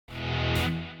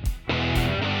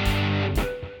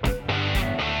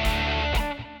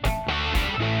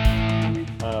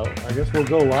I guess we'll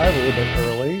go live a little bit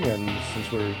early, and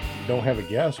since we don't have a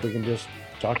guest, we can just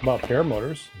talk about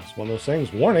paramotors. It's one of those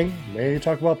things. Warning, may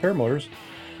talk about paramotors.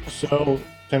 So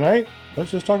tonight,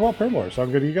 let's just talk about paramotors.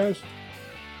 Sound good to you guys?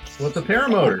 What's a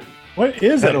paramotor? What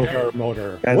is a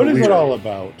paramotor? What is it all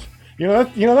about?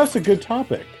 That's a good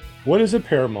topic. What is a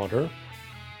paramotor?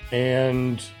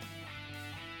 And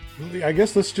I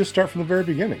guess let's just start from the very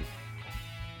beginning.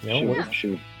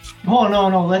 Shoot. Oh,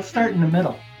 no. Let's start in the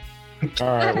middle.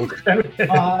 All right.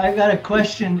 I've got a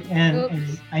question,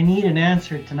 and I need an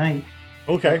answer tonight.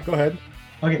 Okay, go ahead.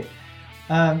 Okay.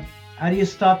 How do you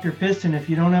stop your piston if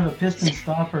you don't have a piston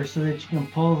stopper so that you can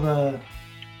pull the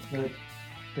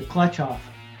clutch off?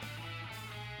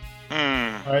 All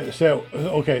right.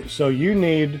 So you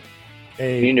need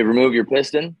You need to remove your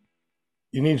piston.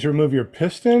 You need to remove your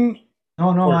piston.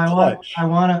 No. I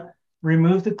want to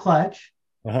remove the clutch.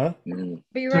 Uh-huh.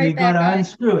 Be So right you got back, to guys.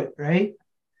 unscrew it, right?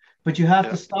 But you have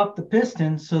to stop the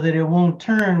piston so that it won't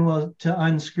turn to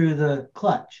unscrew the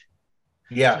clutch.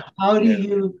 Yeah. How do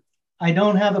you? I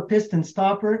don't have a piston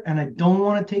stopper, and I don't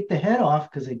want to take the head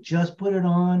off because I just put it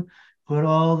on, put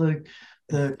all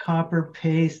the copper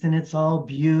paste, and it's all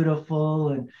beautiful.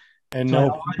 And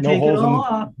so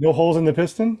no holes in the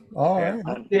piston. All right.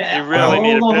 Yeah, You really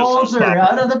need a all the piston holes are stopper.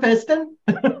 out of the piston.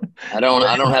 I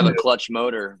don't have a clutch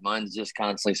motor. Mine's just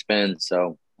constantly spins,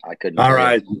 so I couldn't. All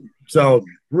right. So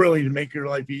really, to make your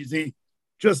life easy,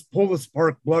 just pull the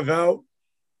spark plug out,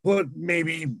 put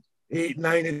maybe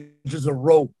 8-9 inches of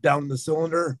rope down the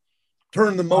cylinder,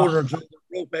 turn the motor until the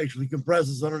rope actually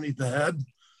compresses underneath the head.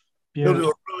 You'll do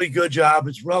a really good job.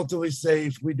 It's relatively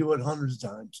safe. We do it hundreds of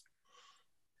times.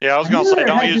 Yeah, I was going to say,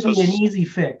 don't use an easy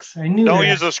fix. I knew. Don't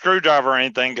use a screwdriver or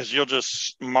anything because you'll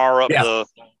just mar up the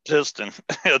piston.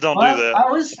 Don't do that. I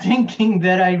was thinking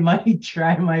that I might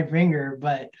try my finger,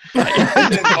 but Put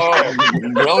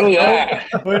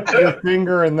your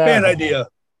finger in that. Bad idea.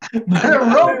 But a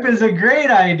rope is a great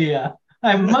idea.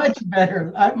 I much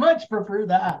prefer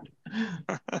that.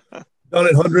 Done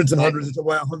it hundreds and hundreds,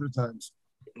 100 times.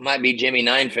 Might be Jimmy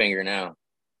Nine Finger now.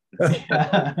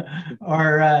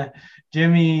 Or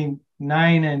Jimmy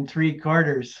 9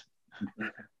 3/4.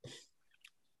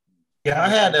 Yeah, I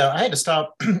had to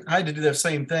stop. I had to do the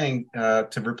same thing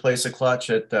to replace a clutch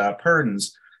at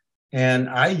Purdon's, and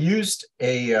I used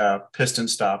a piston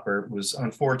stopper. It was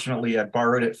unfortunately I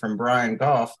borrowed it from Brian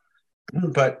Goff,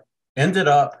 but ended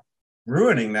up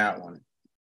ruining that one.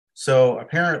 So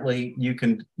apparently you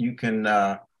can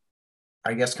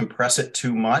I guess compress it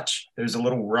too much. There's a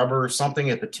little rubber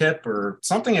something at the tip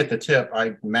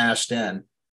I mashed in.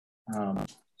 So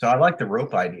I like the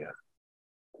rope idea.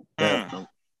 I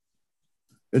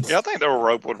think the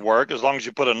rope would work as long as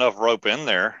you put enough rope in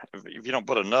there. If you don't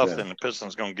put enough, then the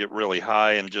piston's going to get really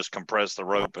high and just compress the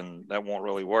rope, and that won't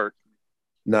really work.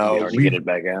 No, we get it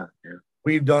back out. Yeah.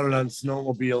 We've done it on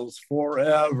snowmobiles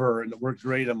forever, and it worked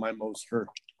great on my Moster.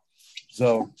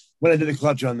 So when I did a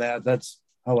clutch on that, that's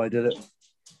how I did it.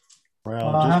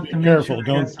 Well, just be careful.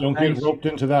 Don't get roped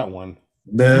into that one.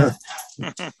 Nah.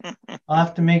 I'll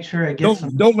have to make sure I get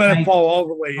don't let it fall all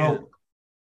the way in.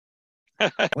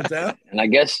 What's that? And I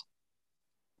guess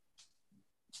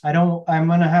I'm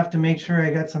gonna have to make sure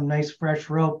I got some nice fresh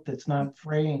rope that's not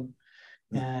fraying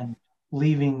and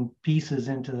leaving pieces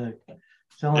into the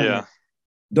cylinder. Yeah.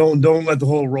 Don't let the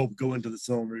whole rope go into the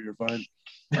cylinder. You're fine.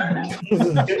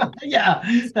 Yeah,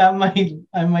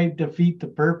 I might defeat the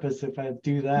purpose if I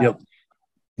do that. Yep.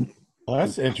 Well,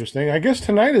 that's interesting. I guess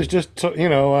tonight is just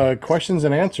questions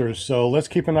and answers. So let's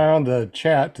keep an eye on the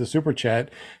chat, the super chat.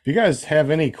 If you guys have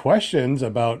any questions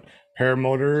about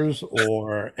paramotors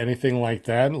or anything like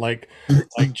that, like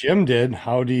Jim did,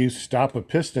 how do you stop a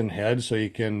piston head so you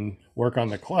can work on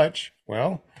the clutch?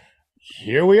 Well,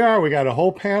 here we are. We got a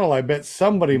whole panel. I bet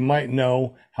somebody might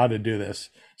know how to do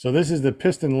this. So this is the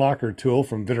piston locker tool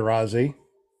from Viterazzi.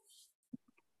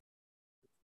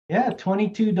 Yeah,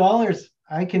 $22.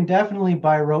 I can definitely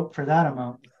buy rope for that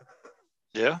amount.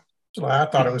 Yeah. Well, I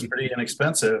thought it was pretty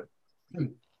inexpensive. Well,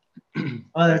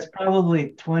 that's probably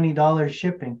 $20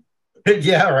 shipping.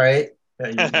 Yeah, right.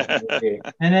 And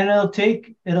then it'll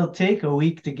take a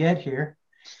week to get here.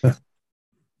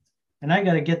 And I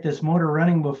got to get this motor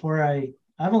running before I've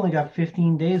only got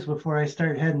 15 days before I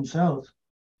start heading south.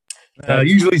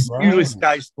 Usually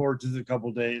Sky Sports is a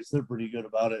couple days. They're pretty good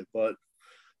about it, but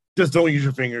just don't use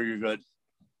your finger. You're good.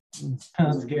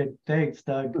 Sounds good. Thanks,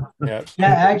 Doug. Yeah.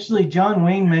 Yeah, actually, John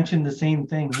Wayne mentioned the same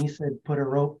thing. He said put a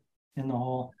rope in the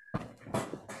hole.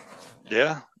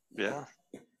 Yeah.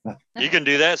 You can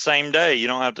do that same day. You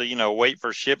don't have to, wait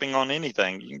for shipping on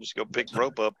anything. You can just go pick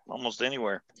rope up almost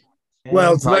anywhere.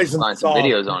 Well, it's probably nice and find some soft.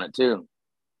 videos on it too.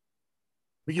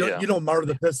 But you don't mar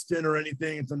the piston or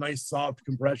anything. It's a nice soft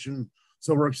compression,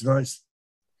 so it works nice.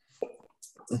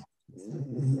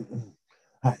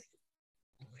 Hi.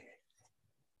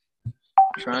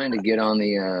 Trying to get on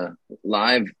the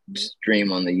live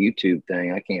stream on the YouTube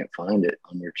thing. I can't find it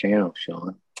on your channel,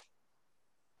 Sean.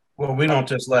 Well, we don't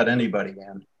just let anybody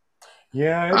in.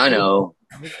 Yeah, I know.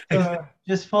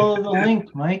 Just follow the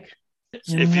link, Mike.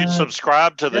 If you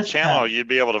subscribe to the Yes, channel, Pat. you'd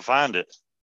be able to find it.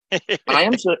 I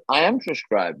am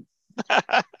subscribed.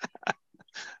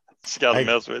 Just got to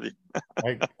mess with you.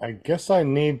 I guess I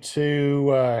need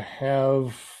to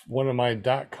have one of my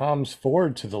 .coms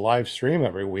forward to the live stream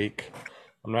every week.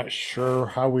 I'm not sure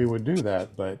how we would do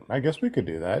that, but I guess we could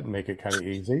do that and make it kind of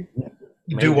easy.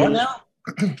 Do what now?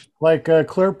 Like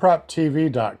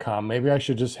clearproptv.com. Maybe I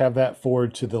should just have that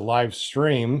forward to the live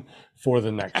stream for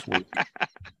the next week.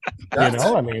 You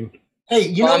know, I mean,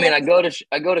 hey, I mean, I go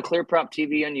to Clear Prop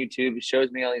TV on YouTube. It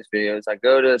shows me all these videos. I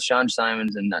go to Sean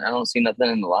Simons, and I don't see nothing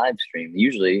in the live stream.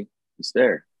 Usually, it's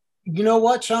there. You know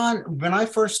what, Sean? When I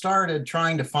first started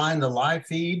trying to find the live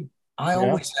feed, I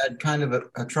always had kind of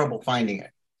a trouble finding it.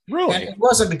 Really? And it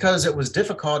wasn't because it was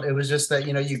difficult. It was just that,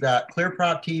 you know, you got Clear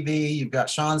Prop TV, you've got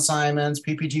Sean Simons,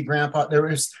 PPG Grandpa. There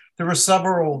were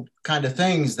several kind of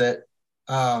things that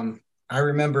I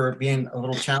remember it being a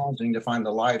little challenging to find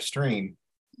the live stream.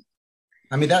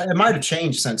 I mean, it might have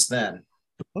changed since then.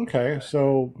 Okay,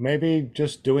 so maybe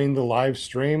just doing the live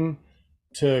stream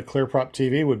to ClearProp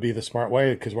TV would be the smart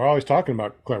way, because we're always talking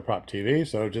about ClearProp TV.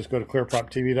 So just go to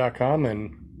clearproptv.com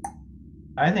and.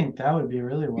 I think that would be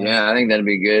really well. Yeah, I think that'd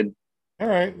be good. All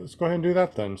right, let's go ahead and do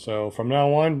that then. So from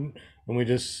now on, when we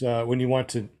just when you want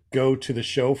to go to the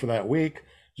show for that week,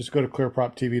 just go to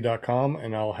clearproptv.com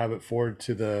and I'll have it forward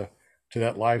to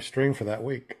that live stream for that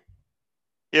week.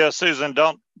 Yeah, Susan,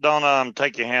 don't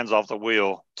take your hands off the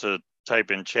wheel to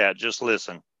type in chat. Just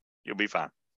listen. You'll be fine.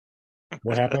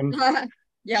 What happened?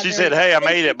 Yeah, she said, "Hey, I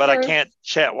made it, but I can't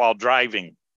chat while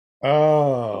driving."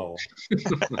 Oh,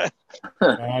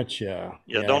 gotcha.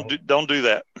 Yeah, don't do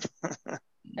that.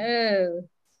 Oh,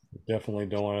 Definitely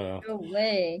don't want to. no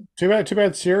way. Too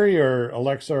bad Siri or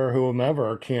Alexa or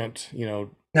whomever can't,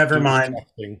 Never do mind.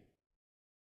 texting.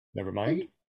 Never mind.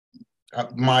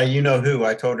 Who,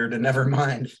 I told her to never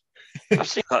mind. I've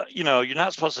seen, you're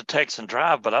not supposed to text and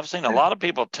drive, but I've seen a lot of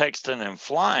people texting and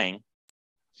flying.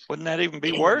 Wouldn't that even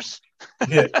be worse?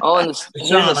 Yeah. Oh, in the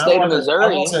state of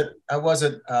Missouri. I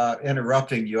wasn't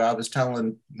interrupting you. I was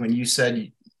telling, when you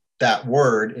said that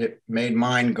word, it made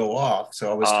mine go off.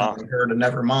 So I was telling her to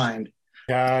never mind.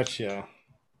 Gotcha.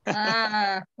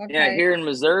 Okay. Yeah, here in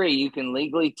Missouri, you can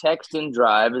legally text and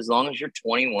drive as long as you're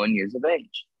 21 years of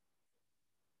age.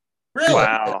 Really?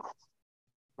 Wow.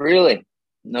 Really?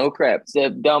 No crap. It's a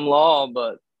dumb law,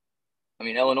 but I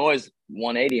mean, Illinois is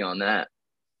 180 on that.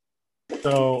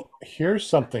 So here's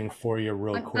something for you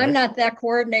real quick. I'm not that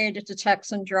coordinated to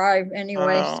text and drive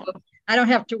anyway, so I don't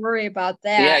have to worry about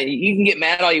that. Yeah, you can get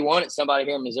mad all you want at somebody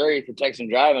here in Missouri for text and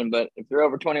driving, but if they're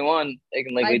over 21, they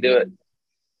can legally do it.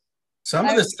 Some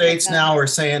of the states now are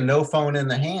saying no phone in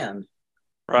the hand.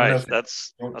 Right.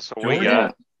 That's what we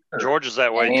got. Georgia's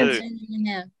that way too.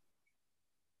 Yeah.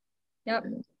 Yep.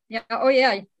 Yeah. Oh,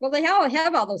 yeah. Well, they all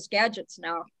have all those gadgets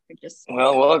now.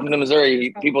 Well, welcome to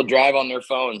Missouri. People drive on their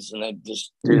phones and they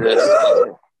just do this.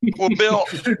 Well, Bill,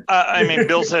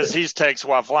 Bill says he's texting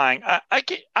while flying. I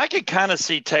could kind of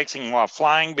see texting while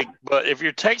flying, but if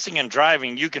you're texting and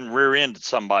driving, you can rear end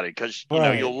somebody because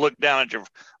you'll look down at your.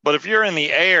 But if you're in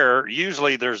the air,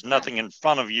 usually there's nothing in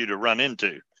front of you to run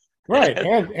into. Right,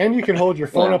 and you can hold your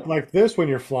phone up like this when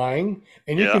you're flying,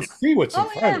 and you can see what's in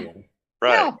front of you.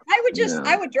 Right. No,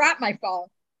 I would drop my phone.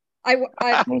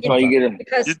 That's why you get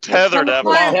it. You tethered up.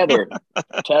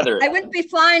 Tether. I wouldn't be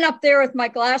flying up there with my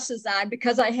glasses on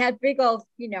because I had big old,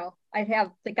 I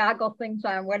have the goggle things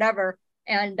on, whatever,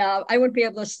 and I wouldn't be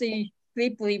able to see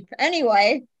bleep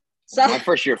anyway. So my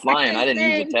first year flying, I didn't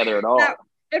use a tether at all.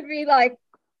 It'd be like,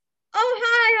 oh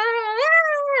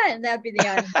hi, and that'd be the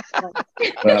end.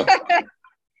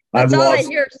 That's all I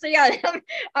hear. See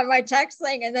on my text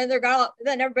thing, and then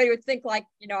then everybody would think like,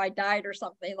 I died or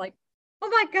something. Like, oh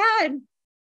my God,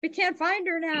 we can't find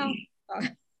her now.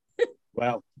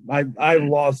 Well, I've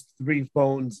lost 3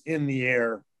 phones in the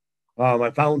air. I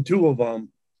found 2 of them.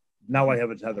 Now I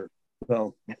have a tether.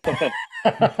 So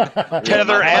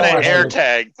tether and an air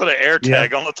tag. Put an air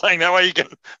tag on the thing. That way you can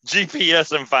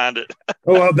GPS and find it.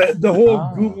 Well, the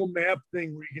whole Google Map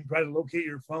thing where you can try to locate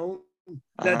your phone,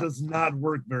 that does not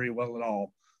work very well at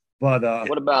all. But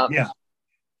what about one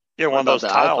of those the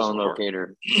tiles iPhone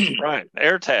locator? Right,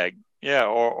 air tag. Yeah,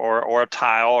 or a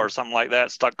tile or something like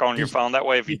that stuck on your phone. That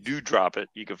way, if you do drop it,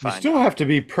 you can You find still have to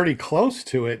be pretty close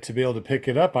to it to be able to pick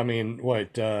it up. I mean,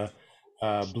 what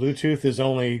Bluetooth is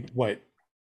only what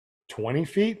 20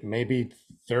 feet, maybe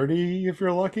 30 if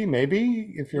you're lucky,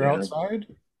 maybe if you're outside.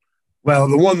 Well,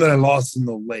 the one that I lost in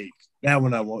the lake, that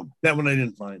one I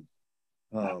didn't find.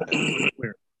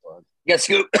 Yeah,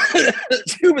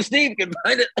 Scuba Steve can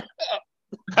find it.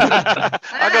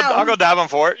 I'll go diving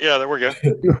for it. Yeah, there we go.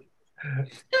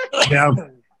 Yeah,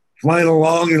 flying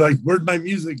along, you're like, where'd my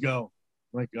music go?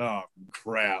 I'm like, oh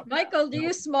crap. Michael, do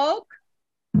you smoke?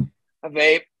 I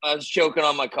vape. I was choking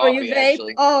on my coffee. Oh, you vape?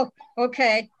 Actually. Oh,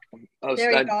 okay.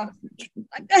 There you go.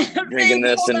 Drinking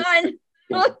this and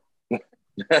no,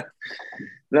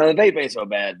 the vape ain't so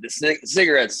bad. The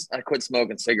cigarettes, I quit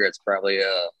smoking cigarettes probably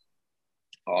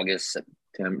August,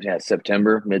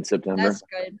 September, mid-September. That's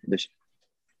good.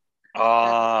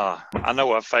 I know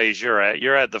what phase you're at.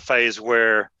 You're at the phase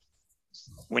where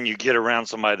when you get around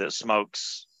somebody that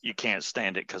smokes, you can't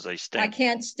stand it because they stink. I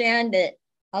can't stand it.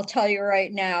 I'll tell you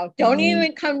right now. Don't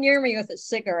even come near me with a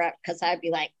cigarette because I'd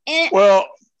be like, eh. Well,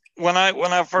 when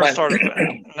I first started,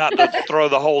 not to throw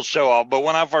the whole show off, but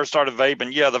when I first started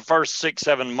vaping, the first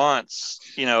 6-7 months,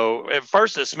 at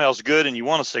first it smells good and you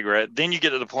want a cigarette. Then you get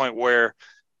to the point where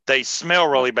they smell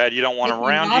really bad. You don't want them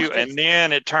around you. And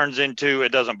then it turns into,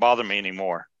 it doesn't bother me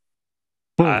anymore.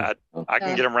 I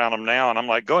can get around them now. And I'm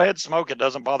like, go ahead, smoke. It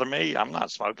doesn't bother me. I'm not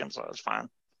smoking, so it's fine.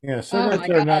 Yeah, cigarettes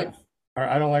are not,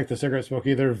 I don't like the cigarette smoke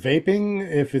either. Vaping,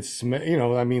 if it's,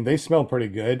 I mean, they smell pretty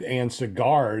good. And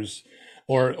cigars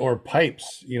or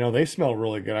pipes, they smell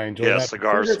really good. I enjoy that.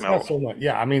 Cigars smell. Not so much.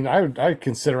 Yeah, I mean, I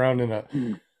can sit around in a,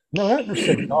 no, not a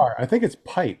cigar. I think it's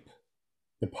pipe.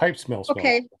 The pipe smells.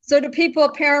 Okay, so do people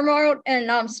paramount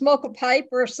and smoke a pipe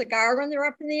or a cigar when they're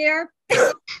up in the air?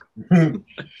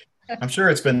 I'm sure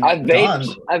it's been. I've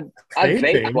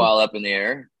vaped while up in the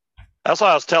air. That's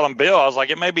why I was telling Bill. I was like,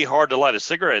 it may be hard to light a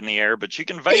cigarette in the air, but you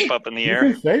can vape up in the air.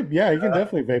 You can vape, yeah, you can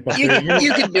definitely vape up in the air.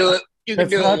 You can do it. You can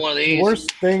do it with one of these. The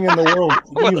worst thing in the world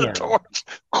either.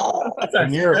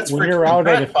 when you're out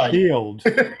at a field,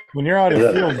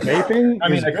 vaping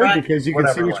is good because you can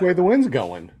see which way the wind's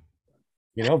going.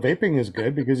 Vaping is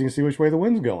good because you can see which way the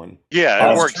wind's going.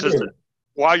 Yeah, it works.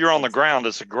 While you're on the ground,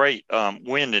 it's a great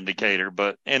wind indicator,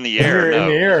 but in the air, in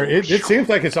the air, it seems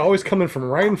like it's always coming from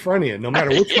right in front of you, no matter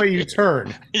which way you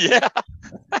turn. Yeah.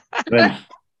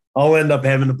 I'll end up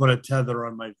having to put a tether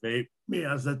on my vape.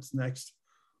 Yes, that's next.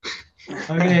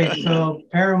 Okay, so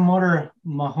Paramotor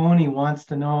Mahoney wants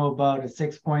to know about a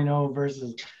 6.0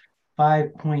 versus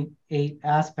 5.8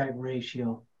 aspect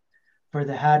ratio for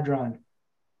the Hadron.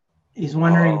 He's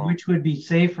wondering which would be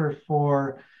safer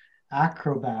for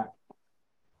Acrobat.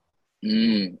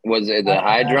 Was it the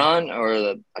Hadron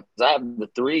or the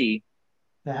 3?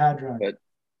 The Hadron. But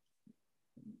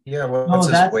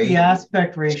that's the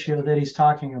aspect ratio that he's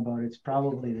talking about. It's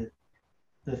probably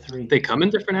the 3. They come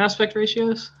in different aspect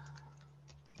ratios?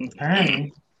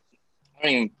 Apparently. I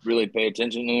don't even really pay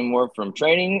attention anymore from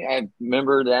training. I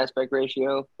remember the aspect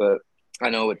ratio, but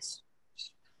I know it's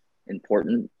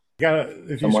important.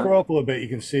 If you scroll up a little bit, you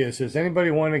can see it says, anybody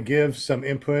want to give some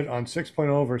input on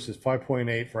 6.0 versus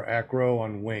 5.8 for acro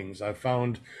on wings? I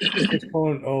found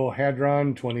 6.0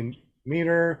 Hadron 20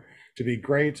 meter to be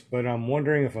great, but I'm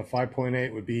wondering if a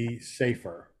 5.8 would be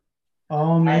safer.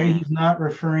 Oh, maybe he's not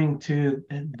referring to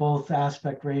both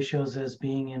aspect ratios as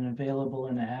being available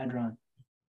in a Hadron.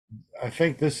 I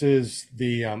think this is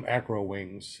the acro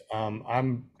wings.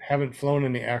 Haven't flown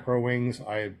any acro wings.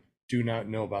 I do not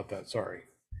know about that. Sorry.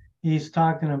 He's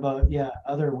talking about,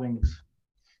 other wings.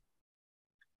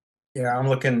 Yeah, I'm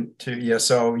looking to,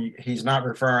 so he's not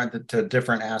referring to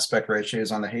different aspect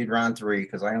ratios on the Hadron 3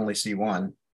 because I only see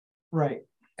one. Right.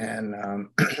 And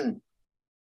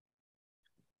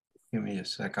give me a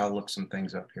sec. I'll look some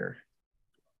things up here.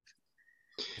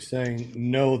 Saying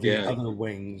no, the other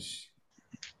wings.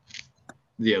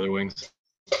 The other wings.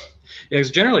 Yeah, because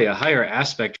generally a higher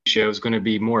aspect ratio is going to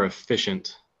be more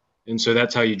efficient. And so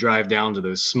that's how you drive down to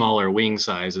those smaller wing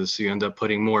sizes. So you end up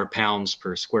putting more pounds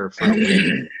per square foot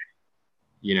wing.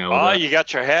 You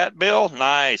got your hat, Bill?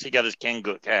 Nice. He got his Ken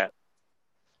Cook hat.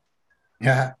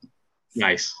 Yeah.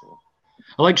 Nice.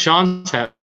 I like Sean's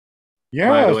hat. Yeah.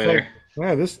 By the way, there.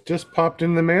 Yeah, this just popped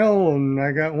in the mail and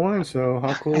I got one. So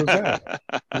how cool is that?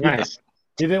 Nice.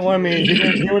 He didn't want me. He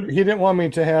didn't want me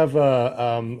to have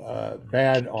a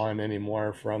bad on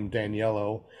anymore from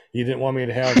Daniello. He didn't want me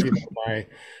to have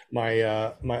my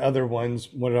other ones.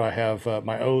 What do I have?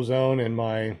 My Ozone and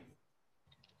my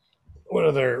what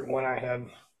other one I had?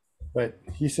 But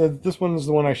he said this one is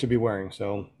the one I should be wearing,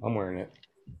 so I'm wearing it.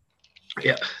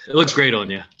 Yeah, it looks great on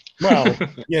you. Well,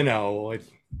 you know,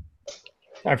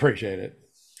 I appreciate it.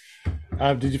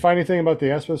 Did you find anything about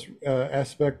the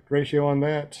aspect ratio on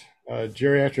that?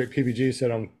 Geriatric PPG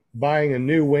said, I'm buying a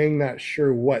new wing, not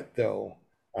sure what though.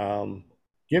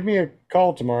 Give me a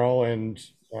call tomorrow and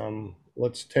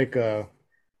let's take a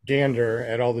gander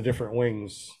at all the different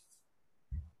wings.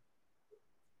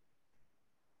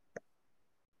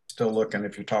 Still looking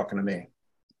if you're talking to me.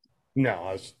 No,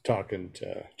 I was talking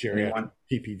to Geriatric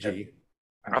PPG.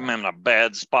 I'm in a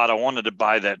bad spot. I wanted to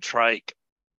buy that trike,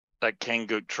 that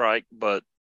Kangook trike, but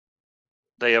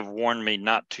they have warned me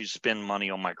not to spend money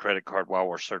on my credit card while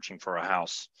we're searching for a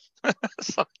house.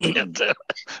 So I can't do it.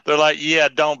 They're like, yeah,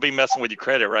 don't be messing with your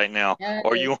credit right now,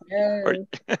 or you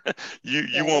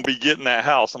won't be getting that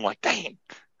house. I'm like, dang,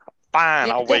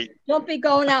 fine, I'll wait. Don't be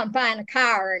going out and buying a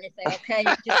car or anything, okay?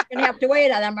 You're just gonna have to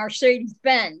wait on a Mercedes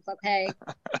Benz, okay?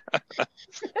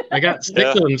 I got 6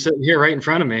 of them sitting here right in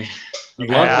front of me. I'd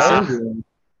love to send you them.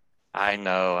 I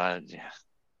know.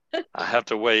 I have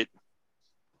to wait.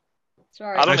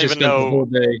 Sorry. I don't even know. The whole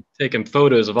day taking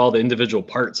photos of all the individual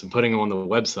parts and putting them on the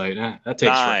website. That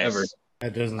takes forever.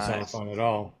 That doesn't sound fun at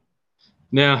all.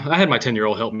 No, I had my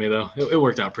 10-year-old help me though. It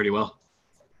worked out pretty well.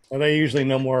 Well, they usually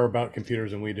know more about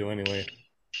computers than we do anyway.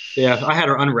 Yeah, I had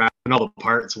her unwrapping all the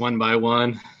parts one by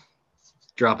one,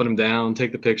 dropping them down,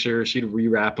 take the picture. She'd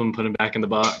rewrap them, put them back in the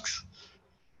box.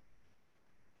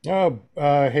 Oh,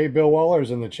 hey, Bill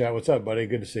Waller's in the chat. What's up, buddy?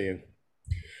 Good to see you.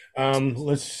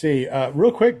 Let's see.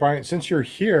 Real quick, Brian, since you're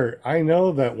here, I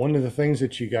know that one of the things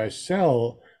that you guys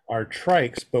sell are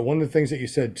trikes, but one of the things that you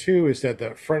said too is that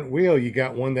the front wheel, you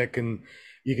got one that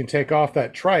you can take off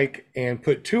that trike and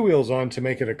put 2 wheels on to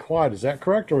make it a quad. Is that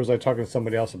correct? Or was I talking to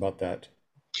somebody else about that?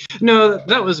 No,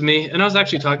 that was me. And I was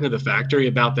actually talking to the factory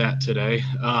about that today.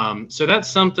 So that's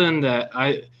something that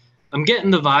I'm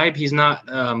getting the vibe. He's not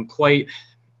quite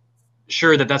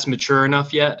sure that that's mature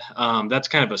enough yet. That's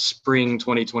kind of a spring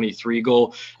 2023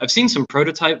 goal. I've seen some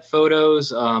prototype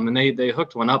photos and they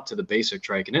hooked one up to the basic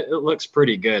trike and it looks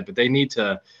pretty good, but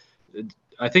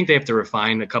I think they have to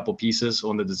refine a couple pieces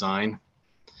on the design.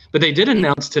 But they did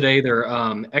announce today their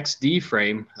XD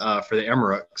frame for the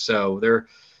Amarok. So they're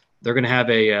going to have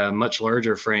a much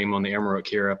larger frame on the Amarok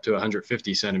here, up to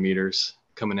 150 centimeters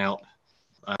coming out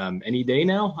any day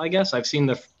now, I guess. I've seen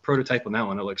the prototype on that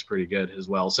one. It looks pretty good as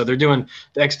well. So they're doing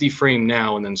the XD frame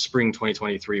now, and then spring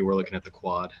 2023, we're looking at the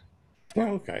quad. Oh,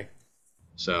 okay.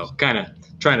 So kind of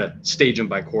trying to stage them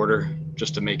by quarter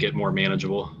just to make it more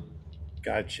manageable.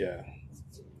 Gotcha.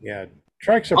 Yeah.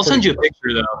 Trikes are I'll send you a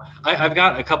picture, though. I've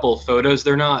got a couple of photos.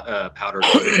 They're not powder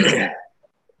photos.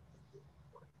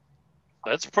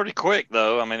 That's pretty quick,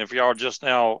 though. I mean, if y'all are just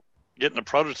now getting the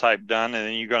prototype done and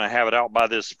then you're going to have it out by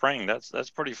this spring, that's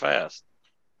pretty fast.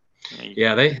 I mean,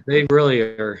 yeah, they really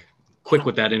are quick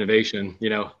with that innovation. You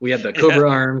know, we had the Cobra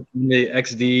arm, the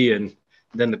XD, and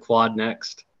then the quad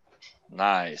next.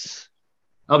 Nice.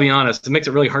 I'll be honest, it makes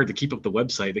it really hard to keep up the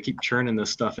website. They keep churning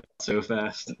this stuff so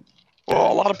fast.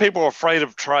 Well, a lot of people are afraid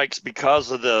of trikes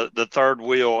because of the third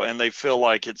wheel, and they feel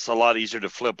like it's a lot easier to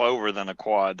flip over than a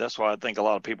quad. That's why I think a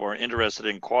lot of people are interested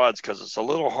in quads, because it's a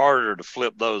little harder to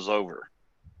flip those over.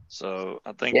 So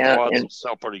I think quads will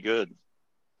sell pretty good.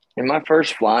 In my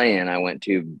first fly-in I went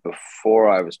to before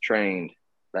I was trained,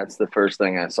 that's the first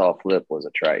thing I saw flip was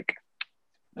a trike.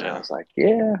 And I was like,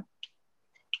 yeah.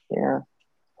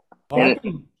 Well,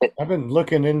 I've been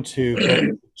looking into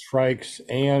the trikes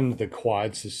and the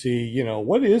quads to see, you know,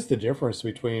 what is the difference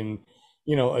between,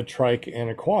 you know, a trike and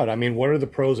a quad? I mean, what are the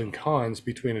pros and cons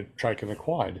between a trike and a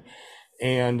quad?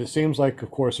 And it seems like,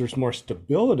 of course, there's more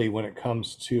stability when it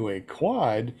comes to a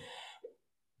quad.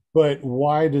 But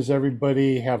why does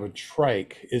everybody have a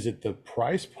trike? Is it the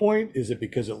price point? Is it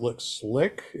because it looks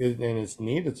slick and it's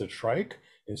neat? It's a trike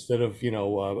instead of, you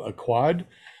know, a quad.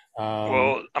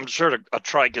 Well, I'm sure a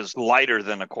trike is lighter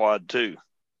than a quad too.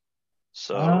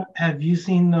 So have you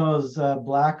seen those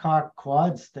Blackhawk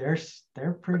quads? They're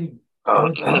pretty.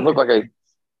 They look like a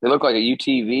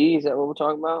UTV. Is that what we're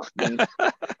talking about?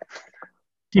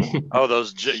 Oh,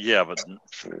 but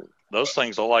those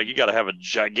things are like, you got to have a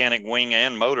gigantic wing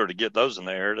and motor to get those in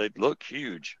the air. They look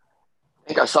huge. I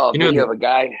think I saw a video of a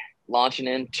guy launching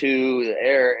into the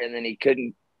air and then he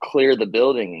couldn't clear the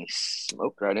building. He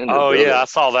smoked right into the building. Yeah, I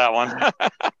saw that one.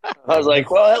 I was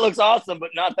like, well, that looks awesome,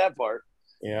 but not that part.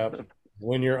 Yeah.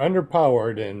 When you're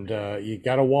underpowered and you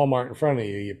got a Walmart in front of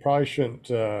you, you probably shouldn't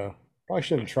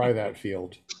try that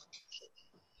field.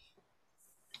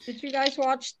 Did you guys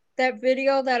watch that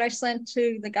video that I sent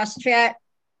to the Gus chat?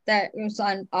 That was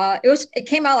on. It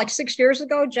came out like 6 years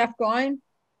ago. Jeff Goin.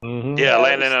 Mm-hmm. Yeah,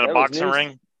 landing in a boxing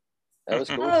ring. That was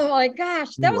cool. Oh my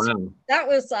gosh, that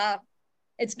was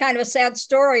it's kind of a sad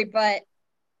story, but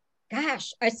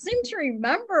gosh, I seem to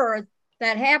remember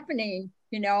that happening,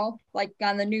 you know, like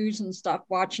on the news and stuff,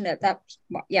 watching it. That,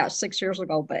 yeah, 6 years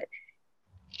ago, but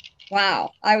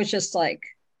wow, I was just like,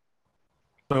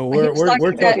 so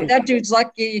we're talking, that dude's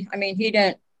lucky. I mean, he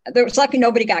didn't, there was lucky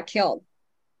nobody got killed.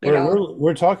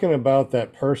 We're talking about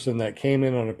that person that came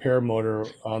in on a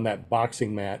paramotor on that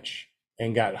boxing match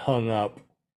and got hung up.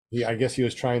 I guess he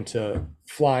was trying to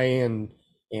fly in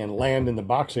and land in the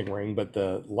boxing ring, but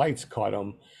the lights caught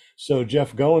him. So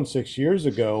Jeff Goen 6 years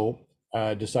ago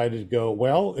decided to go,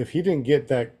 well, if he didn't get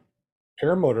that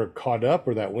paramotor caught up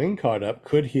or that wing caught up,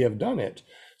 could he have done it?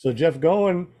 So Jeff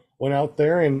Goen went out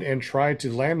there and tried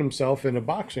to land himself in a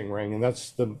boxing ring, and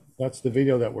that's the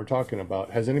video that we're talking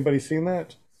about. Has anybody seen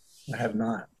that? I have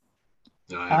not.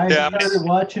 I started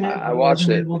watching it. I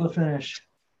wasn't able to finish.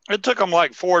 It took him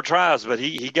like 4 tries, but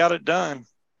he got it done.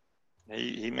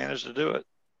 He managed to do it.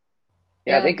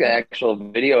 Yeah, I think the actual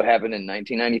video happened in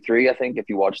 1993. I think if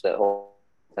you watch that whole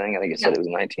thing, I think it said it was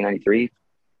in 1993.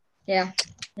 Yeah.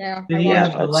 Did he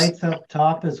have the lights up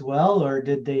top as well, or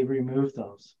did they remove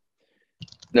those?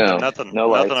 No, nothing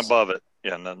above it.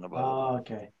 Yeah, nothing above it. Oh,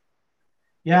 okay.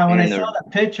 Yeah, when I saw the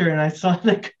picture and I saw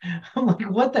I'm like,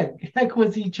 what the heck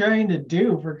was he trying to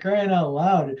do, for crying out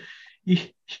loud?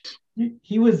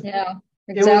 He was, yeah,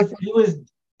 exactly. He was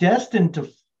destined to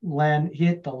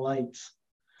hit the lights.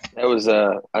 That was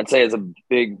I'd say it's a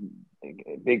big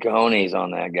cojones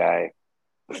on that guy,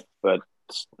 but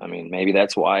I mean, maybe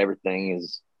that's why everything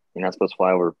is, you're not supposed to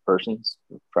fly over persons,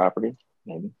 property,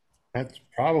 maybe. That's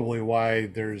probably why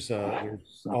there's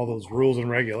all those rules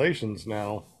and regulations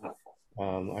now.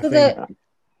 I think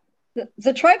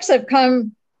the trikes have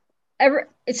come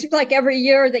it seems like every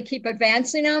year they keep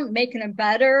advancing them, making them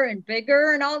better and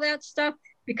bigger and all that stuff.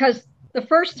 Because the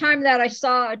first time that I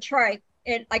saw a trike,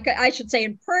 I should say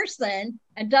in person,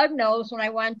 and Doug knows, when I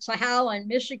went to Howland,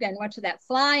 Michigan, went to that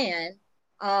fly-in,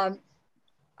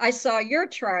 I saw your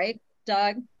trike,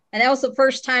 Doug, and that was the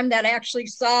first time that I actually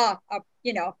saw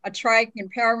a trike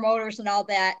and paramotors and all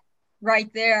that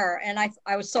right there. And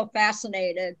I was so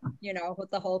fascinated,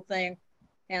 with the whole thing.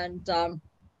 And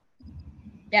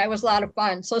yeah, it was a lot of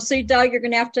fun. So see, Doug,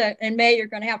 in May, you're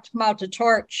going to have to come out to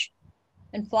Torch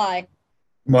and fly.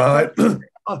 Well,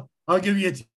 I'll give you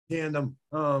a tandem.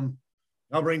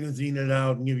 I'll bring the Zenith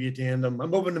out and give you a tandem.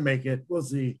 I'm hoping to make it. We'll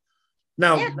see.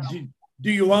 Now, yeah.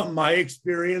 Do you want my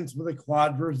experience with a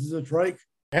quad versus a trike?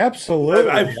 Absolutely.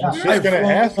 I was just going to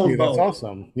ask you. That's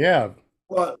awesome. Yeah.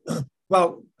 Well,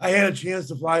 I had a chance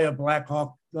to fly a Black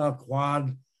Hawk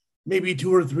quad maybe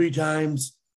 2 or 3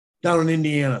 times down in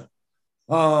Indiana.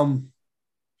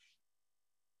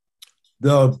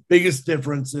 The biggest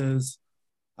difference is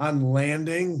on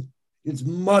landing, it's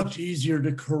much easier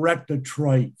to correct a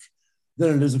trike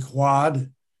than it is a quad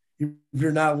if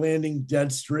you're not landing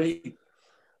dead straight.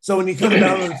 So when you come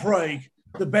down on a trike,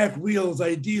 the back wheels,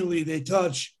 ideally, they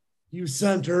touch, you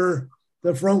center,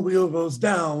 the front wheel goes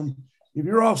down. If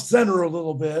you're off center a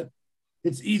little bit,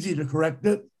 it's easy to correct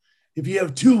it. If you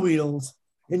have 2 wheels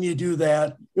and you do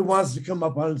that, it wants to come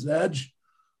up on its edge.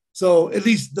 So at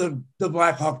least the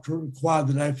Black Hawk quad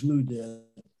that I flew did.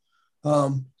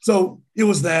 So it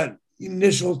was that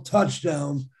initial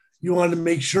touchdown. You wanted to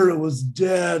make sure it was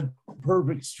dead,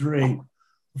 perfect straight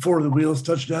before the wheels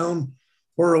touched down,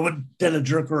 or it would tend to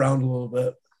jerk around a little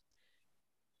bit.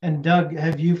 And Doug,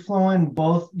 have you flown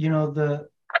both, the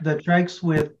trikes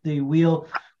with the wheel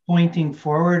pointing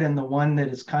forward and the one that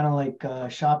is kind of like a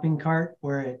shopping cart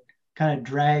where it kind of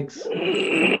drags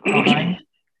behind?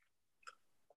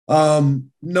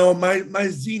 No, my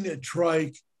Zenith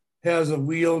trike has a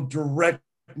wheel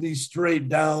directly straight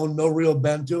down, no real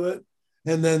bend to it.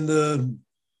 And then the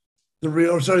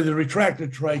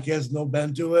retracted trike has no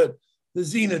bend to it. The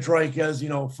Zenith trike has,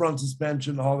 front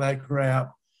suspension, all that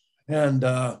crap. And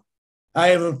I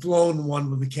haven't flown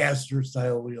one with a caster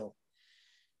style wheel.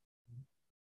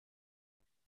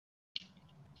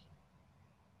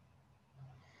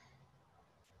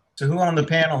 So who on the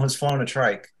panel has flown a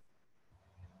trike?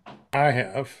 I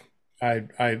have.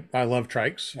 I love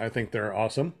trikes. I think they're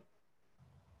awesome.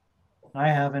 I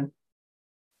haven't.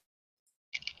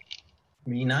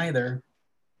 Me neither.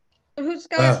 Does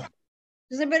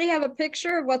anybody have a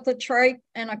picture of what the trike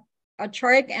and a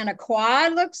trike and a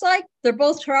quad looks like? They're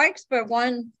both trikes, but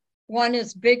one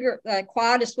is bigger. The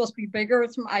quad is supposed to be bigger.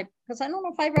 Because I don't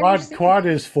know if I've ever seen quad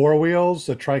is 4 wheels.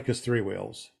 A trike is 3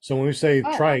 wheels. So when we say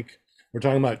trike, we're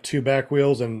talking about 2 back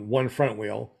wheels and 1 front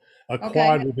wheel. A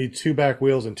quad will be 2 back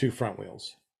wheels and 2 front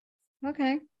wheels.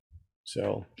 Okay.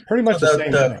 So pretty much the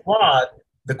same thing.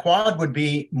 The quad would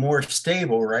be more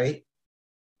stable, right?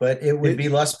 But it would be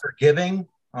less forgiving.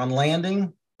 on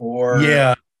landing, or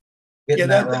yeah, getting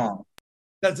that wrong?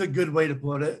 That's a good way to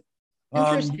put it.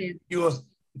 Interesting.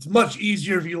 It's much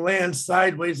easier if you land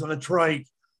sideways on a trike,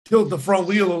 tilt the front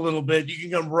wheel a little bit, you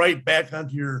can come right back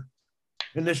onto your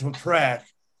initial track.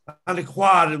 On a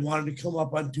quad, it wanted to come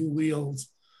up on two wheels.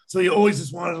 So you always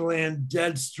just wanted to land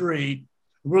dead straight.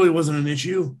 It really wasn't an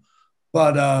issue.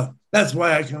 But that's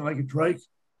why I kind of like a trike.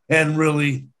 And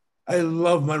really, I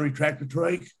love my retractor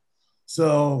trike.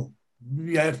 So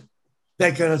yeah,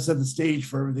 that kind of set the stage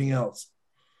for everything else.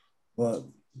 But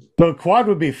so quad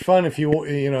would be fun if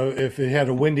if it had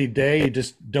a windy day, you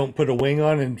just don't put a wing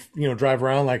on and drive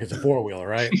around like it's a four-wheeler,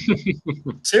 right?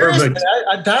 Seriously,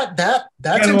 that's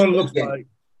kind of what it looks like.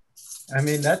 I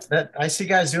mean, that I see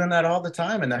guys doing that all the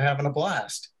time, and they're having a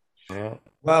blast. Yeah.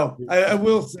 Well, I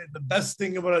will say the best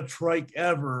thing about a trike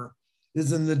ever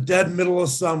is in the dead middle of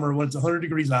summer when it's 100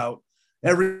 degrees out,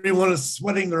 everyone is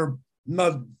sweating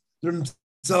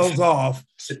themselves off,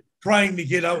 trying to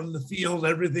get out in the field,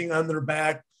 everything on their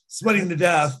back, sweating to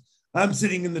death. I'm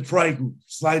sitting in the trike,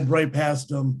 slide right past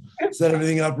them, set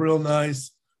everything up real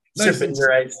nice. Sipping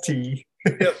your iced tea.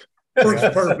 Yep, works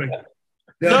perfect.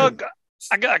 Yeah. Doug,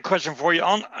 I got a question for you.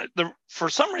 For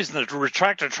some reason, the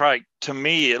retractor trike, to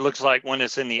me, it looks like when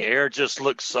it's in the air, just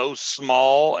looks so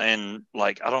small and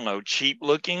like, I don't know, cheap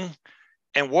looking.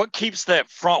 And what keeps that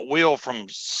front wheel from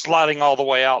sliding all the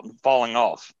way out and falling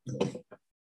off?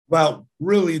 Well,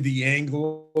 really the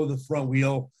angle of the front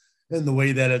wheel and the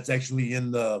way that it's actually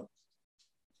in the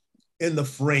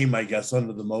frame, I guess,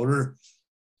 under the motor.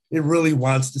 It really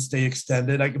wants to stay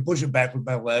extended. I can push it back with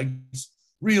my legs.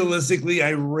 Realistically,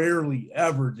 I rarely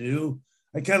ever do.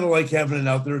 I kind of like having it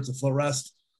out there. It's a footrest.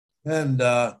 And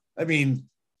I mean,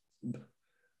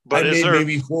 but is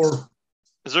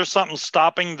there something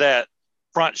stopping that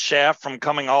front shaft from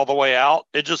coming all the way out?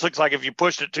 It just looks like if you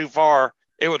pushed it too far,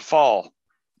 it would fall.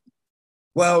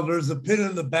 Well, there's a pin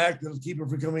in the back that'll keep it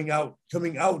from coming out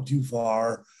too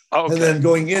far. Okay. And then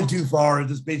going in too far, it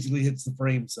just basically hits the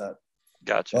frame set.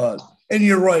 Gotcha. And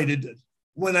you're right.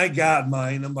 When I got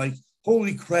mine, I'm like,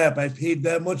 holy crap, I paid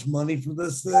that much money for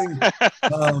this thing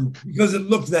because it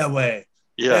looked that way.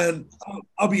 Yeah. And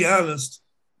I'll be honest,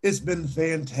 it's been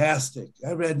fantastic.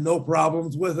 I've had no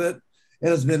problems with it,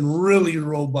 and it's been really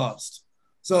robust.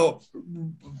 So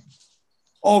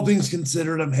all things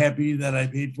considered, I'm happy that I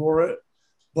paid for it.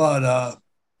 But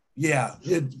yeah,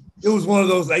 it was one of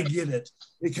those, I get it.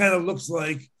 It kind of looks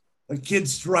like a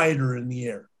kid's Strider in the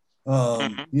air.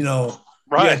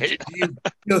 Right.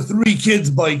 Three kids'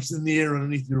 bikes in the air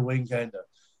underneath your wing, kind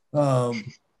of.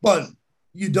 But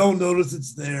you don't notice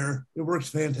it's there. It works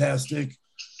fantastic.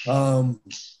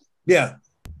 Yeah.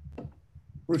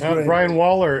 Brian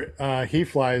Waller, he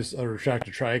flies a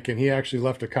retractor trike, and he actually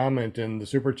left a comment in the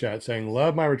super chat saying,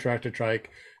 "Love my retractor trike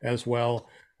as well.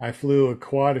 I flew a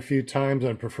quad a few times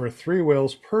and prefer three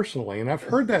wheels personally." And I've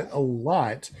heard that a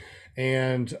lot.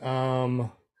 And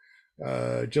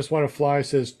Just Want to Fly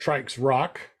says trikes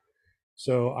rock.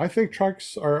 So I think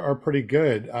trikes are pretty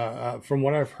good. From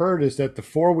what I've heard is that the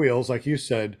four wheels, like you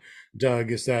said,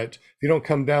 Doug, is that if you don't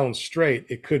come down straight,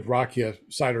 it could rock you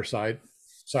side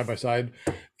by side.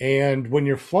 And when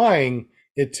you're flying,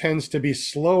 it tends to be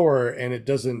slower and it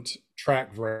doesn't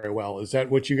track very well. Is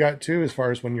that what you got too, as far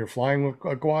as when you're flying with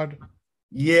a quad?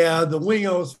 Yeah, the wing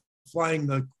I was flying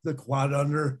the quad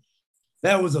under,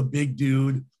 that was a big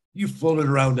dude. You floated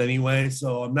around anyway,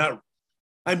 so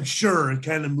I'm sure it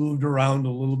kind of moved around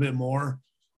a little bit more.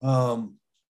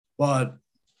 But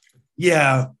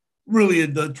yeah, really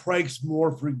the trike's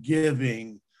more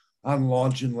forgiving on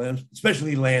launch and land,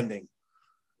 especially landing.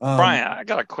 Brian, I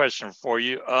got a question for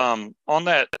you. On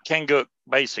that Kanguk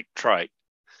basic trike,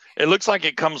 it looks like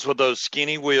it comes with those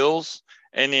skinny wheels,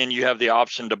 and then you have the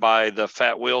option to buy the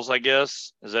fat wheels, I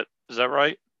guess. Is that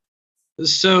right?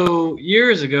 So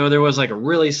years ago, there was like a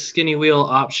really skinny wheel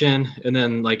option, and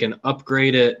then like an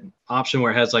upgraded option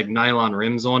where it has like nylon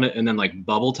rims on it, and then like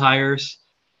bubble tires.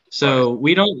 So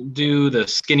we don't do the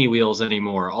skinny wheels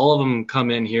anymore. All of them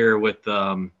come in here with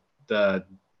the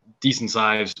decent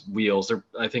sized wheels. They're,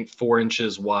 I think, 4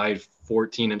 inches wide,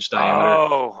 14-inch diameter.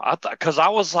 Oh, I thought, because I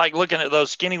was like looking at those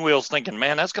skinny wheels thinking,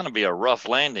 man, that's going to be a rough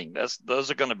landing.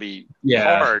 Those are going to be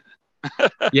hard.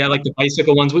 Yeah, like the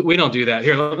bicycle ones. We don't do that.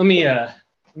 Here, let me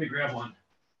grab one.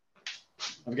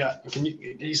 I've got. Can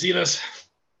you see this?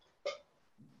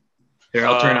 Here,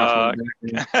 I'll turn off.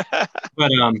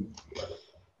 But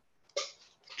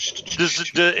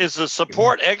is the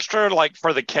support extra, like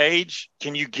for the cage?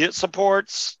 Can you get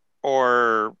supports,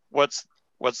 or what's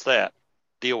that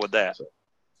deal with that?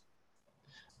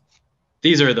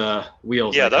 These are the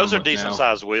wheels. Yeah, those are decent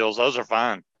sized wheels. Those are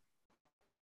fine.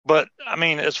 But I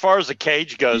mean, as far as the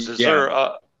cage goes, is there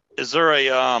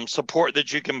a support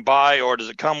that you can buy, or does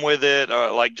it come with it,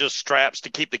 or like just straps to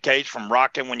keep the cage from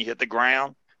rocking when you hit the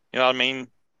ground? You know what I mean?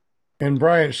 And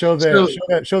Brian, show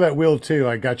that wheel too.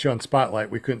 I got you on spotlight.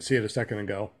 We couldn't see it a second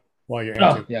ago while you're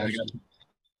answering. Yeah, I got you.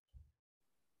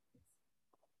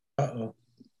 Uh-oh.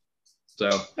 So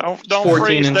don't 14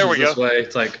 freeze. inches There we this go. way.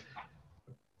 It's like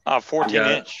 14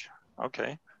 inch.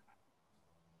 Okay.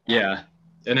 Yeah,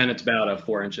 and then it's about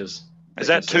 4 inches. Is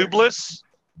that tubeless?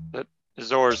 Or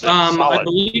is it solid? I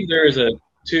believe there is a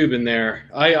tube in there.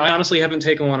 I honestly haven't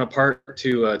taken one apart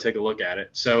to take a look at it.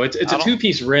 So it's a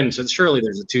 2-piece rim, so surely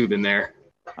there's a tube in there.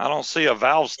 I don't see a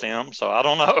valve stem, so I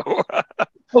don't know.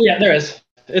 Oh yeah, there is.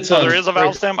 There is a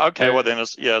valve stem. Okay, well then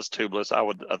it's tubeless.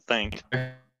 I think.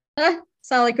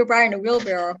 Sound like you're buying a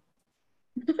wheelbarrow.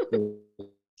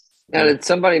 Now, did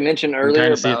somebody mention earlier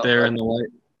about see it there in the light?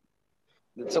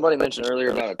 Did somebody mention earlier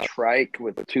about a trike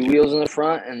with 2 wheels in the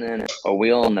front and then a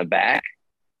wheel in the back?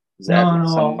 Is that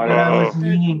no. What I was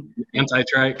meaning,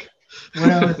 anti-trike. What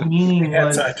I was meaning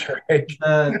was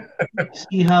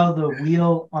see how the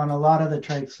wheel on a lot of the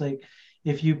trikes, like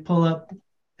if you pull up.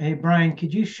 Hey Brian,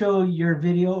 could you show your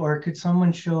video, or could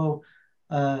someone show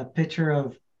a picture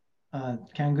of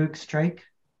Kanguk's trike?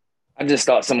 I just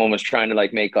thought someone was trying to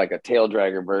make a tail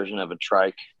dragger version of a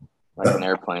trike, like an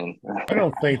airplane. I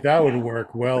don't think that would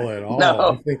work well at all.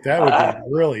 No. I think that would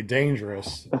be really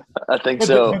dangerous. I think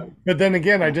so. But then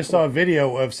again, I just saw a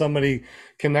video of somebody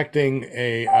connecting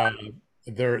their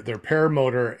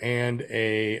paramotor and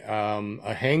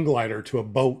a hang glider to a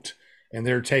boat, and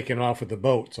they're taking off with the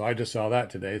boat. So I just saw that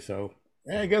today. So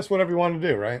I guess whatever you want to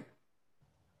do, right?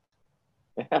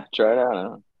 Yeah, try it out.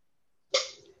 Huh?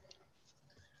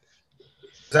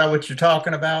 Is that what you're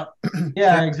talking about?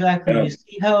 Yeah, exactly. You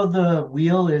see how the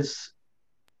wheel is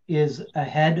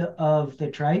ahead of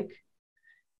the trike,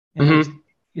 and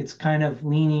it's kind of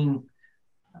leaning.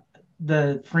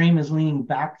 The frame is leaning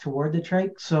back toward the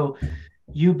trike. So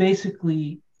you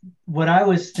basically, what I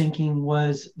was thinking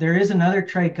was, there is another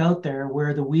trike out there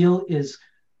where the wheel is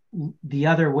the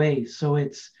other way. So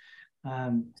it's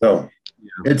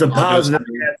it's a positive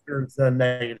caster instead of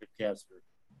negative caster.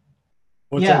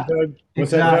 What's that, Doug?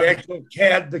 What's that? The actual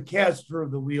the caster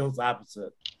of the wheel's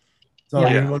opposite. So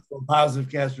you go from a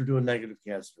positive caster to a negative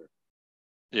caster.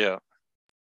 Yeah.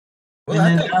 Well,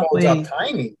 that folds up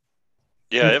tiny.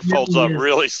 Yeah, it folds up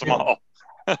really small.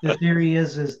 The theory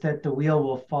is that the wheel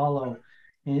will follow,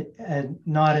 and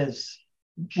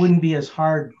wouldn't be as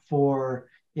hard for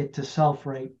it to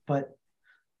self-rate, but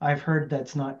I've heard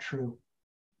that's not true.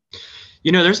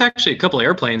 You know, there's actually a couple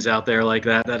airplanes out there like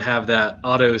that have that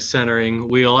auto centering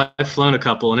wheel. I've flown a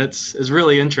couple, and it's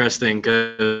really interesting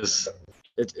because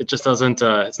it just doesn't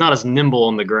it's not as nimble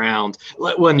on the ground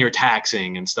when you're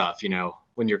taxiing and stuff. You know,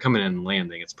 when you're coming in and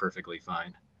landing, it's perfectly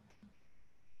fine.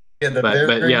 Yeah,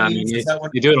 but yeah, I mean,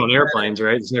 you do it on airplanes,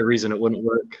 right? There's no reason it wouldn't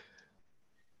work.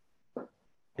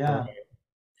 Yeah.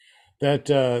 That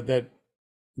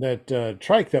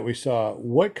trike that we saw,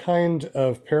 what kind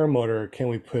of paramotor can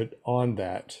we put on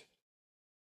that?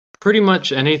 Pretty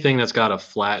much anything that's got a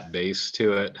flat base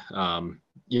to it.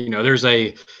 You know, there's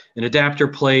an adapter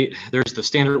plate, there's the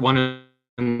standard one,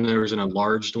 and there's an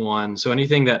enlarged one. So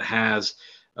anything that has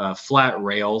flat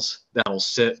rails that'll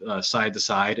sit side to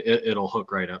side, it'll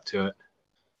hook right up to it.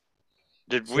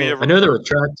 I know they're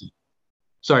retracted.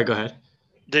 Sorry, go ahead.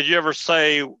 Did you ever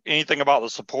say anything about the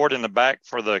support in the back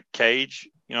for the cage?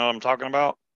 You know what I'm talking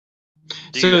about?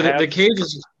 The cage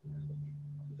is.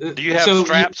 Do you have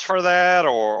straps for that,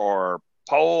 or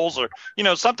poles, or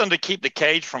something to keep the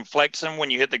cage from flexing when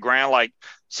you hit the ground? Like,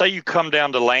 say you come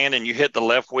down to land and you hit the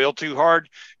left wheel too hard,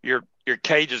 your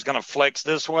cage is going to flex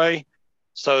this way.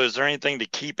 So, is there anything to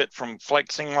keep it from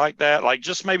flexing like that? Like,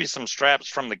 just maybe some straps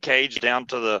from the cage down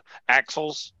to the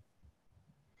axles.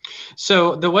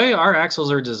 So the way our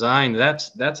axles are designed,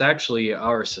 that's actually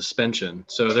our suspension.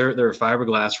 So they're a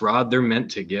fiberglass rod. They're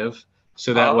meant to give,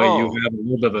 so that way you have a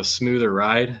little bit of a smoother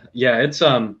ride. Yeah, it's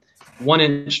 1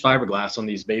 inch fiberglass on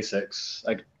these basics.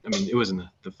 I mean, it was in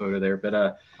the photo there,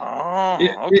 but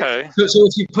okay. So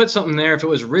if you put something there, if it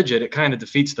was rigid, it kind of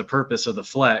defeats the purpose of the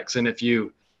flex. And if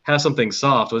you have something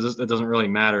soft, it doesn't really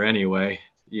matter anyway.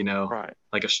 Right.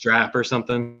 Like a strap or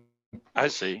something. I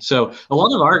see. So a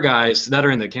lot of our guys that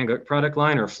are in the Kanguk product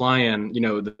line are flying,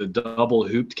 the double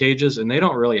hooped cages, and they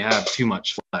don't really have too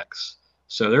much flex.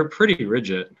 So they're pretty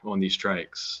rigid on these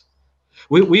trikes.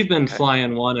 We've been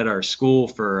flying one at our school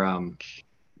for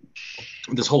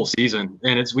this whole season,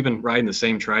 and we've been riding the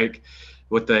same trike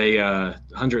with a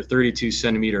 132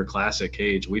 centimeter classic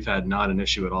cage. We've had not an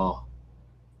issue at all.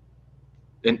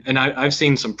 And I've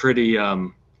seen some pretty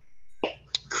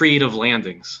creative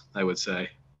landings, I would say.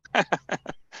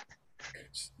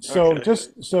 So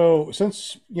just so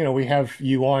since we have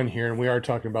you on here and we are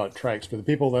talking about trikes, for the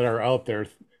people that are out there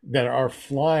that are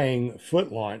flying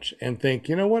foot launch and think,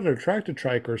 what, a tractor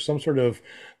trike or some sort of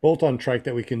bolt-on trike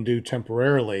that we can do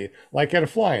temporarily, like at a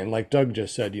fly-in, like Doug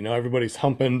just said, everybody's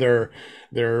humping their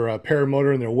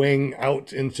paramotor and their wing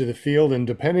out into the field, and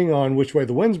depending on which way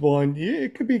the wind's blowing,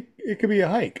 it could be a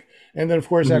hike. And then, of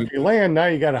course, after you land, now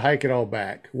you got to hike it all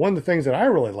back. One of the things that I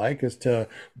really like is to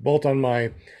bolt on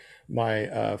my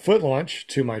foot launch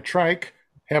to my trike,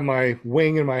 have my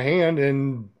wing in my hand,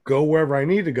 and go wherever I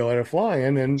need to go at a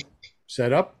fly-in and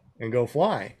set up and go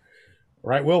fly.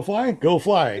 Right, Will Fly? Go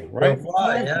fly. Right? Go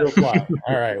fly, yeah. Go fly.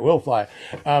 All right, Will Fly.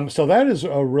 So that is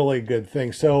a really good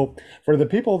thing. So for the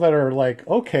people that are like,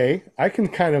 okay, I can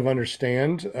kind of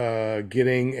understand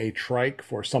getting a trike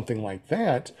for something like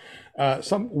that.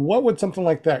 What would something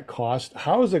like that cost?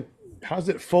 How does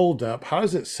it fold up? How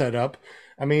is it set up?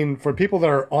 I mean, for people that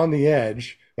are on the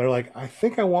edge, they're like, I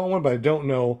think I want one, but I don't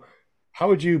know. How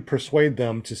would you persuade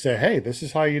them to say, hey, this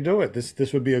is how you do it?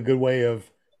 This would be a good way of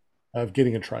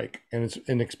getting a trike, and it's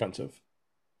inexpensive.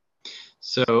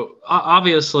 So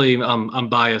obviously, I'm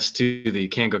biased to the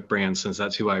Kangook brand since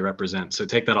that's who I represent. So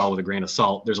take that all with a grain of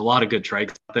salt. There's a lot of good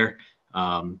trikes out there,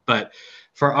 but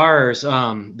for ours,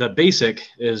 the basic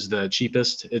is the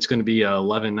cheapest. It's going to be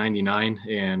 $11.99,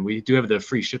 and we do have the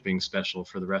free shipping special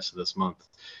for the rest of this month.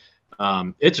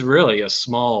 It's really a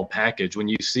small package. When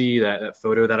you see that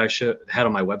photo that I had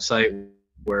on my website,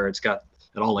 where it's got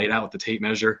it all laid out with the tape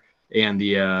measure and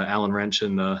the Allen wrench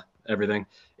and the everything,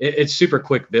 it's super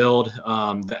quick build.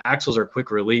 The axles are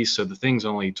quick release, so the thing's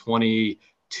only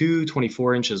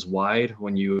 24 inches wide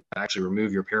when you actually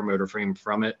remove your paramotor frame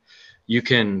from it. You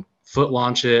can foot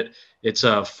launch it. It's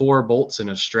 4 bolts and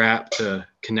a strap to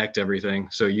connect everything,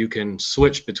 so you can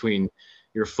switch between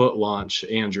your foot launch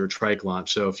and your trike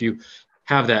launch. So if you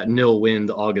have that nil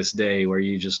wind August day where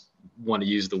you just want to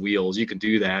use the wheels, you can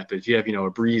do that. But if you have a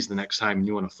breeze the next time and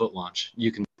you want a foot launch,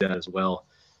 you can do that as well.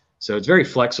 So it's very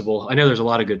flexible. I know there's a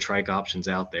lot of good trike options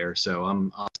out there, so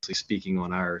I'm obviously speaking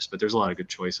on ours, but there's a lot of good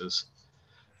choices.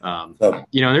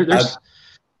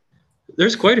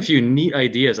 There's quite a few neat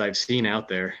ideas I've seen out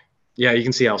there. Yeah, you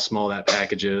can see how small that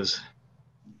package is.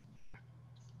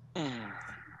 I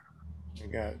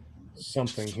got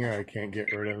something here I can't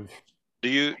get rid of. Do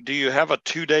you have a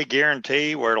 2-day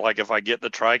guarantee where, like, if I get the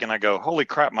trike and I go, holy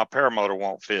crap, my paramotor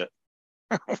won't fit?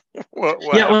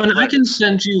 I can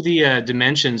send you the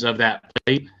dimensions of that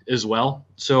plate as well.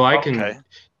 So I have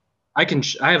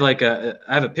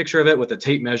a picture of it with a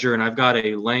tape measure, and I've got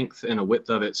a length and a width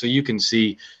of it, so you can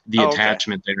see the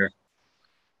attachment there.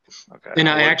 Okay. And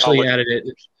I actually added it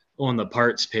on the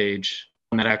parts page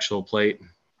on that actual plate.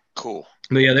 Cool.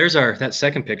 But yeah, there's that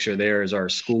second picture there is our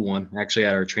school one, actually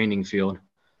at our training field.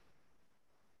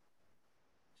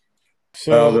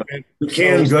 So the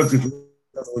Kangook is the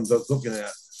ones I was looking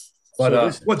at.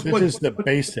 But so this is the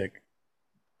basic.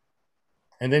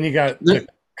 And then you got the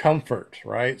comfort,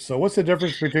 right? So what's the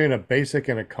difference between a basic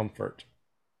and a comfort?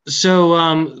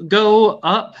 So go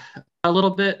up a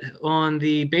little bit on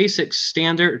the basic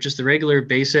standard, just the regular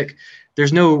basic.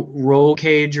 There's no roll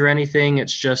cage or anything.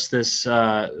 It's just this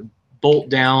bolt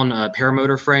down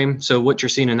paramotor frame. So what you're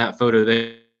seeing in that photo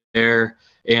there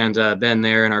and Ben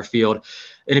there in our field.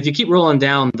 And if you keep rolling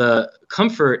down, the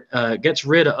comfort gets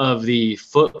rid of the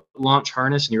foot launch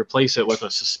harness and you replace it with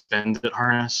a suspended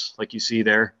harness like you see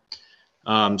there.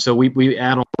 So we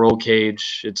add on a roll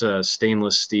cage. It's a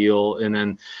stainless steel, and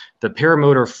then the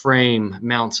paramotor frame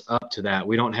mounts up to that.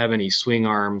 We don't have any swing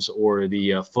arms or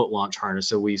the foot launch harness,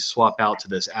 so we swap out to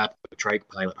this APCO Trike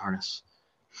Pilot harness.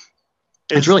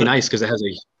 It's really nice because it has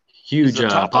a huge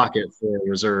pocket for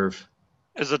reserve.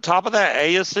 Is the top of that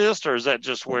A assist, or is that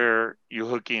just where you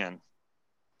hook in?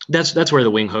 That's where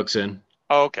the wing hooks in.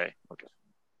 Oh, okay.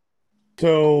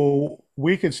 So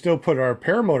we could still put our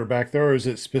paramotor back there, or is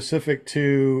it specific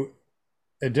to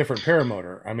a different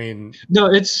paramotor? I mean, no,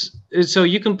 it's so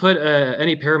you can put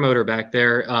any paramotor back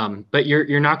there, but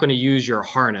you're not going to use your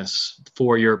harness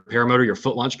for your paramotor, your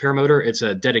foot launch paramotor. It's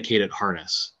a dedicated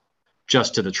harness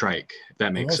just to the trike, if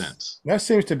that makes sense. That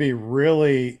seems to be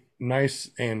really nice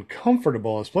and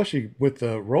comfortable, especially with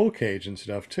the roll cage and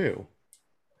stuff too.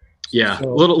 Yeah,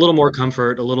 so, a little more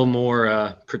comfort, a little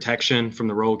more protection from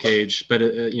the roll cage, but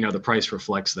the price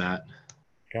reflects that.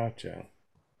 Gotcha.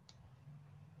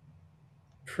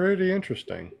 Pretty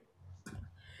interesting.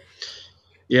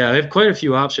 Yeah, they have quite a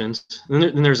few options. And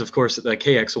then there's, of course, the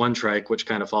KX1 trike, which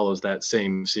kind of follows that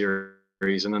same series.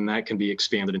 and then that can be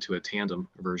expanded into a tandem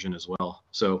version as well.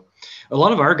 So a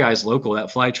lot of our guys local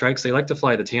that fly trikes, they like to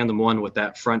fly the tandem one with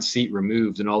that front seat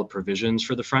removed and all the provisions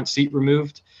for the front seat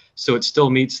removed. So it still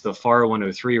meets the FAR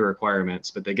 103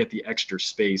 requirements, but they get the extra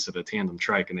space of a tandem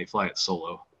trike and they fly it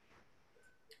solo.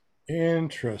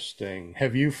 Interesting.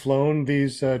 Have you flown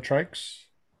these trikes?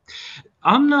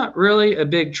 I'm not really a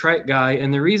big trike guy,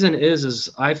 and the reason is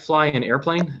I fly an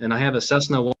airplane and I have a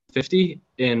Cessna 150,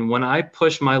 and when I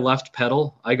push my left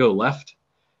pedal, I go left.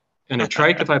 And a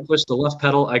trike, if I push the left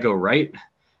pedal, I go right.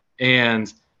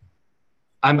 And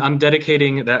I'm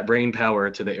dedicating that brain power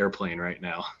to the airplane right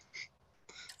now.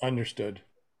 Understood.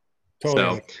 Totally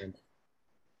understand.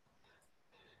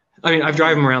 I mean, I've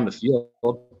driven them around the field.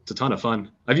 It's a ton of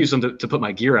fun. I've used them to put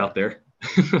my gear out there.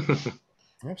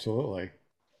 Absolutely.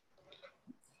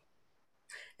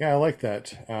 Yeah, I like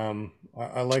that.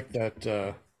 I like that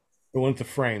the one with the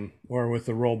frame or with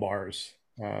the roll bars.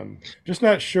 Just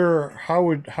not sure how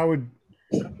would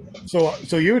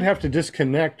so you would have to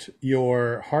disconnect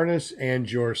your harness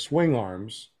and your swing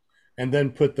arms and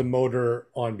then put the motor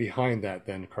on behind that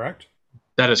then, correct?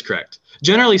 That is correct.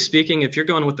 Generally speaking, if you're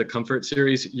going with the Comfort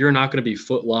series, you're not going to be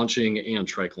foot launching and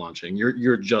trike launching.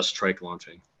 You're just trike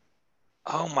launching.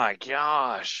 Oh my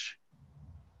gosh.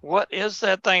 What is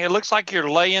that thing? It looks like you're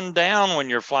laying down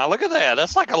when you're flying. Look at that.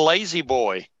 That's like a lazy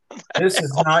boy. This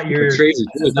is not your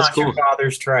your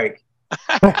father's trike.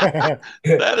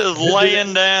 That is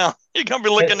laying down. You're gonna be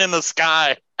looking in the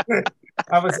sky.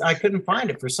 I couldn't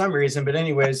find it for some reason, but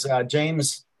anyways,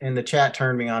 James in the chat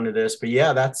turned me onto this. But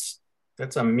yeah, that's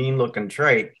a mean looking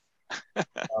trike.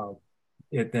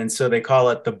 And so they call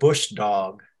it the bush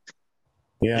dog.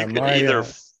 Yeah, you could either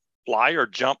fly or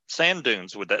jump sand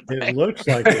dunes with that thing. It looks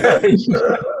like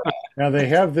it. Now they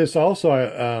have this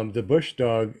also, the bush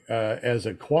dog as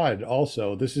a quad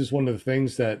also. This is one of the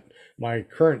things that my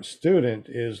current student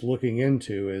is looking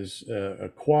into is a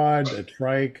quad, a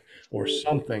trike, or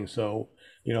something. So,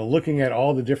 you know, looking at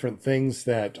all the different things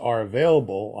that are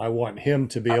available, I want him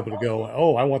to be able to go,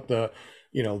 oh, I want the,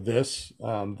 you know, this,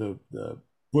 the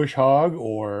bush hog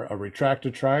or a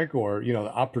retractor trike or, you know,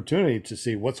 the opportunity to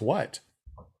see what's what.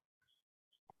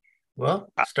 Well,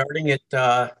 starting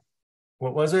at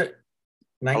what was it?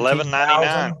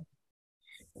 $11.99.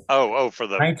 Oh, for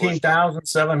the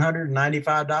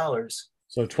 $19,795.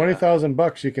 So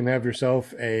 $20,000 you can have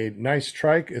yourself a nice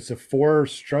trike. It's a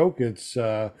 4-stroke. It's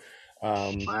wow.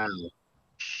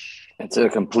 It's a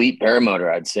complete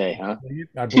paramotor, I'd say, huh?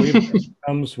 I believe it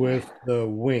comes with the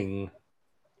wing.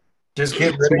 Just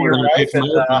get rid of your wife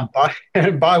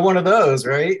and buy one of those,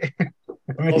 right?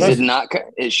 I mean,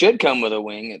 it should come with a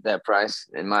wing at that price,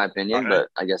 in my opinion, but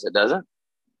I guess it doesn't.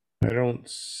 I don't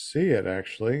see it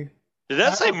actually. Did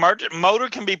that say motor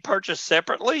can be purchased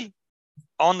separately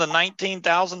on the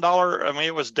 $19,000? I mean,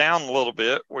 it was down a little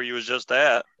bit where you was just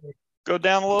at. Go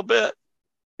down a little bit.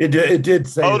 It did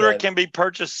say motor can be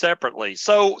purchased separately.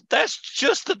 So that's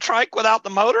just the trike without the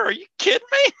motor? Are you kidding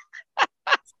me?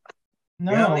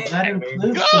 No, that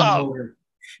includes the motor.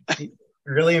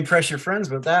 Really impress your friends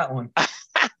with that one. I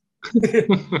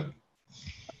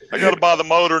got to buy the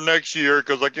motor next year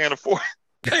because I can't afford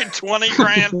pay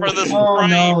 $20,000 for this. Oh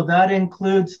frame. No, that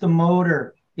includes the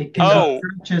motor. It can be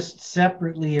purchased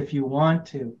separately if you want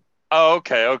to. Oh,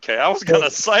 okay. I was gonna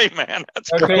say, man,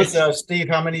 that's okay. crazy. So, Steve,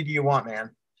 how many do you want,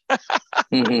 man?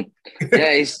 Yeah,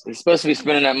 he's supposed to be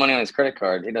spending that money on his credit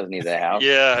card. He doesn't need that house.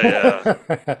 Yeah.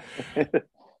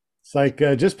 It's like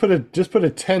just put a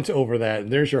tent over that,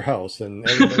 and there's your house, and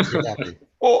everybody's happy.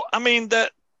 Well, I mean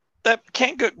that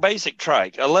Kancook Basic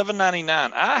trike,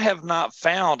 $11.99. I have not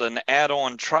found an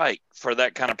add-on trike for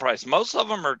that kind of price. Most of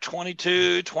them are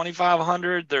 $2,200,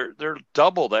 $2,500. They're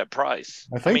double that price.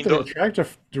 I think the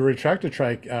retractor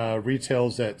trike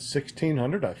retails at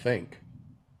 $1,600. I think.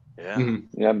 Yeah.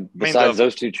 Mm-hmm. Yeah. Besides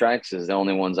those two trikes, is the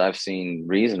only ones I've seen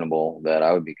reasonable that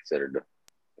I would be considered.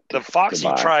 The Foxy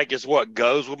trike is what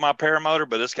goes with my paramotor,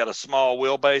 but it's got a small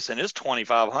wheelbase and it's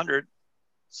 $2,500.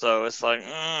 So it's like,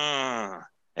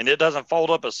 and it doesn't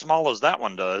fold up as small as that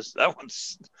one does. That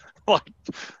one's like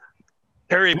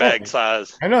carry bag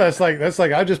size. I know that's like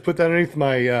I just put that underneath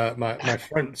my my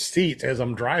front seat as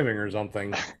I'm driving or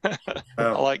something.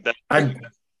 I like that. I'm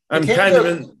kind of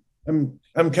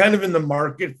in the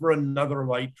market for another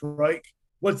light trike.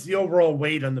 What's the overall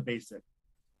weight on the Basic?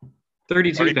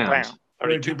 32 pounds.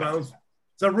 32 pounds.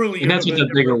 So really, and that's with the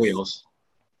bigger wheels.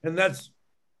 And that's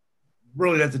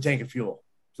a tank of fuel.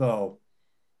 So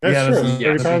that's true.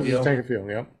 30 pounds is a tank of fuel.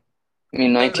 Yep. I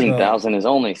mean, 19,000 is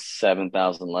only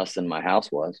 7,000 less than my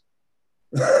house was.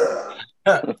 So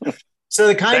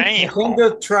the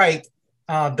Kancook trike,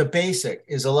 the Basic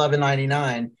is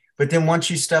 $11.99, But then once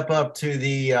you step up to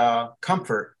the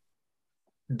comfort,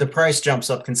 the price jumps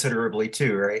up considerably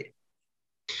too, right?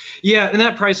 Yeah, and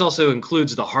that price also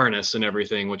includes the harness and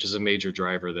everything, which is a major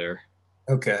driver there.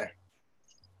 Okay.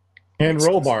 And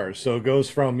roll bars. So it goes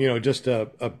from, just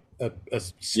a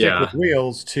stick with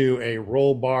wheels to a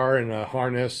roll bar and a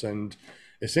harness. And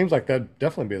it seems like that'd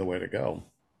definitely be the way to go.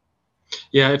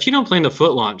 Yeah, if you don't plan the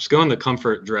foot launch, going the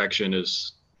comfort direction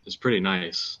is pretty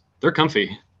nice. They're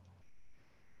comfy.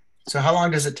 So how long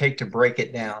does it take to break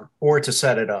it down or to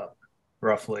set it up,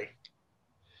 roughly?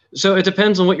 So it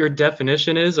depends on what your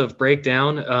definition is of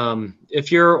breakdown.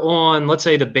 If you're on, let's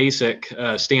say, the basic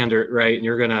standard, right, and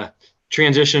you're going to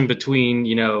transition between,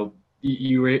 you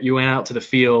went out to the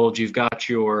field, you've got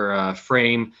your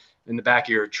frame in the back of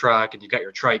your truck, and you've got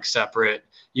your trike separate.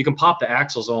 You can pop the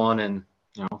axles on in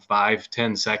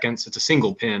 5-10 seconds. It's a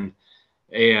single pin,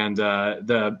 and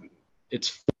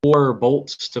it's 4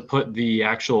 bolts to put the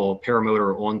actual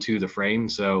paramotor onto the frame.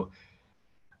 So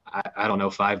I don't know,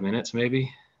 5 minutes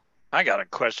maybe. I got a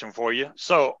question for you.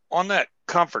 So on that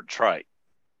comfort trike,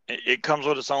 it comes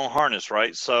with its own harness,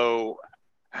 right? So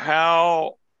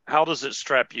how does it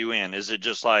strap you in? Is it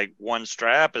just like one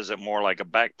strap? Is it more like a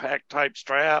backpack type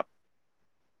strap?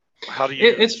 How do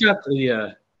you? It's got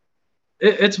the.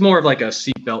 It's more of like a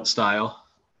seatbelt style.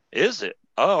 Is it?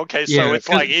 Oh, okay. So it's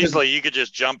like easily you could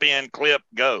just jump in, clip,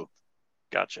 go.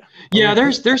 Gotcha. Yeah,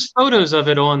 there's photos of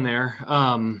it on there.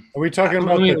 Are we talking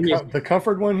about the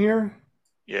comfort one here?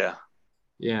 Yeah.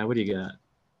 Yeah. What do you got?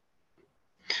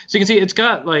 So you can see it's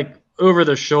got like over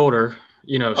the shoulder,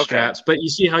 straps, but you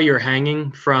see how you're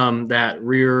hanging from that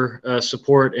rear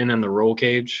support and then the roll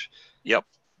cage. Yep.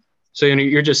 So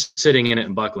you're just sitting in it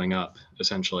and buckling up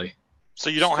essentially. So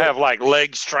you don't have like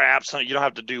leg straps, and you don't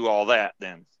have to do all that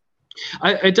then.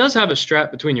 It does have a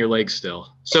strap between your legs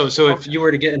still. So if you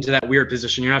were to get into that weird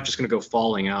position, you're not just going to go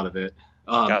falling out of it.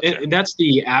 Gotcha. That's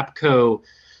the APCO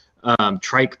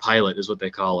trike pilot is what they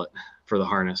call it for the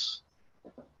harness.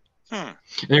 And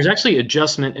there's actually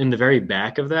adjustment in the very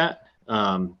back of that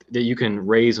that you can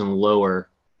raise and lower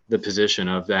the position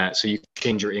of that. So you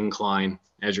change your incline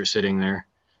as you're sitting there.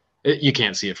 You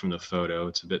can't see it from the photo.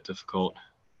 It's a bit difficult.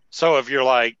 So if you're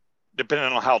like,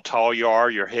 depending on how tall you are,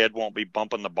 your head won't be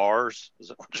bumping the bars. Is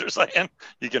that what you're saying?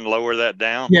 You can lower that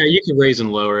down? Yeah, you can raise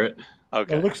and lower it.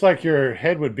 Okay. It looks like your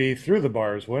head would be through the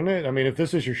bars, wouldn't it? I mean, if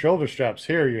this is your shoulder straps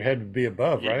here, your head would be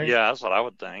above, right? Yeah, that's what I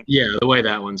would think. Yeah, the way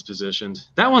that one's positioned.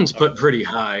 That one's put pretty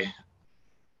high.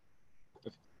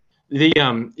 The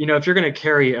if you're going to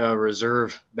carry a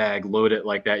reserve bag, load it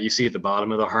like that, you see at the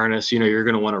bottom of the harness, you're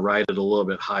going to want to ride it a little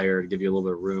bit higher to give you a little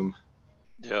bit of room.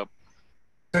 Yep.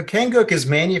 So Kanguk is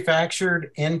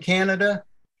manufactured in Canada?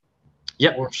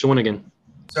 Yep, Shawinigan.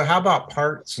 So how about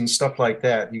parts and stuff like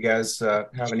that? You guys have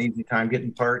an easy time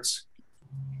getting parts?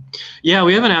 Yeah,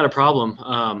 we haven't had a problem.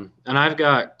 And I've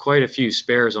got quite a few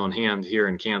spares on hand here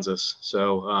in Kansas.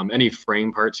 So any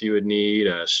frame parts you would need,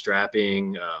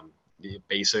 strapping, the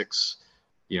basics,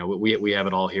 we have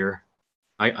it all here.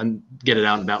 I get it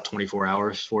out in about 24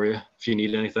 hours for you if you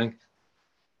need anything.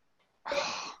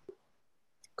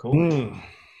 Cool.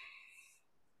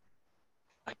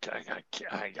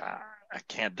 I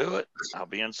can't do it. I'll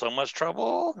be in so much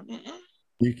trouble.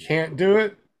 You can't do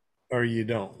it, or you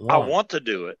don't want. I want to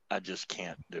do it. I just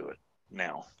can't do it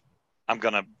now. I'm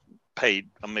going to pay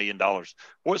 $1 million.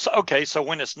 Okay, so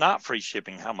when it's not free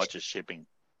shipping, how much is shipping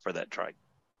for that trike?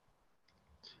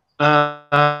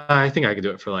 I think I could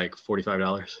do it for like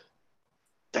 $45.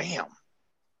 Damn.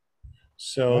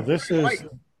 So this is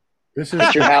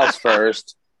Get your house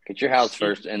first. Get your house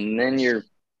first, and then you're.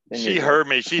 She heard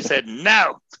me. She said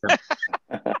no.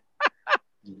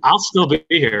 I'll still be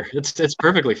here. It's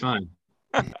perfectly fine.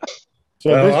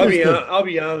 So I'll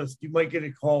be honest. You might get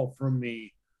a call from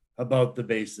me about the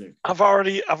basic. I've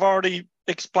already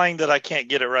explained that I can't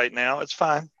get it right now. It's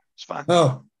fine. It's fine.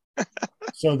 Oh.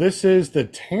 So this is the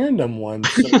tandem one.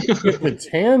 So you get the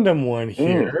tandem one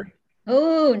here.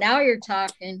 Oh, now you're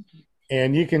talking.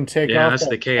 And you can take off that's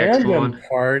the KX1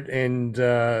 part. And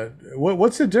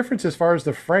what's the difference as far as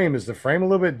the frame? Is the frame a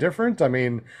little bit different? I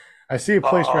mean, I see a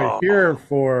place right here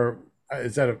for,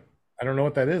 is that I don't know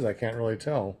what that is. I can't really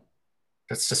tell.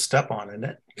 That's to step on, isn't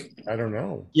it? I don't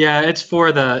know. Yeah, it's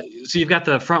for so you've got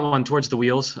the front one towards the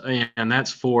wheels, and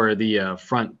that's for the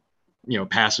front,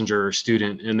 passenger or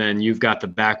student. And then you've got the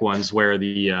back ones where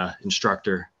the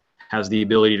instructor has the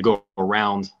ability to go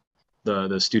around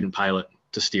the student pilot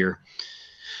to steer.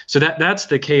 So that's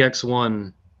the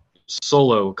KX1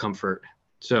 Solo Comfort.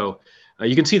 So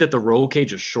you can see that the roll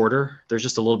cage is shorter. There's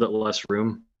just a little bit less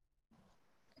room,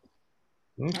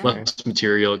 less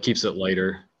material. It keeps it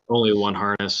lighter. only one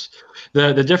harness.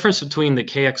 The difference between the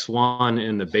KX1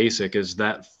 and the basic is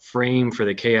that frame for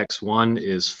the KX1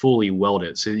 is fully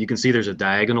welded. So you can see there's a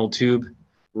diagonal tube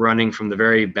running from the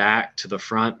very back to the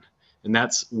front, and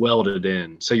that's welded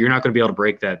in. So you're not going to be able to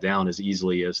break that down as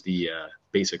easily as the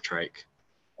basic trike.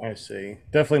 I see.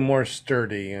 Definitely more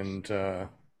sturdy and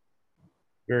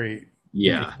very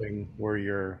interesting where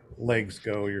your legs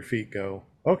go, your feet go.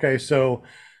 Okay, so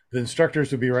the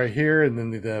instructors would be right here, and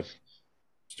then the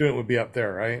student would be up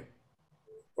there, right?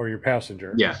 Or your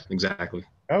passenger. Yeah, exactly.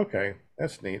 Okay,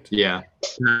 that's neat. Yeah,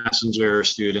 passenger,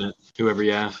 student, whoever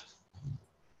you have.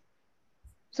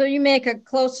 So you make it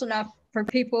close enough for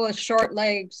people with short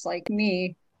legs like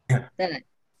me that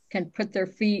can put their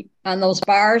feet on those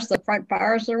bars, the front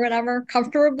bars or whatever,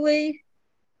 comfortably,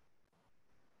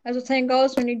 as the saying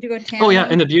goes, when you do a tandem. Oh yeah,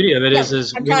 and the beauty of it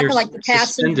is I'm talking like the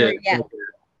passenger,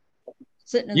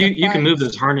 you can move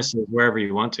those harnesses wherever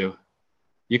you want to.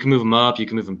 You can move them up, you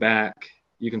can move them back,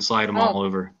 you can slide them all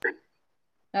over.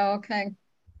 Oh, okay.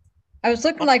 I was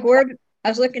looking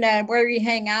at where you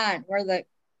hang on, where the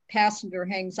passenger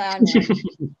hangs on.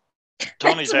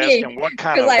 Tony's asking what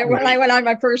kind of. When I went on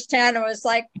my first tandem, it was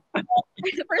like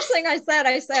the first thing I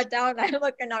sat down, and I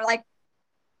looked, and I'm like,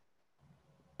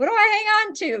 what do I hang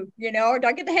on to? You know, do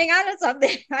I get to hang on to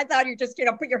something? I thought you just,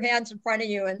 put your hands in front of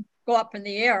you and go up in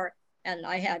the air. And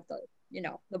I had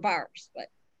the bars, but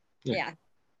yeah.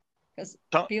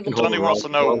 Tony wants to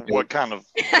know what kind of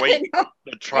weight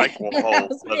the trike will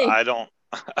hold, but I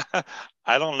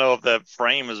don't know if that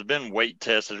frame has been weight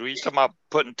tested. Were you talking about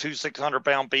putting 2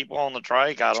 600-pound people on the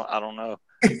trike? I don't know.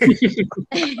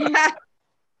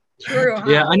 True. Huh?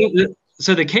 Yeah, I know.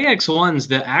 So the KX1s,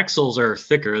 the axles are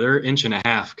thicker. They're 1.5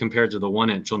 inches compared to the 1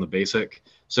 inch on the basic.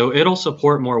 So it'll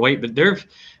support more weight. But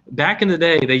back in the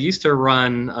day, they used to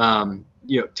run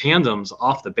tandems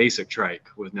off the basic trike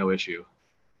with no issue.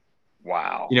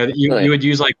 Wow. You would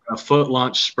use like a foot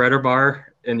launch spreader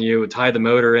bar, and you would tie the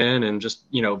motor in and just,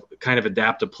 kind of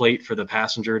adapt a plate for the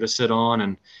passenger to sit on.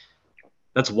 And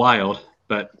that's wild.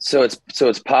 But so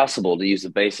it's possible to use the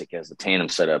basic as a tandem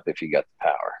setup if you got the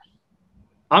power.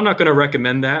 I'm not going to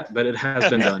recommend that, but it has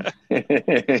been done.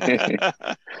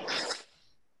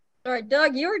 All right,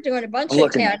 Doug, you were doing a bunch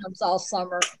of tandems all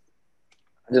summer.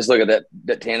 I just look at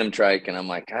that tandem trike, and I'm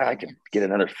like, I could get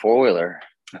another 4-wheeler.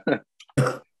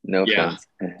 No offense.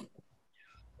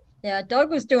 Yeah, Doug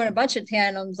was doing a bunch of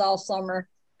tandems all summer.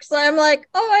 So I'm like,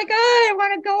 oh my God, I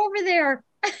want to go over there.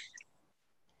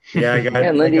 Yeah, I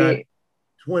got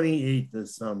 28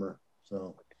 this summer.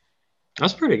 So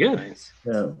that's pretty good. Nice.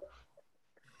 Yeah.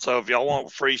 So if y'all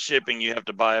want free shipping, you have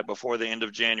to buy it before the end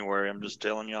of January. I'm just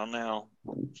telling y'all now.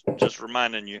 Just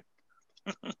reminding you.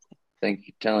 Think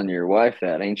you're telling your wife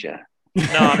that, ain't you? No,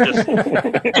 I'm just.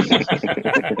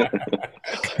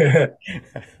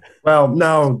 Well,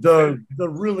 now the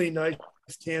really nice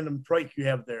tandem trike you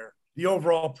have there, the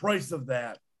overall price of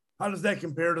that, how does that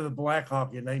compare to the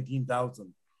Blackhawk at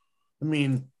 $19,000? I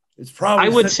mean, it's probably. I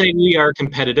would say we are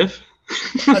competitive.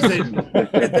 I say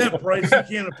at that price, you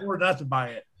can't afford not to buy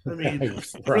it. I mean,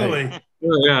 really.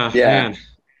 Yeah. Man.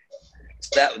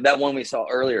 That one we saw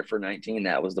earlier for 19,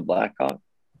 that was the Blackhawk.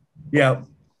 Yeah.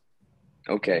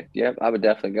 Okay. Yeah, I would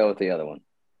definitely go with the other one.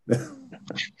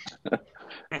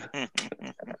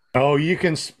 Oh, you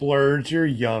can splurge. You're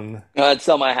young. I'd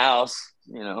sell my house,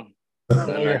 Sell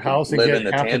your house and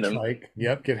get half a trike.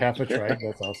 Yep, get half a trike.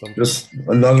 That's awesome. Just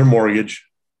another mortgage.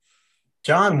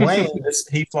 John Wayne,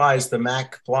 he flies the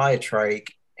Mac Fly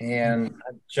trike. And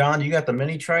John, you got the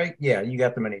mini trike? Yeah, you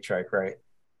got the mini trike, right?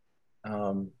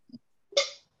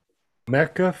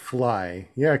 Mecca Fly.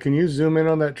 Yeah, can you zoom in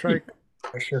on that trike?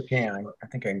 I sure can. I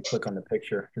think I can click on the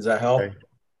picture. Does that help? Okay.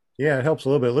 Yeah, it helps a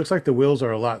little bit. It looks like the wheels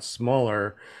are a lot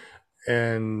smaller,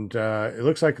 and it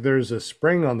looks like there's a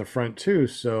spring on the front too,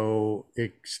 so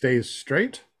it stays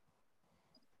straight.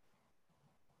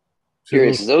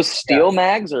 Curious, is those steel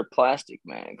mags or plastic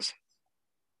mags?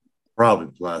 Probably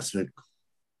plastic.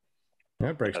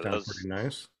 That breaks down pretty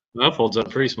nice. That folds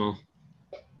up pretty small.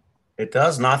 It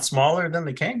does. Not smaller than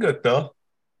the Kanguk, though.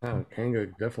 Oh,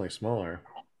 Kanguk definitely smaller.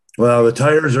 Well, the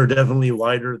tires are definitely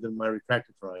wider than my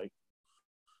retractor trike.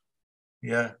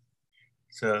 Yeah.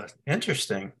 So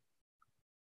interesting.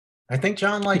 I think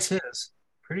John likes his.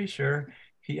 Pretty sure.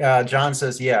 John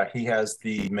says, yeah, he has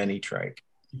the mini trike.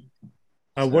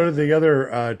 What are the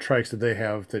other trikes that they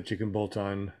have that you can bolt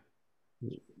on?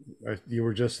 You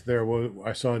were just there.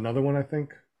 I saw another one, I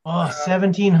think. Oh,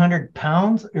 1,700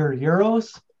 pounds or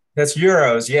euros? That's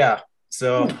euros, yeah.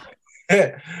 So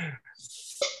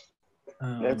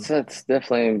that's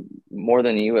definitely more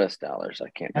than US dollars. I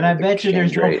can't. And I bet you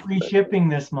there's no free shipping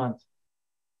this month.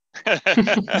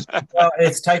 Well,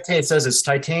 it says it's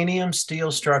titanium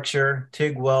steel structure,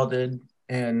 TIG welded,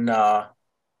 and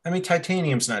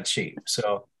titanium's not cheap.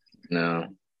 So No.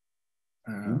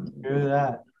 Do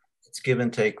that. It's give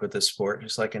and take with this sport,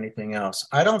 just like anything else.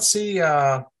 I don't see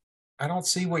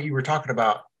what you were talking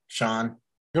about, Sean.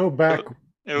 Go back.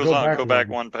 It was on go back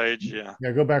one page. Yeah.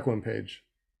 Yeah, go back one page.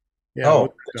 Yeah.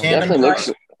 Oh, definitely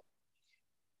looks.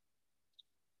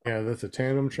 Yeah, that's a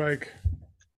tandem trike.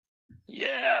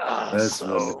 Yeah. That's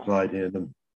so right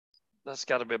in. That's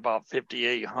got to be about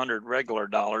 5,800 regular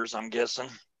dollars, I'm guessing.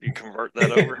 You convert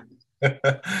that over.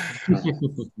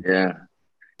 Yeah.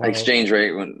 Exchange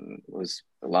rate was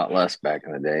a lot less back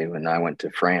in the day when I went to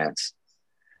France.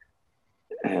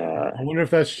 I wonder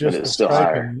if that's just the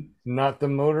trike and not the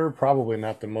motor. Probably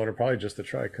not the motor. Probably just the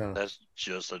trike, huh? That's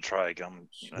just the trike.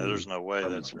 There's no way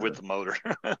that's with the motor.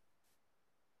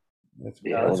 That's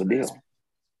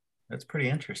pretty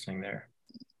interesting there.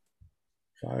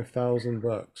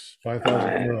 $5,000,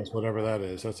 5,000 euros, whatever that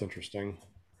is. That's interesting.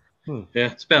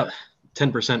 Yeah, it's about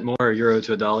 10% more euro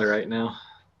to a dollar right now.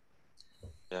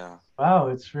 Yeah. Wow,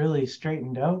 it's really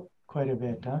straightened out quite a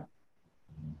bit, huh?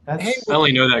 I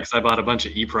only know that because I bought a bunch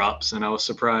of e-props and I was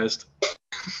surprised.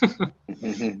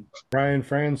 Brian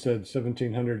Fran said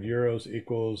 1,700 euros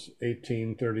equals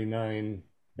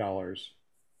 $1,839.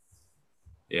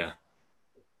 Yeah.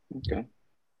 Okay.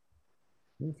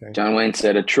 John Wayne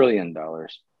said $1 trillion.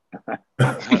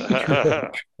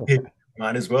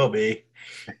 Might as well be.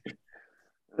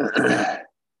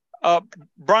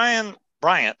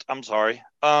 Bryant, I'm sorry.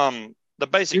 The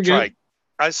basic trike.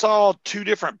 I saw two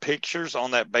different pictures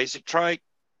on that basic trike.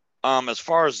 As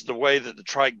far as the way that the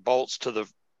trike bolts to the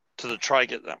trike.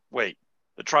 The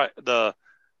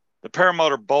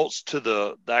paramotor bolts to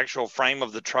the actual frame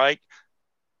of the trike.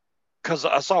 Because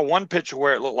I saw one picture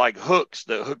where it looked like hooks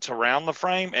around the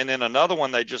frame, and then another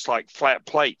one they just like flat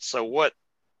plates. So what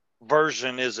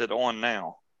version is it on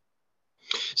now?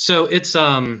 So it's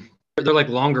they're like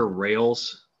longer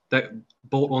rails that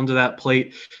bolt onto that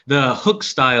plate. The hook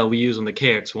style we use on the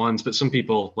KX1s, but some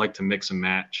people like to mix and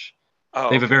match.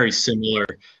 They have a very similar,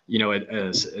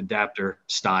 adapter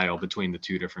style between the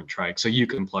two different trikes, so you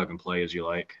can plug and play as you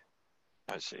like.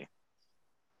 I see.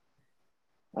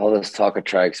 All this talk of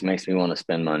trikes makes me want to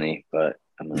spend money, but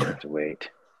I'm gonna have to wait.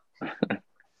 It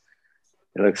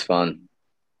looks fun.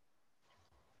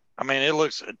 I mean,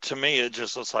 to me, it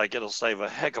just looks like it'll save a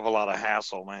heck of a lot of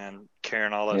hassle, man,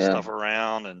 carrying all that stuff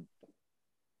around and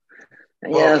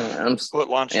foot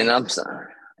launching. And I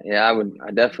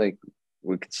definitely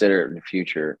would consider it in the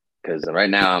future because right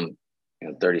now I'm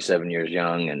 37 years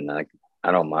young and I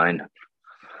don't mind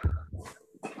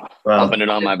pumping it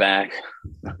on my back.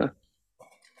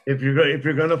 If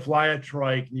you're gonna fly a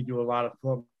trike and you do a lot of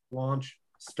foot launch,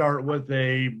 start with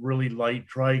a really light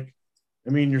trike.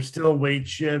 I mean, you're still weight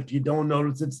shift. You don't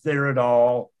notice it's there at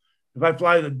all. If I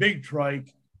fly the big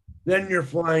trike, then you're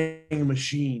flying a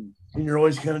machine and you're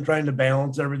always kind of trying to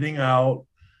balance everything out.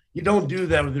 You don't do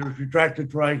that with a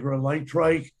retracted trike or a light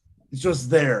trike. It's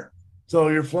just there. So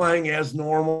you're flying as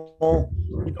normal.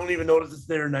 You don't even notice it's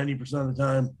there 90% of the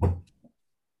time.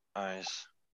 Nice.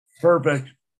 Perfect.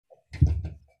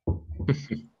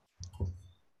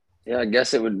 Yeah, I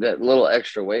guess that little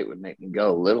extra weight would make me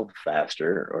go a little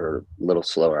faster or a little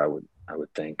slower. I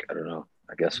would think. I don't know.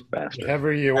 I guess faster.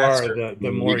 Whatever you are,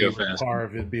 the more you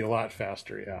carve, it'd be a lot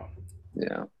faster. Yeah.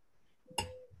 Yeah.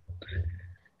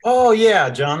 Oh yeah,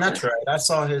 John, that's right. I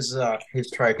saw his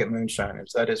trike at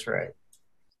Moonshiners. That is right.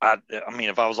 I mean,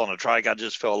 if I was on a trike, I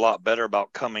just feel a lot better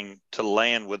about coming to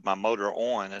land with my motor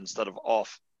on instead of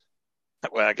off.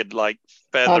 That way I could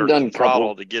feather the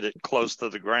throttle to get it close to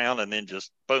the ground and then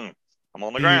just boom, I'm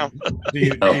on the ground.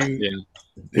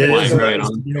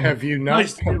 Have you not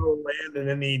nice to be able to land in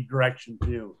any direction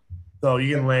too? So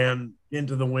you can land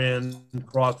into the wind,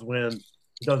 cross the wind.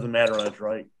 It doesn't matter on a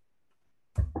trike.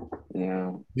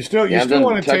 Yeah. You still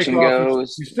want to take off.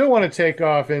 You still want to take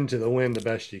off into the wind the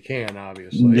best you can,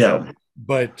 obviously. Yeah.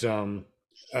 But they're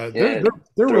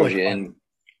really fun.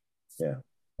 Yeah.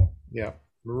 Yeah.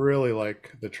 Really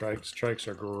like the trikes. Trikes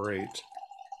are great.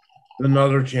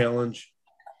 Another challenge.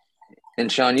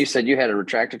 And Sean, you said you had a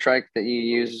retractor trike that you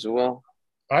use as well?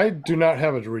 I do not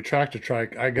have a retractor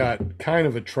trike. I got kind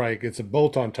of a trike. It's a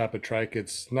bolt-on type of trike.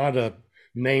 It's not a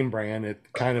name brand. It's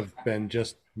kind of been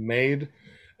just made.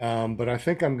 But I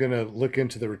think I'm going to look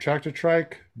into the retractor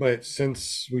trike. But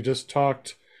since we just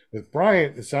talked with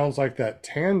Bryant, it sounds like that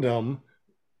tandem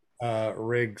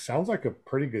rig sounds like a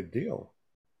pretty good deal.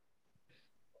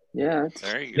 Yeah.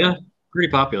 There you go. Yeah,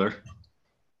 pretty popular.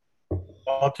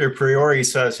 Walter Priori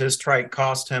says his trike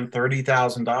cost him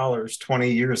 $30,000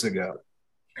 20 years ago.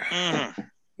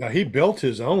 Now he built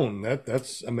his own.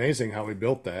 That's amazing how he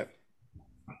built that.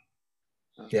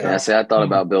 Yeah, see, I thought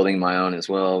about building my own as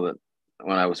well, but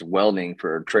when I was welding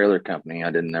for a trailer company,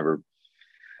 I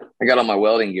got all my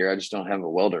welding gear. I just don't have a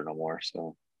welder no more.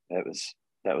 So that was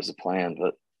the plan,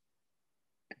 but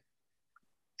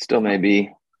still may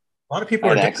be. A lot of people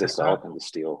have are access to all kinds of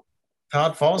steel.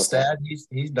 Todd Falstad,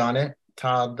 he's done it.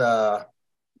 Todd Scott,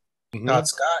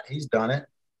 he's done it.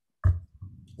 A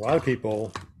lot of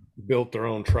people built their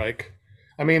own trike.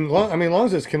 I mean, long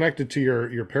as it's connected to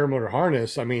your paramotor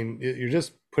harness, I mean, you're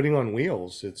just putting on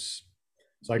wheels. It's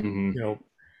like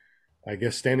I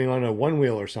guess standing on a one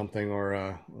wheel or something, or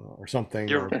a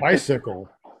bicycle.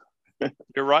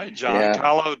 You're right, John. Yeah.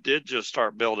 Kylo did just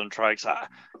start building trikes. I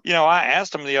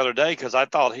asked him the other day because I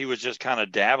thought he was just kind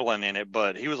of dabbling in it,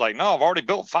 but he was like, "No, I've already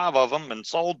built 5 of them and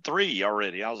sold 3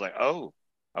 already." I was like, "Oh,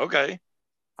 okay."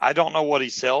 I don't know what he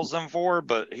sells them for,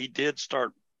 but he did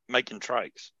start making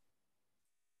trikes.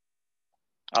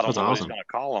 I don't know what he's going to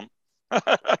call them.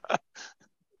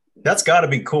 That's got to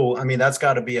be cool. I mean, that's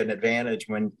got to be an advantage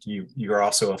when you're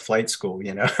also a flight school,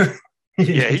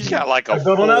 Yeah, he's got like a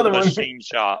full machine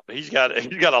shop. He's got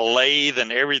a lathe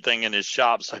and everything in his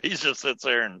shop, so he just sits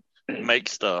there and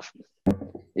makes stuff.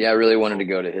 Yeah, I really wanted to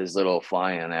go to his little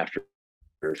fly-in after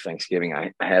Thanksgiving.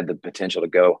 I had the potential to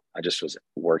go. I just was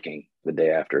working the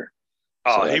day after.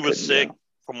 Oh, he was sick,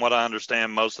 from what I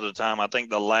understand, most of the time. I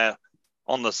think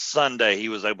on the Sunday he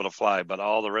was able to fly, but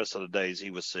all the rest of the days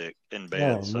he was sick in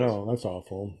bed. Oh, no, that's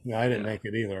awful. Yeah, I didn't make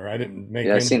it either. I didn't make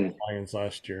any fly-ins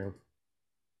last year.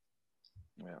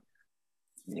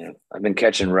 Yeah, I've been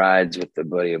catching rides with a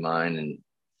buddy of mine, and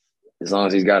as long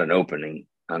as he's got an opening,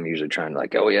 I'm usually trying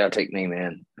to "Oh yeah, take me,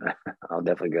 man. I'll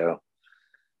definitely go."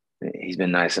 He's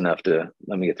been nice enough to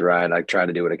let me get the ride. I try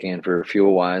to do what I can for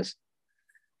fuel wise.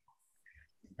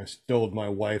 I stole my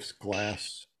wife's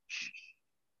glass.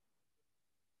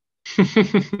 I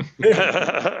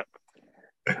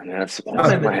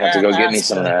might have to go get me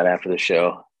some of that after the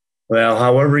show. Well,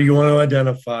 however you want to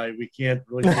identify, we can't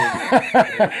really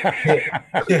say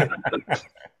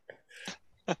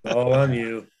all on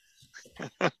you.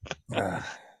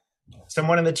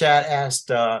 Someone in the chat asked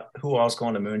who else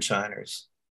going to Moonshiners.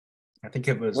 I think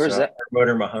it was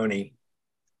Motor Mahoney.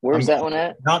 Where's that one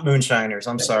at? Not Moonshiners.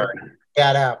 I'm sorry.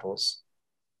 Bad Apples.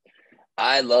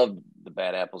 I loved the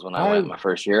Bad Apples when I went my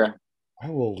first year. I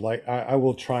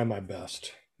will try my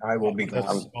best. I will be.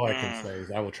 That's all I can say is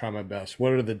I will try my best.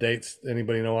 What are the dates?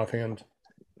 Anybody know offhand?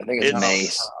 I think it's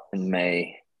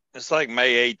May. It's like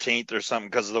May 18th or something,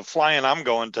 because the flying I'm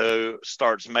going to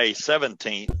starts May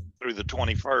 17th through the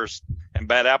 21st, and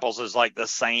Bad Apples is like the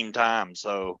same time.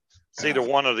 So it's either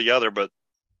one or the other, but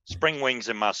Spring Wings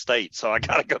in my state, so I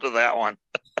got to go to that one.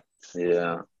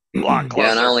 Yeah. Yeah,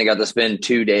 and I only got to spend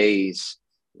 2 days,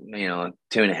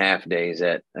 2.5 days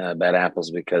at Bad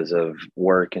Apples because of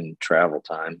work and travel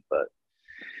time. But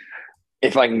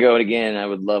if I can go again, I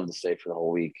would love to stay for the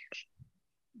whole week.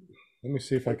 Let me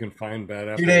see if I can find Bad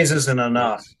Apples. 2 days isn't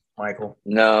enough, Michael.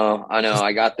 No, I know.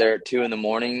 I got there at 2 a.m,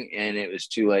 and it was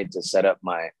too late to set up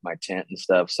my tent and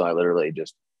stuff. So I literally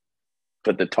just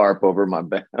put the tarp over my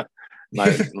bed.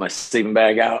 my sleeping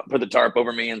bag out, put the tarp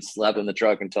over me, and slept in the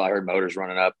truck until I heard motors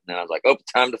running up. And then I was like, "Oh,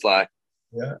 time to fly."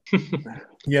 Yeah,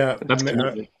 yeah. That's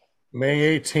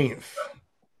May 18th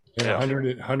in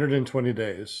 120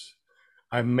 days.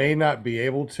 I may not be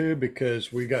able to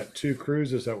because we got 2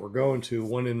 cruises that we're going to,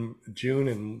 one in June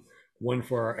and one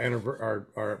for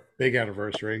our big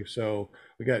anniversary. So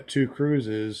we got 2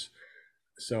 cruises.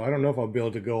 So I don't know if I'll be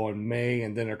able to go on May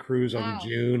and then a cruise on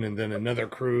June and then another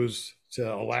cruise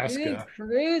to Alaska. 2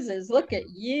 cruises. Look at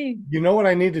you. You know what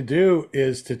I need to do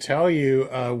is to tell you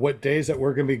what days that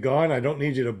we're going to be gone. I don't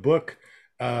need you to book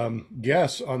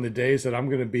guests on the days that I'm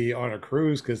going to be on a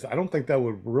cruise, because I don't think that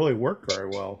would really work very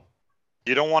well.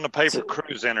 You don't want to pay for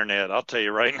cruise internet, I'll tell you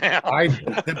right now.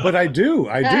 But I do.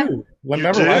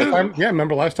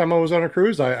 Remember last time I was on a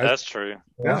cruise? That's true.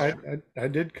 Yeah, I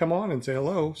did come on and say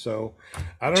hello. So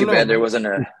I don't know. Too bad there wasn't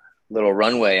a little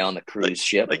runway on the cruise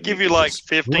ship. They give you like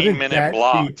 15-minute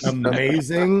blocks.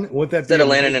 Amazing. Would that instead of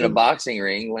landing in a boxing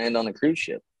ring, land on the cruise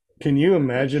ship? Can you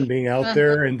imagine being out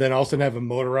there and then all of a sudden have a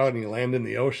motor out and you land in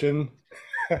the ocean?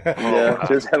 Yeah,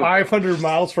 just 500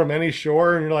 miles from any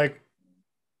shore, and you're like,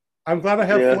 I'm glad I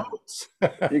have floats.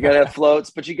 You got to have floats,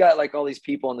 but you got like all these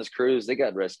people on this cruise. They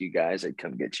got rescue guys that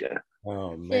come get you.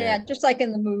 Oh, man. Yeah, just like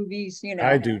in the movies,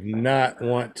 I do not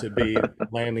want to be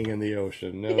landing in the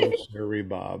ocean. No, sorry,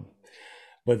 Bob.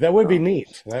 But that would be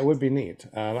neat. That would be neat.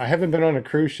 I haven't been on a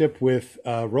cruise ship with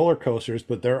roller coasters,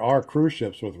 but there are cruise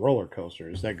ships with roller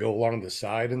coasters that go along the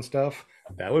side and stuff.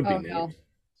 That would be neat. No.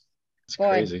 It's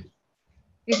crazy.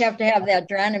 You have to have that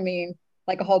Dramamine,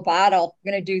 like a whole bottle.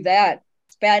 I'm going to do that.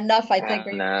 It's bad enough, I think,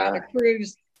 when you're on a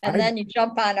cruise and then you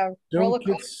jump on a roller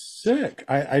coaster. Don't get sick.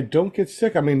 I don't get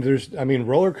sick. I mean,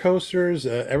 roller coasters,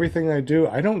 everything I do,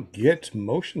 I don't get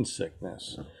motion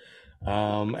sickness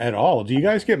at all. Do you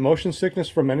guys get motion sickness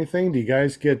from anything? Do you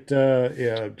guys get,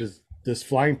 does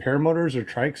flying paramotors or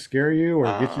trikes scare you or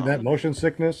get you that motion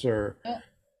sickness or?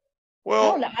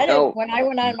 Well, I didn't. When I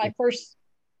went on my first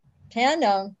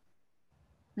tandem,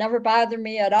 never bothered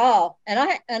me at all. And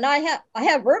I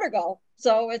have vertigo.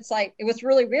 So it's like, it was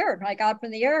really weird. When I got up in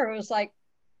the air, it was like.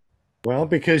 Well,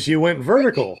 because you went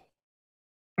vertical.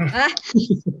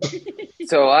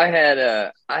 So I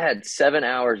had 7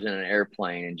 hours in an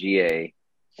airplane in GA,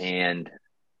 and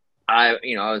I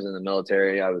was in the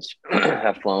military. I was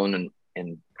have flown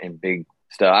in big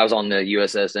stuff. I was on the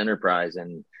USS Enterprise,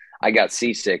 and I got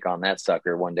seasick on that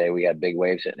sucker one day. We had big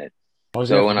waves hitting it.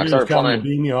 So when I started flying,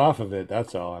 beam you off of it.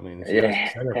 That's all. I mean,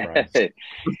 it's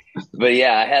but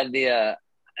yeah, I had the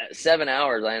 7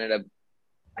 hours. I ended up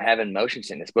having motion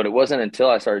sickness, but it wasn't until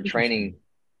I started training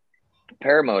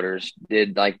paramotors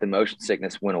did like the motion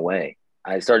sickness went away.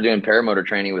 I started doing paramotor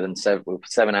training within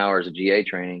 7 hours of GA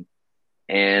training,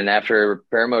 and after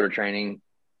paramotor training,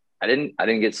 I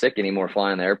didn't get sick anymore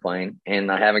flying the airplane, and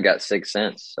I haven't got sick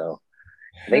since. So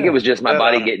I think it was just my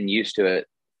body getting used to it.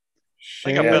 I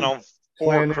think I've been on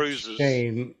 4 cruises.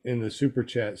 Shane in the super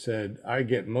chat said, "I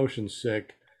get motion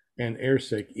sick and air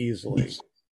sick easily."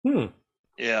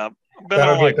 Yeah, I've been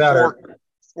on like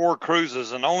 4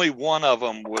 cruises, and only one of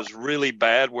them was really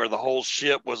bad, where the whole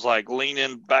ship was like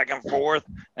leaning back and forth,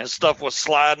 and stuff was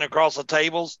sliding across the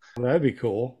tables. Well, that'd be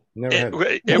cool. It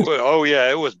was, oh yeah,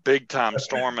 it was big time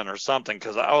storming or something,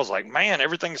 because I was like, man,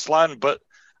 everything's sliding. But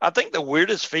I think the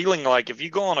weirdest feeling, like if you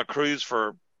go on a cruise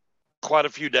for quite a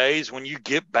few days, when you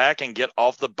get back and get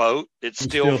off the boat, it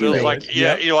still feels like,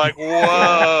 you're like,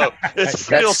 whoa. It's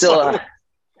still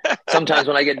sometimes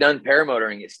when I get done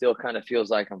paramotoring, it still kind of feels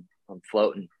like I'm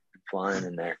floating, flying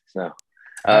in there. So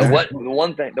the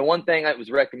one thing that was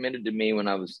recommended to me when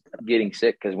I was getting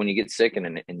sick, because when you get sick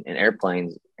in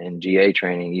airplanes and GA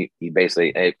training, you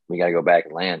basically, hey, we got to go back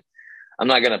and land. I'm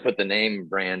not going to put the name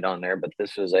brand on there, but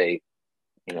this was I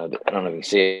don't know if you can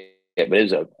see it,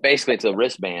 but basically it's a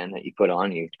wristband that you put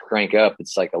on, you crank up.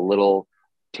 It's like a little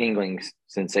tingling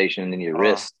sensation in your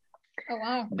wrist. Oh,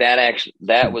 wow.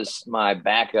 That was my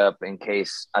backup in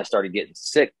case I started getting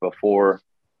sick before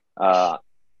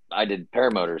I did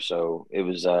paramotor. So it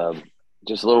was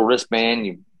just a little wristband.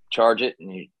 You charge it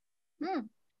and you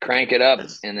crank it up,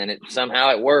 and then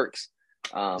somehow it works.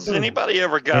 Has anybody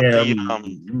ever got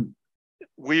the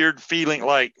weird feeling?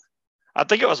 Like, I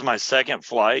think it was my second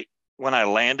flight when I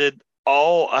landed.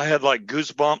 I had like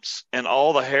goosebumps, and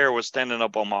all the hair was standing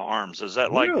up on my arms. Is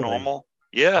that like normal?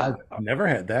 Yeah, I've never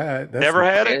had that. Never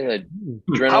had it.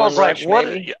 I was like, what?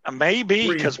 Maybe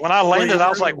because when I landed, I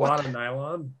was like, what? A lot of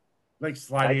nylon, like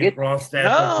sliding across that.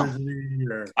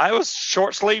 No. I was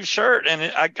short sleeve shirt,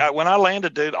 and when I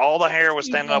landed, dude, all the hair was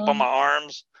standing up on my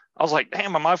arms. I was like,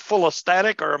 damn, am I full of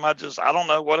static, or am I just? I don't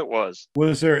know what it was.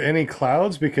 Was there any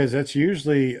clouds? Because that's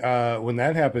usually when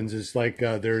that happens, it's like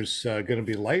there's going to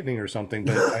be lightning or something.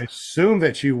 But I assume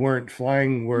that you weren't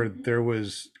flying where there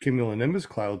was cumulonimbus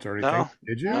clouds or anything. No.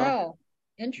 Did you? No.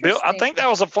 Interesting. Bill, I think that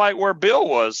was a flight where Bill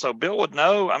was, so Bill would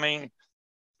know. I mean,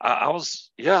 I was.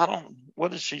 Yeah, I don't.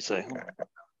 What did she say?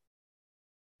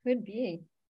 Could be.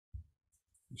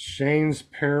 Shane's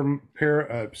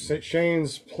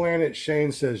Shane's Planet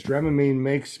Shane says Dramamine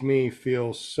makes me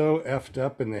feel so effed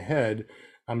up in the head.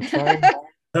 I'm trying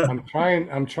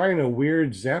a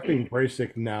weird zapping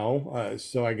bracelet now.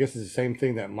 So I guess it's the same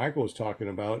thing that Michael was talking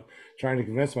about, trying to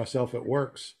convince myself it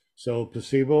works. So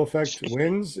placebo effect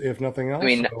wins, if nothing else.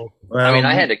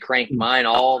 I had to crank mine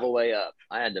all the way up.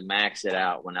 I had to max it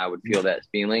out when I would feel that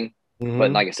feeling.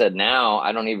 But like I said, now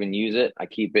I don't even use it. I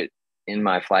keep it in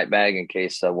my flight bag in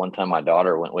case one time my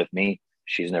daughter went with me.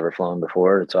 She's never flown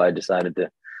before, so I decided to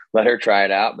let her try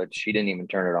it out, but she didn't even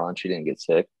turn it on. She didn't get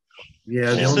sick.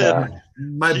 Yeah,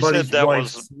 my buddy's wife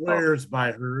swears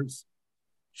by hers.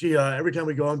 She every time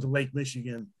we go into Lake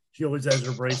Michigan, she always has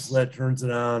her bracelet, turns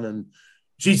it on, and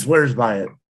she swears by it.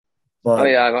 But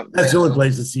that's the only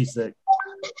place to seasick.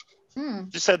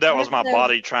 She said that was my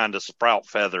body trying to sprout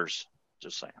feathers.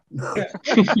 Just saying.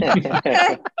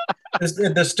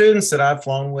 The students that I've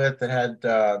flown with that had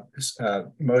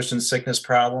motion sickness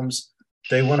problems,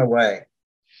 they went away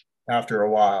after a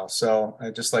while. So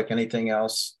just like anything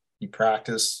else, you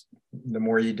practice. The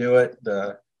more you do it,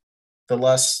 the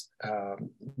less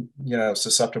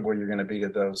susceptible you're going to be to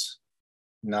those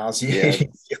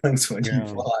nauseating feelings when you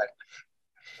fly.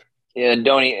 Yeah,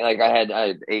 don't eat like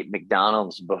I ate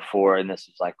McDonald's before, and this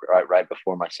was like right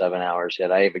before my 7 hours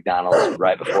hit. I ate McDonald's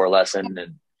right before lesson,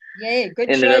 and yay, good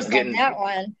ended choice up getting on that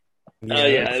one. Oh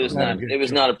yeah, it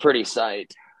was not a pretty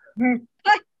sight.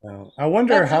 I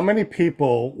wonder how many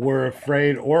people were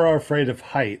afraid or are afraid of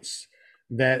heights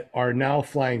that are now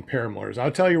flying paramotors.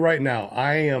 I'll tell you right now,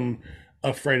 I am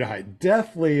afraid of heights.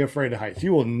 Deathly afraid of heights.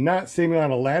 You will not see me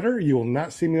on a ladder. You will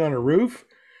not see me on a roof.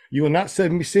 You will not see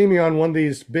me on one of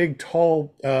these big,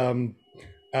 tall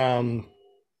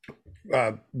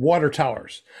water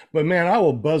towers. But man, I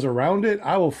will buzz around it.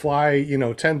 I will fly,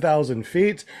 10,000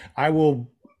 feet. I will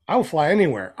fly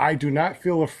anywhere. I do not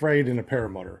feel afraid in a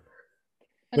paramotor.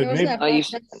 But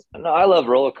I love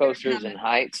roller coasters and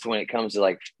heights when it comes to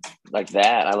like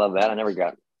that. I love that. I never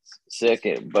got sick,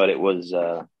 but it was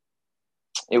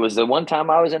the one time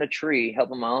I was in a tree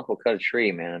helping my uncle cut a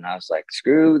tree, man, and I was like,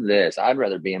 screw this. I'd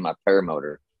rather be in my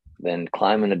paramotor than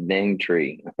climbing a dang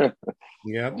tree.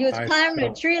 Yep. You was climbing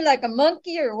a tree like a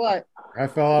monkey or what? I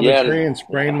fell off a tree and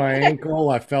sprained my ankle.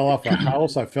 I fell off a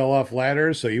house. I fell off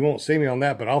ladders. So you won't see me on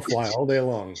that, but I'll fly all day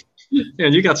long. Yeah,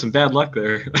 you got some bad luck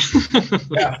there.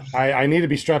 Yeah, I need to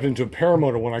be strapped into a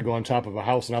paramotor when I go on top of a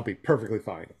house, and I'll be perfectly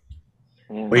fine.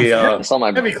 Yeah. I saw my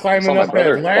I'll be climbing up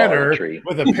that ladder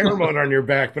with a paramotor on your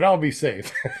back, but I'll be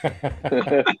safe.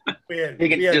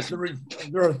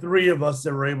 There are three of us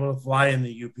that were able to fly in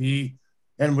the UP,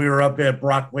 and we were up at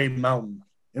Brockway Mountain,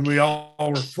 and we all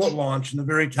were foot launched in the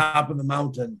very top of the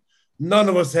mountain. None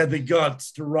of us had the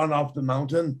guts to run off the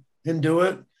mountain and do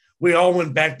it. We all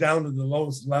went back down to the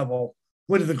lowest level,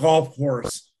 went to the golf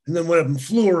course, and then went up and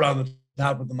flew around the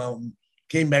top of the mountain,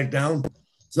 came back down.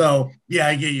 So, yeah,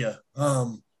 I get you.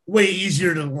 Way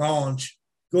easier to launch,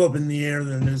 go up in the air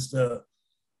than it is to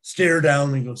stare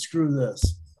down and go, screw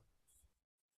this.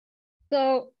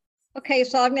 So, okay,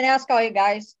 so I'm going to ask all you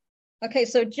guys. Okay,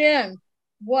 so Jim,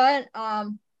 when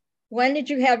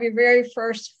did you have your very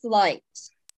first flight?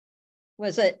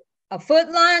 Was it a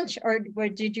foot launch, or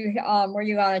did you were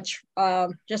you on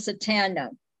just a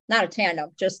tandem? Not a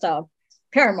tandem, just a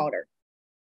paramotor.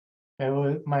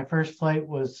 My first flight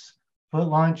was foot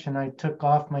launch, and I took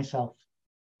off myself.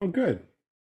 Oh, good.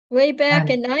 Way back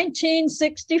in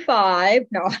 1965.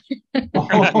 No. Did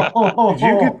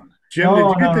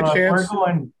you get the chance?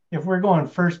 If we're going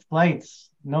first flights,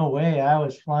 no way. I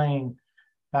was flying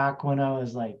back when I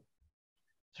was like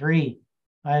 3.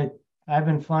 I've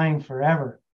been flying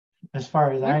forever. As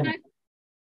far as I know.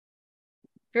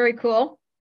 Very cool.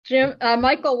 Jim,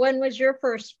 Michael, when was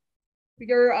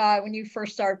when you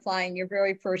first started flying, your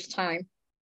very first time?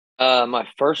 My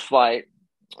first flight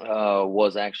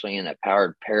was actually in a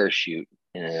powered parachute,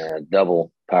 in a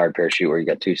double powered parachute where you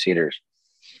got 2-seaters.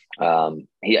 I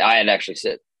had actually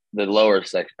sit the lower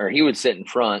section, or he would sit in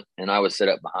front and I would sit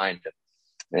up behind him.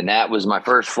 And that was my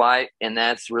first flight. And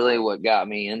that's really what got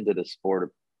me into the sport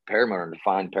of paramotor, to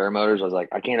find paramotors. I was like,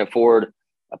 I can't afford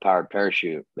a powered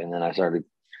parachute. And then I started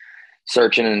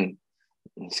searching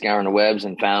and scouring the webs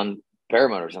and found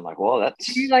paramotors. I'm like, well,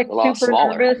 that's a lot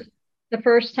smaller. Nervous the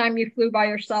first time you flew by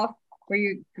yourself? Were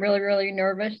you really, really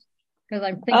nervous? Because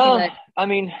I'm thinking that. I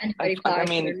mean,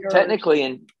 technically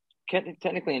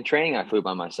in training, I flew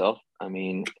by myself. I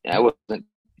mean,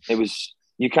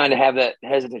 you kind of have that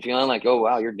hesitant feeling like, oh,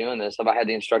 wow, you're doing this. I had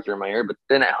the instructor in my ear. But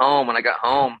then at home, when I got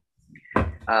home,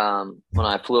 when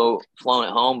I flown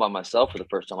at home by myself for the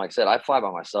first time, like I said, I fly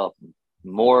by myself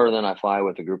more than I fly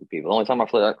with a group of people. The only time I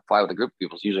fly with a group of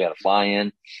people is usually at a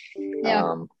fly-in.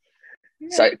 Yeah.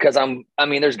 So because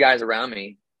there's guys around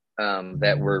me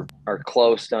that are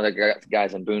close. The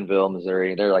guys in Boonville,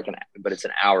 Missouri. They're but it's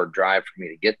an hour drive for me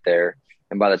to get there.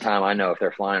 And by the time I know if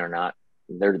they're flying or not,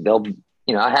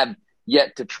 I have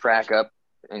yet to track up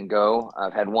and go.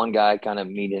 I've had one guy kind of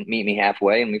meet me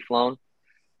halfway, and we've flown.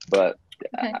 But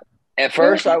at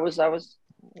first, I was.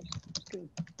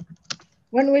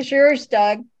 When was yours,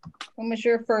 Doug? When was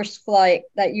your first flight?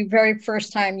 Very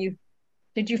first time you?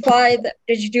 Did you fly?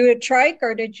 Did you do a trike,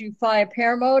 or did you fly a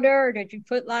paramotor, or did you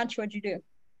foot launch? What'd you do?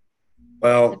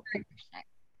 Well,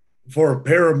 for a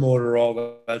paramotor,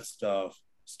 all that stuff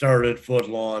started foot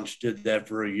launch. Did that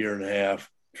for a year and a half.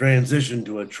 Transitioned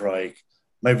to a trike.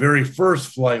 My very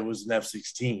first flight was an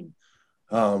F-16.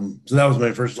 So that was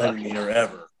my first time in the year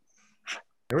ever.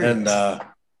 And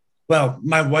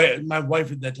my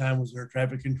wife at that time was their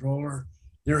traffic controller.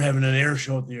 They were having an air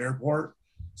show at the airport,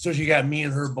 so she got me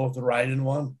and her both a ride in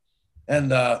one.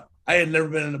 And I had never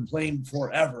been in a plane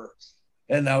before ever,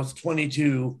 and I was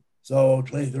 22, so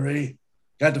 23.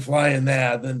 Got to fly in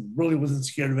that. Then really wasn't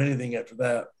scared of anything after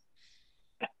that.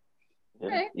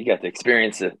 Yeah, you got to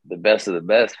experience the best of the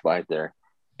best flight there.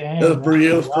 It was pretty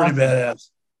badass.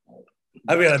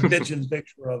 I've got a bitchin'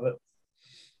 picture of it.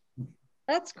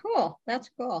 That's cool. That's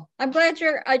cool. I'm glad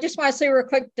I just want to say real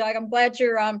quick, Doug, I'm glad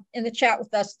you're in the chat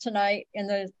with us tonight in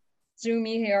the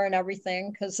Zoomy here and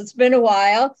everything, because it's been a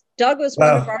while. Doug was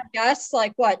one of our guests,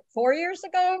 like what, 4 years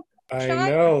ago? I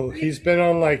know. He's been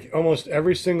on like almost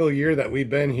every single year that we've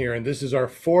been here, and this is our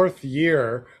 4th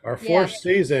year, our 4th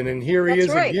season, and here he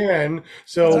is again.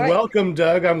 So welcome,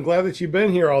 Doug. I'm glad that you've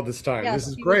been here all this time. This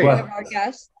is great. One of our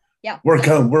guests. Yeah. We're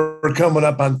coming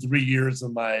up on 3 years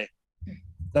of my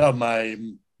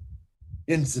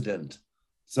incident.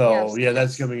 So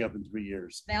that's coming up in 3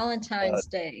 years. Valentine's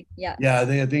Day. Yeah. Yeah, I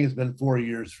think it's been 4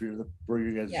 years for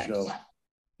your guys' show.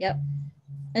 Yep.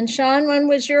 And Sean, when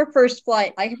was your first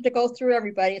flight? I have to go through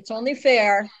everybody. It's only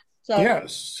fair. So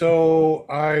so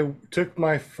I took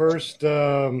my first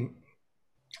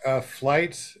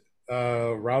flight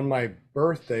around my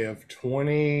birthday of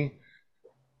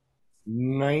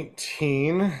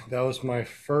 2019. That was my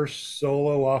first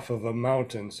solo off of a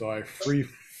mountain. So I free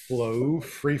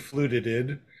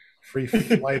floated, free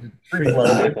flown.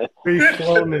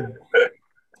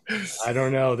 I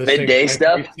don't know. This midday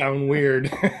stuff sound weird,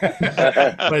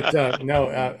 but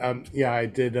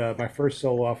I did my first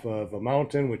solo off of a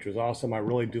mountain, which was awesome. I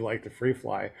really do like the free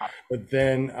fly. But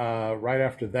then right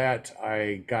after that,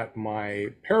 I got my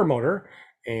paramotor,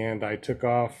 and I took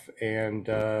off and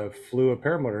flew a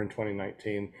paramotor in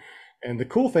 2019. And the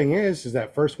cool thing is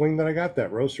that first wing that I got,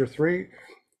 that Roadster 3,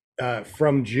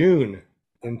 from June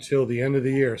until the end of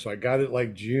the year. So I got it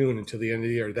like June until the end of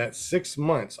the year. That 6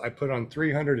 months, I put on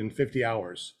 350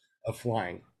 hours of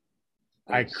flying.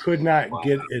 I could not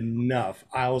get enough.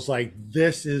 I was like,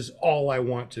 this is all I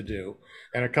want to do.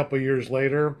 And a couple of years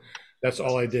later, that's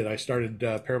all I did. I started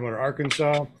Paramotor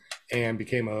Arkansas and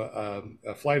became a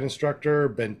flight instructor.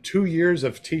 Been 2 years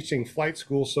of teaching flight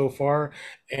school so far,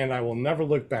 and I will never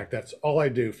look back. That's all I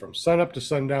do from sun up to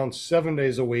sundown, 7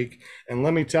 days a week. And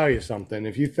let me tell you something,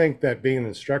 if you think that being an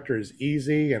instructor is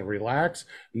easy and relax,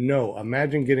 no.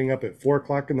 Imagine getting up at 4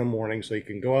 o'clock in the morning so you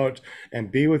can go out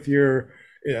and be with your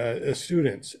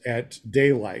students at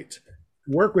daylight,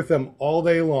 work with them all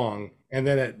day long, and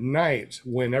then at night,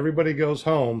 when everybody goes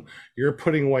home, you're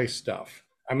putting away stuff.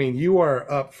 I mean, you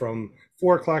are up from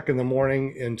 4 o'clock in the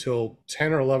morning until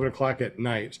 10 or 11 o'clock at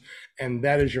night, and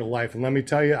that is your life. And let me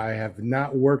tell you, I have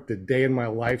not worked a day in my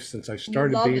life since I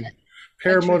started being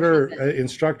paramotor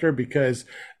instructor, because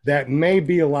that may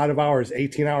be a lot of hours,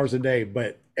 18 hours a day,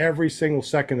 but every single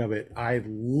second of it, I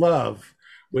love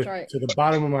to the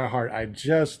bottom of my heart. I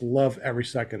just love every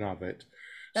second of it.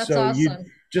 That's awesome.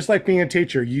 Just like being a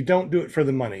teacher, you don't do it for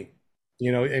the money.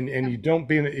 You know, and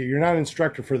you're not an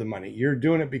instructor for the money. You're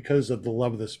doing it because of the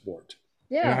love of the sport.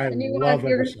 Yeah, and you want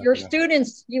your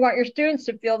students. You want your students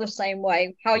to feel the same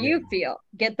way, how you feel.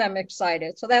 Get them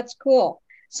excited. So that's cool.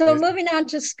 So moving on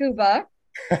to scuba,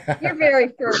 your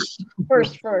very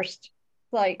first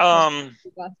flight.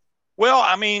 Well,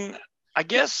 I mean, I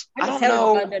guess I don't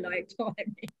know.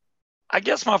 I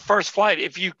guess my first flight,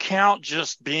 if you count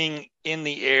just being in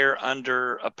the air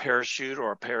under a parachute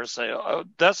or a parasail,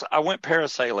 I went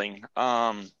parasailing.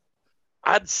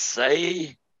 I'd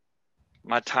say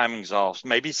my timing's off,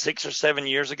 maybe 6 or 7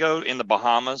 years ago in the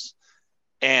Bahamas.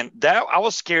 And that I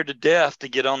was scared to death to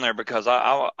get on there because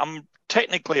I'm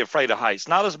technically afraid of heights.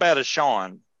 Not as bad as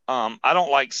Sean. I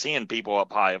don't like seeing people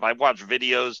up high. If I watch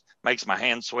videos, it makes my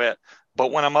hands sweat.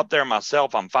 But when I'm up there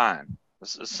myself, I'm fine.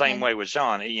 It's the same way with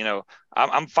Sean. You know,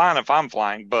 I'm fine if I'm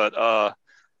flying, but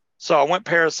so I went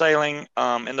parasailing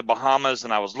in the Bahamas,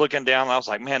 and I was looking down, and I was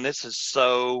like, man, this is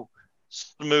so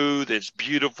smooth. It's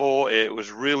beautiful. It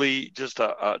was really just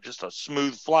a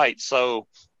smooth flight. So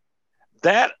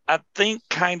that, I think,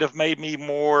 kind of made me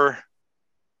more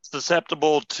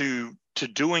susceptible to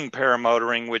doing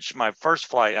paramotoring, which my first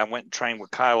flight, I went and trained with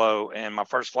Kylo, and my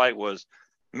first flight was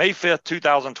May 5th,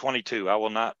 2022. I will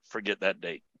not forget that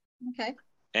date. Okay.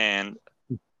 And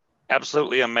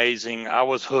absolutely amazing. I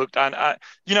was hooked. I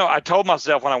told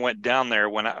myself when I went down there,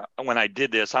 when I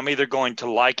did this, I'm either going to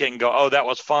like it and go, oh, that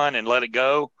was fun, and let it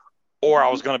go, or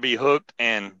I was going to be hooked,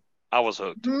 and I was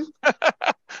hooked.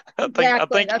 I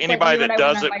think anybody that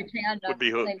does it would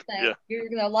be hooked. Yeah. You're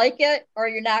going to like it, or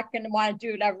you're not going to want to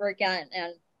do it ever again.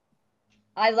 And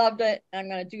I loved it, and I'm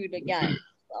going to do it again.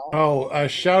 So.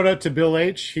 Shout out to Bill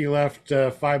H. He left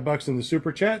 $5 in the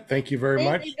super chat. Thank you very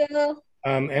much. Thank you, Bill.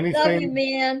 Anything, love you,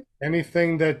 man.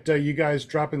 Anything that you guys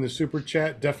drop in the super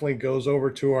chat definitely goes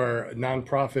over to our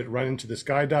nonprofit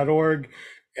runintothesky.org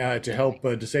to help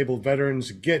disabled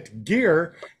veterans get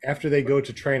gear after they go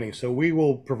to training. So we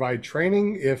will provide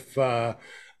training if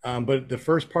But the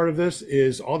first part of this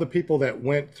is all the people that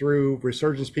went through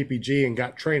Resurgence PPG and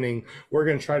got training. We're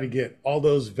going to try to get all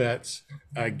those vets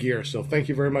gear. So thank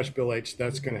you very much, Bill H.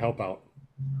 That's going to help out.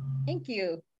 Thank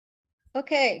you.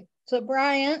 Okay, so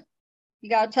Brian, you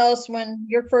got to tell us when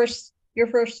your first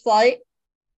flight.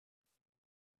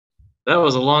 That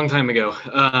was a long time ago.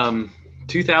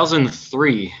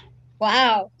 2003.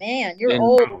 Wow, man, you're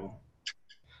old.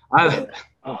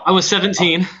 I was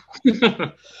 17.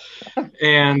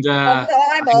 And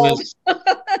I'm old.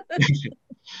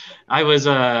 I was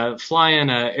flying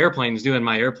airplanes, doing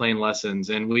my airplane lessons,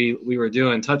 and we were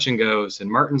doing touch and goes in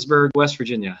Martinsburg, West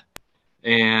Virginia.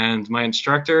 And my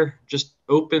instructor just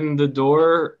opened the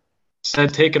door,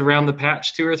 said take it around the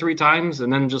patch 2 or 3 times,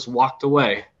 and then just walked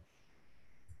away.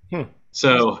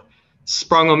 So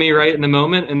sprung on me right in the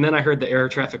moment, and then I heard the air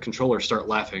traffic controller start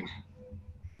laughing.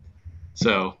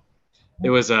 So it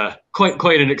was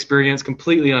quite an experience,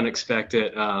 completely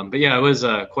unexpected. But yeah, it was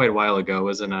quite a while ago. It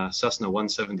was in a Cessna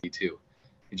 172. You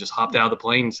just hopped out of the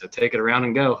plane, said take it around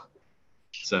and go.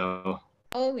 So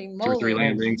holy moly. 2 or 3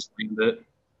 landings, landed it.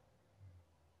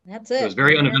 That's it. It was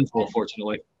very uneventful,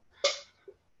 fortunately.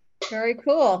 Very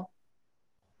cool.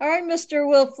 All right, Mr.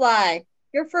 Will Fly,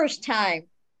 your first time.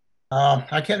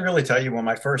 I can't really tell you when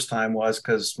my first time was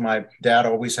because my dad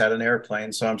always had an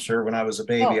airplane. So I'm sure when I was a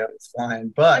baby, I was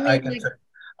flying. But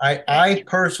I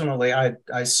personally, I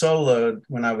soloed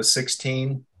when I was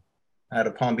 16 at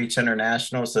a Palm Beach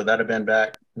International. So that'd have been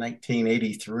back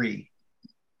 1983.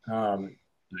 Nice.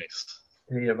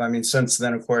 Yeah, I mean, since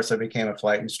then, of course, I became a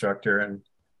flight instructor and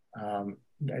I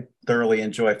thoroughly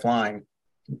enjoy flying.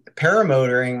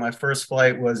 Paramotoring, my first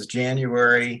flight was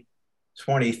January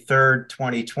 23rd,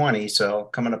 2020. So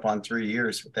coming up on 3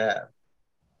 years with that.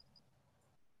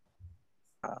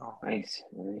 Oh, nice.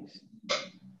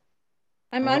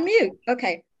 I'm on mute.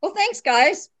 Okay. Well, thanks,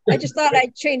 guys. I just thought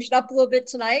I'd changed up a little bit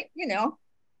tonight, you know.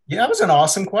 Yeah, that was an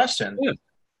awesome question. Yeah.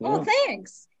 Oh,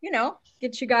 thanks. You know,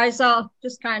 get you guys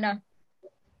just kind of,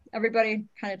 everybody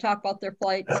kind of talk about their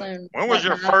flights. And when was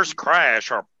your first crash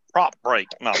or prop break?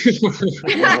 No.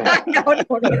 No.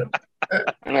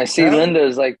 And I see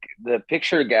Linda's like the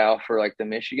picture gal for like the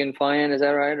Michigan fly-in. Is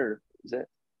that right? Or is it?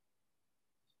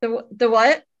 The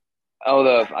what?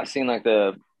 Oh, I seen like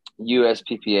the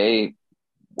USPPA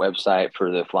website for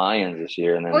the fly-ins this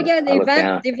year. And then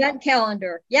the event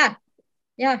calendar. Yeah.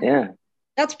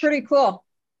 That's pretty cool.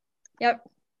 Yep.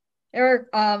 Eric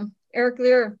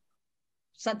Lear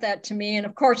sent that to me. And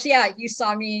of course, you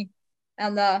saw me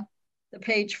on the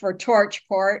page for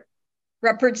Torchport.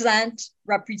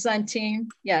 Representing,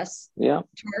 yes. Yeah.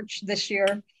 Torch this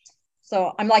year.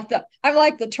 So I'm like the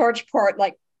Torchport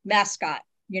like mascot,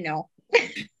 you know.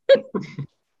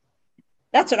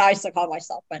 That's what I used to call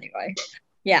myself anyway.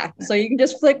 Yeah. So you can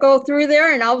just go through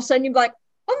there and all of a sudden you're like,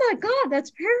 oh my God,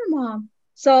 that's Paramom.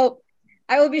 So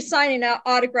I will be signing out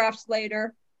autographs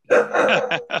later.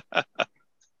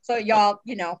 So y'all,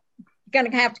 you know, you're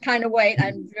gonna have to kind of wait.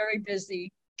 I'm very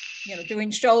busy, you know,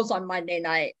 doing shows on Monday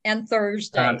night and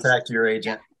Thursday. Contact your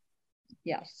agent.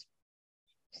 Yes.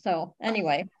 So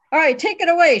anyway, all right, take it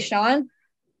away, Sean.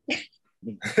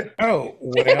 Oh,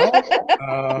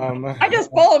 well, I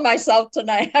just followed myself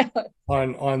tonight.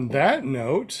 on that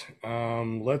note,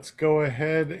 let's go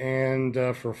ahead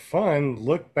and for fun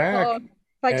look back.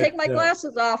 If I take my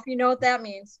glasses off, you know what that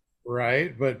means.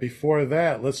 Right, but before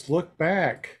that, let's look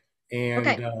back and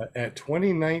at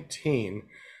 2019.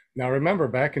 Now, remember,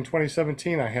 back in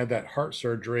 2017, I had that heart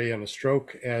surgery and a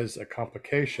stroke as a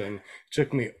complication. It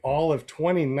took me all of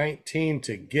 2019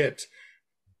 to get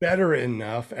better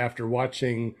enough after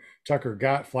watching Tucker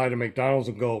Gott fly to McDonald's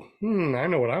and go, I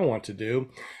know what I want to do.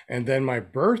 And then my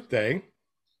birthday,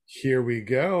 here we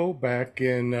go, back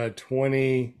in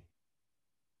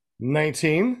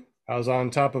 2019, I was on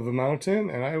top of a mountain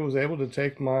and I was able to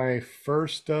take my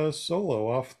first solo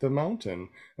off the mountain.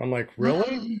 I'm like,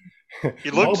 really?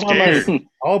 You look scared.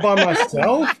 All by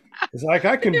myself? It's like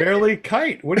I can barely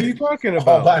kite. What are you talking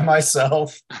about? All by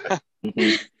myself.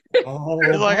 He's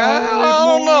like, I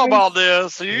don't know about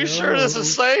this. Are you sure this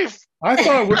is safe? I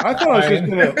thought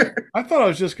I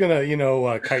was just gonna, you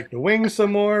know, kite the wings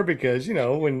some more because, you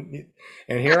know, and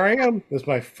here I am. This is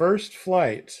my first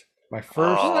flight.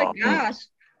 Oh my gosh.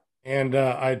 And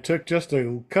I took just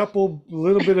a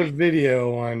little bit of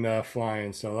video on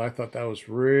flying, so I thought that was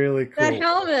really cool. That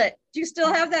helmet. Do you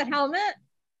still have that helmet?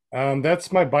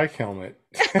 That's my bike helmet.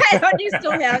 I thought you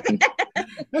still have it.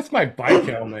 That's my bike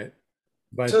helmet.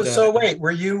 But so wait,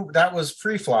 that was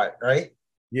free flight, right?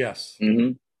 Yes.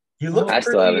 Mm-hmm. You look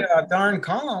pretty darn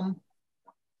calm.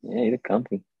 Yeah, you look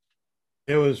comfy.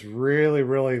 It was really,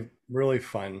 really, really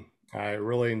fun. I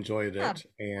really enjoyed it,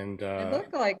 and it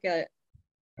looked like it.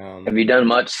 Have you done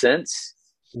much since?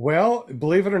 Well,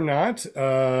 believe it or not,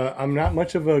 I'm not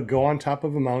much of a go on top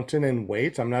of a mountain and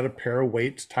wait. I'm not a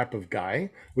para-weight type of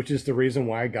guy, which is the reason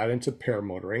why I got into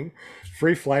paramotoring.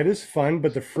 Free flight is fun,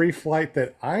 but the free flight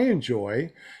that I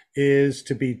enjoy is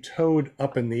to be towed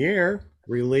up in the air,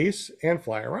 release, and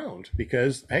fly around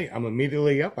because, hey, I'm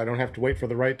immediately up. I don't have to wait for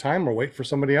the right time or wait for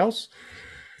somebody else.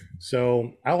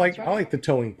 So I like the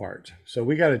towing part. So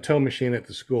we got a tow machine at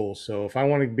the school. So if I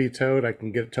want to be towed, I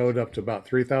can get towed up to about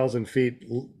 3,000 feet,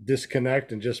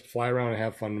 disconnect, and just fly around and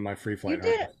have fun in my free flight.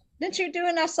 Didn't you do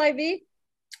an SIV?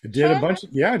 I did a bunch.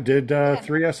 Yeah, did 3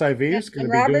 SIVs.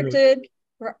 And Robert did.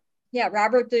 Yeah,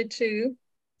 Robert did too.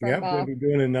 Yeah, going to be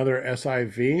doing another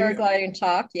SIV. Paragliding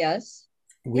talk, yes.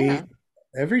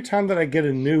 Every time that I get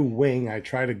a new wing, I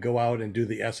try to go out and do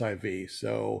the SIV.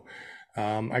 So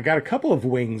I got a couple of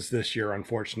wings this year,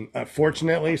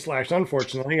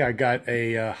 fortunately/unfortunately. I got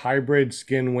a hybrid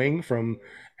skin wing from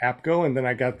APCO, and then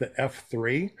I got the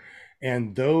F3.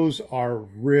 And those are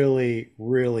really,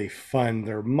 really fun.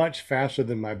 They're much faster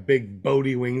than my big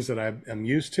boaty wings that I'm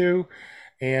used to.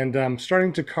 And I'm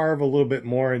starting to carve a little bit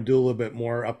more and do a little bit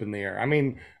more up in the air. I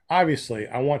mean, obviously,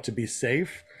 I want to be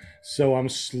safe. So I'm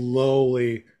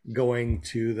slowly going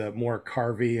to the more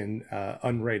carvy and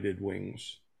unrated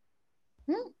wings.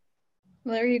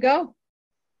 Well, there you go.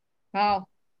 Wow.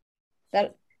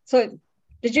 So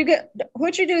who'd you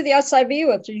do the SIV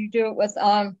with? Did you do it with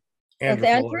Andrew?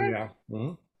 Yeah.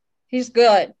 Mm-hmm. He's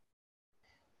good.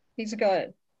 He's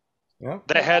good. Yeah.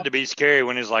 That had to be scary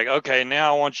when he's like, okay,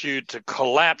 now I want you to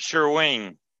collapse your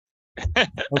wing. Okay.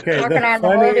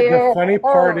 The funny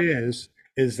part is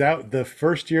that the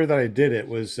first year that I did it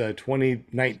was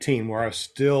 2019, where I was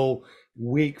still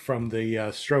weak from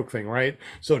the stroke thing, right?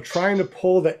 So trying to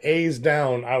pull the A's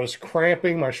down, I was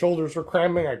cramping. My shoulders were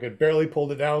cramping. I could barely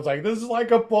pull it down. I was like, this is like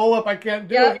a pull-up. I can't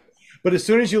do it. But as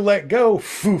soon as you let go,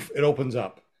 poof, it opens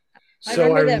up.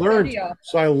 So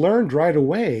I learned right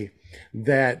away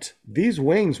that these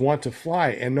wings want to fly,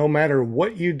 and no matter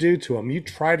what you do to them, you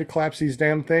try to collapse these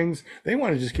damn things, they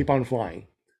want to just keep on flying.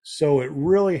 So it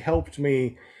really helped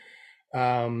me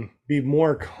be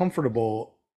more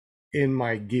comfortable in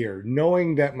my gear,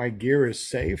 knowing that my gear is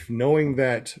safe, knowing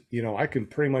that, I can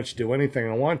pretty much do anything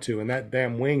I want to, and that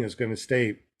damn wing is going to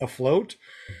stay afloat.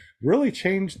 Really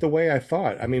changed the way I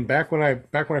thought. I mean, back when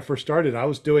I first started, I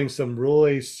was doing some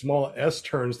really small S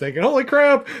turns, thinking, "Holy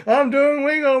crap, I'm doing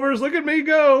wing overs! Look at me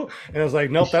go!" And I was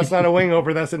like, "Nope, that's not a wing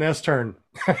over. That's an S turn."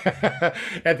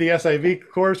 At the SIV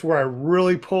course, where I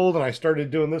really pulled and I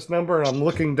started doing this number, and I'm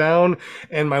looking down,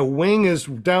 and my wing is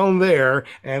down there,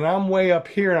 and I'm way up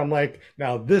here, and I'm like,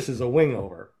 "Now this is a wing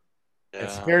over." Yeah.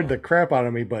 It scared the crap out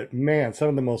of me, but man, some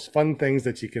of the most fun things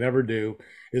that you can ever do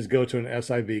is go to an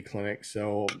SIV clinic.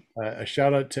 So a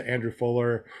shout out to Andrew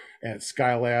Fuller at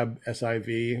Skylab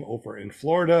SIV over in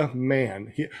Florida.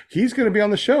 Man, he's going to be on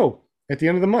the show at the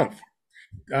end of the month.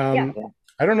 I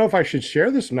don't know if I should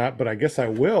share this or not, but I guess I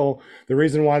will. The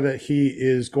reason why that he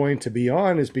is going to be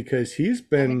on is because he's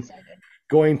been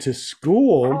going to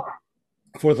school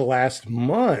for the last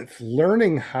month,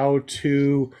 learning how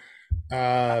to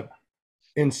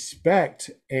inspect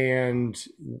and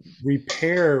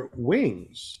repair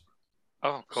wings.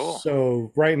 Oh, cool.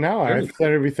 So right now I've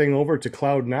sent everything over to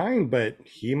Cloud9, but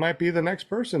he might be the next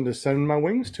person to send my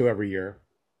wings to every year.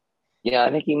 Yeah, I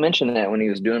think he mentioned that when he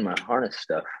was doing my harness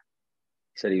stuff.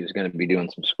 He said he was going to be doing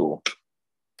some school.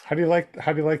 How do you like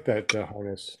that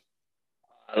harness?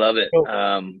 I love it.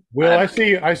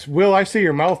 Will, I see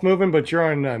your mouth moving, but you're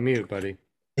on mute, buddy.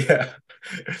 Yeah,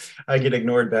 I get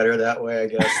ignored better that way, I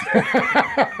guess.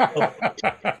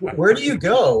 Where do you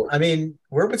go? I mean,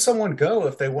 where would someone go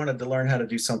if they wanted to learn how to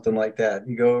do something like that?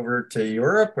 You go over to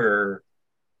Europe or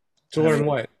to learn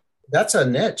what? That's a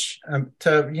niche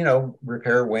to,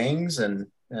 repair wings and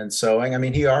sewing. I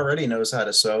mean, he already knows how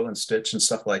to sew and stitch and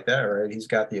stuff like that, right? He's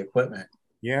got the equipment.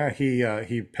 Yeah,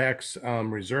 he packs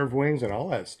reserve wings and all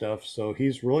that stuff. So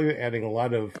he's really adding a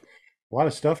lot of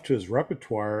stuff to his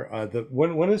repertoire.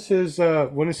 When is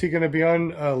he going to be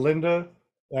on, Linda?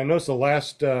 I know it's the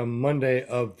last Monday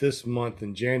of this month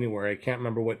in January. I can't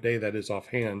remember what day that is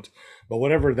offhand, but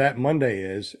whatever that Monday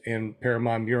is, and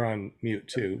Paramount, you're on mute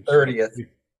too. 30th.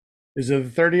 Is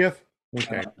it the 30th?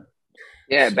 Okay.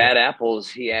 Yeah, Bad Apples,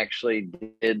 he actually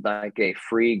did like a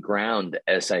free ground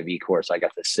SIV course. I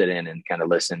got to sit in and kind of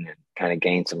listen and kind of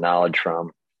gain some knowledge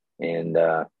from and,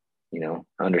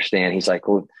 understand. He's like,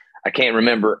 well, I can't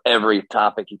remember every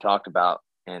topic he talked about,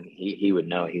 and he would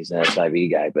know. He's an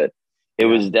SIV guy, but it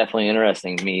was definitely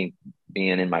interesting, me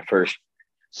being in my first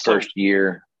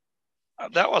year.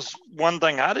 that was one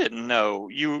thing I didn't know.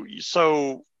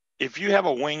 So if you have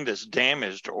a wing that's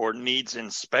damaged or needs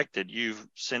inspected, you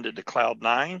send it to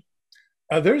Cloud9?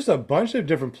 There's a bunch of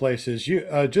different places.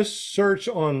 You just search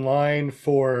online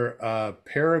for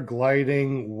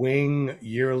paragliding wing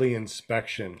yearly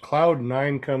inspection.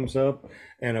 Cloud9 comes up,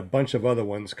 and a bunch of other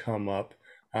ones come up.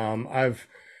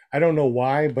 I don't know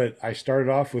why, but I started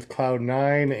off with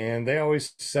Cloud9, and they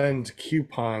always send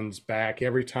coupons back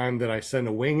every time that I send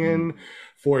a wing in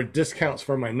for discounts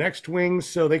for my next wing.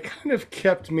 So they kind of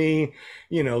kept me,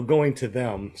 going to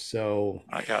them. So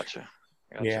I gotcha.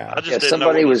 Yeah. I just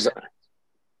somebody was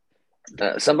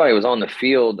on the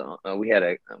field. We had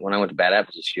when I went to Bad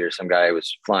Apples this year, some guy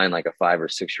was flying like a 5 or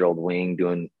 6 year old wing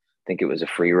I think it was a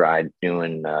free ride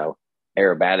doing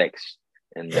aerobatics,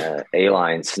 and the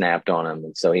A-line snapped on him.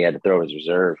 And so he had to throw his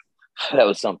reserve. That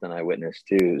was something I witnessed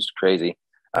too. It was crazy.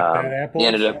 He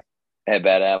ended up at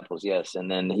Bad Apples. Yes. And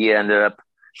then he he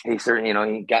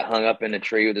got hung up in a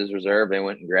tree with his reserve. They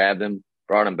went and grabbed him,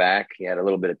 brought him back. He had a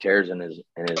little bit of tears in his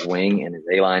wing, and his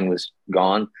A-line was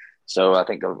gone. So I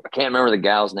can't remember the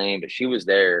gal's name, but she was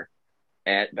there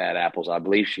at Bad Apples. I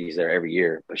believe she's there every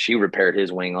year, but she repaired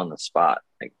his wing on the spot,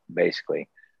 like basically.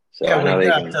 So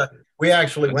yeah, we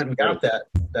actually went and got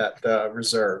that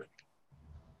reserve.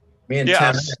 Me and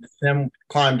Tim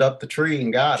climbed up the tree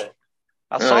and got it.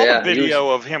 I saw the video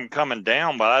of him coming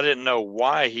down, but I didn't know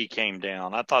why he came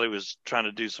down. I thought he was trying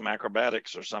to do some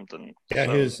acrobatics or something. Yeah,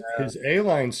 his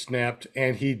A-line snapped,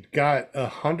 and he got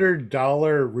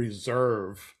 $100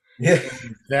 reserve. Yeah.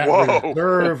 That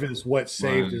reserve is what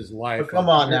saved his life. Come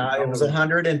on now. It was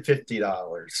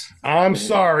 $150. I'm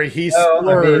sorry. He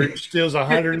splurged. It was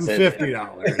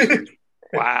 $150.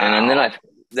 Wow. And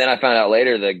then I found out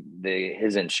later that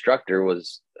his instructor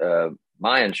was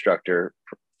my instructor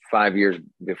 5 years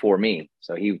before me.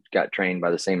 So he got trained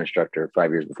by the same instructor 5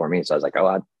 years before me. So I was like,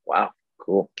 oh, wow,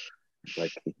 cool.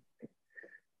 Like,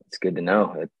 it's good to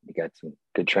know that you got some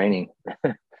good training.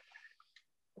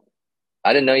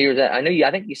 I didn't know you were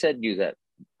I think you said you was at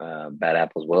Bad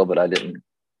Apple as well, but I didn't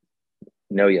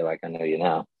know you like I know you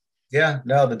now. Yeah,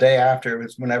 no, the day after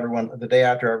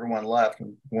everyone left,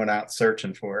 and went out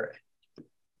searching for it.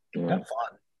 Have fun.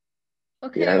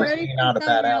 Okay, ready? Out of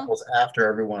Bad Apples after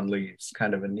everyone leaves,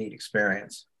 kind of a neat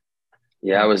experience.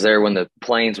 Yeah, I was there when the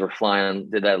planes were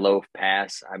flying. Did that low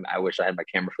pass. I wish I had my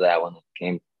camera for that one.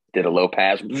 Did a low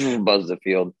pass, buzzed the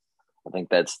field. I think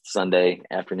that's Sunday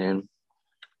afternoon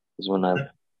is when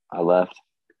I left.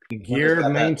 Gear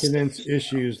maintenance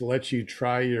issues let you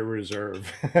try your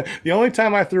reserve. The only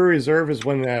time I threw a reserve is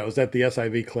when I was at the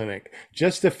SIV clinic,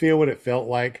 just to feel what it felt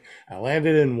like. I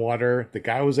landed in water. The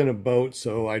guy was in a boat,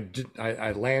 so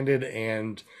I landed,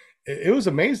 and it was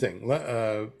amazing.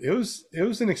 It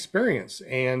was an experience.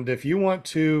 And if you want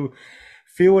to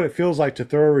feel what it feels like to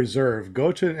throw a reserve,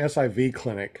 go to an SIV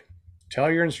clinic.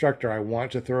 Tell your instructor, I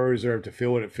want to throw a reserve to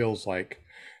feel what it feels like,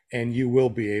 and you will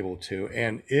be able to.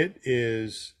 And it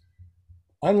is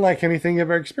unlike anything you've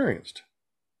ever experienced.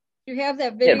 Do you have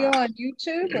that video on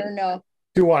YouTube or no?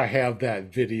 Do I have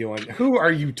that video on? Who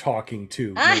are you talking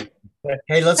to?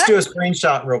 Hey, let's do a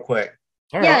screenshot real quick.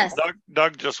 All yes. right.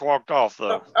 Doug just walked off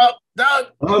though. Oh, Doug!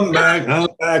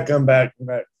 I'm back.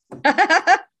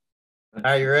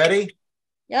 Are you ready?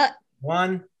 Yeah.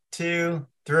 1, 2,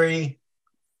 3.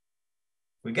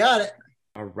 We got it.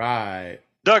 All right.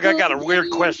 Doug, I got a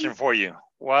weird question for you.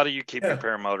 Why do you keep your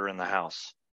paramotor in the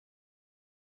house?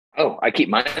 Oh, I keep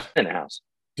mine in the house.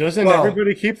 Doesn't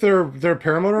everybody keep their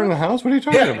paramotor in the house? What are you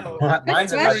talking about?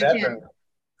 Mine's in my bedroom.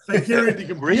 I carried the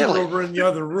computer over in the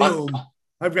other room.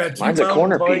 I've got 2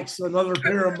 mountain bikes, another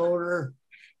paramotor,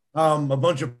 a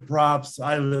bunch of props.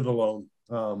 I live alone.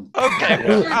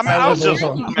 Okay.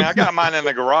 I got mine in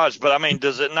the garage, but I mean,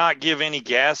 does it not give any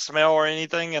gas smell or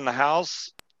anything in the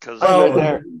house?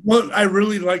 Well, I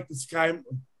really like the Sky.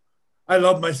 I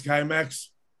love my SkyMax.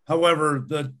 However,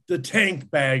 the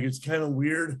tank bag is kind of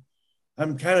weird.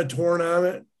 I'm kind of torn on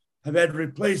it. I've had to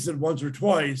replace it once or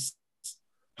twice.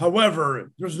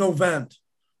 However, there's no vent.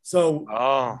 So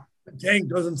the tank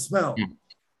doesn't smell.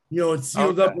 It's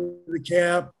sealed up with the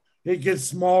cap. It gets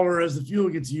smaller as the fuel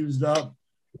gets used up.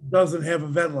 It doesn't have a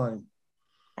vent line.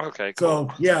 Okay, cool.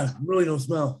 So, yeah, really no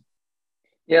smell.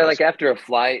 Yeah, like after a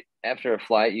flight,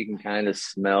 you can kind of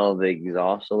smell the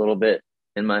exhaust a little bit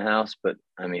in my house, but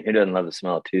I mean, who doesn't love the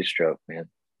smell of 2-stroke, man?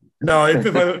 No, if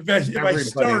I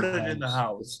started in the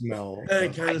house, then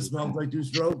it kind of smells like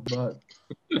 2-stroke, but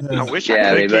I wish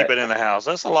I could keep it in the house.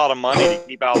 That's a lot of money to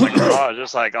keep out in the garage.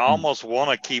 It's like I almost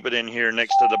want to keep it in here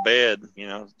next to the bed,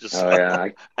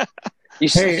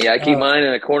 I keep mine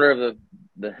in a corner of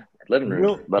the living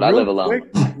room, but I live alone.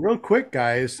 Real quick,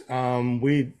 guys.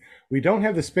 We don't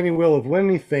have the spinning wheel of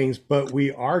winning things, but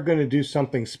we are going to do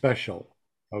something special.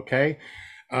 Okay.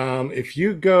 If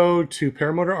you go to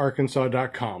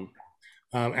paramotorarkansas.com,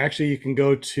 actually, you can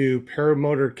go to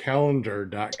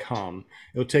paramotorcalendar.com.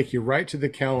 It'll take you right to the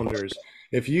calendars.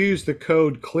 If you use the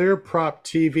code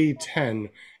ClearPropTV10,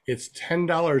 it's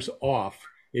 $10 off.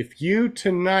 If you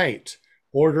tonight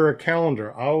order a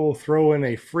calendar, I will throw in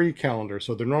a free calendar.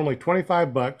 So they're normally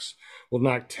 $25. We'll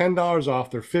knock $10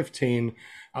 off. They're $15.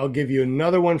 I'll give you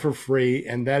another one for free,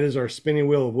 and that is our spinning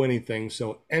wheel of winning things.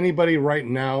 So anybody right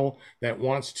now that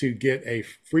wants to get a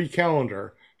free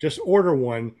calendar, just order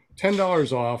one,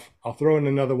 $10 off. I'll throw in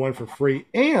another one for free.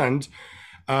 And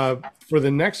for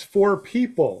the next 4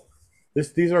 people,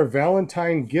 these are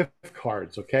Valentine gift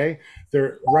cards, okay?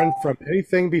 They're run from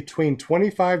anything between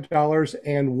 $25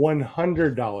 and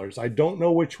 $100. I don't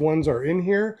know which ones are in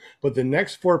here, but the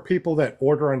next 4 people that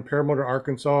order on Paramotor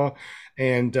Arkansas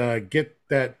and get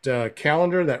that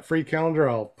calendar, that free calendar,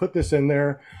 I'll put this in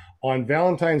there. On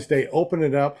Valentine's Day, open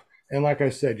it up. And like I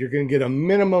said, you're going to get a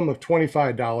minimum of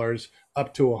 $25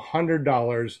 up to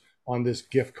 $100 on this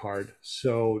gift card.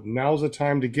 So now's the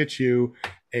time to get you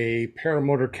a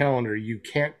Paramotor calendar. You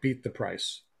can't beat the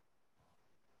price.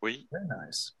 Very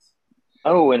nice.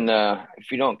 Oh, and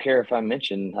if you don't care if I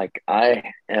mention, like I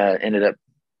ended up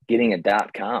getting a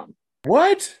 .com.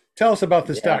 What? Tell us about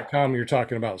this .com you're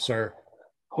talking about, sir.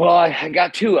 Well, I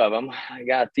got 2 of them. I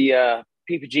got the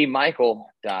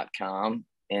ppgmichael.com,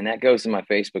 and that goes to my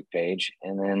Facebook page.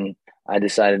 And then I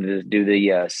decided to do the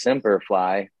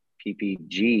Semperfly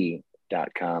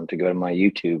ppg.com to go to my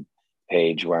YouTube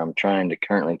page, where I'm trying to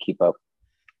currently keep up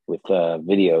with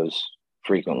videos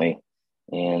frequently.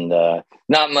 And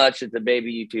not much. It's a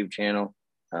baby YouTube channel,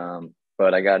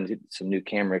 but I got some new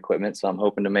camera equipment, so I'm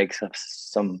hoping to make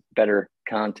some better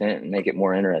content and make it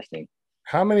more interesting.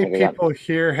 How many people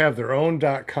here have their own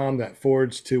 .com that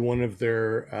forwards to one of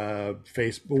their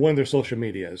one of their social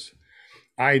medias?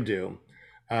 I do.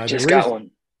 Just got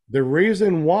one. The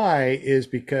reason why is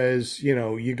because, you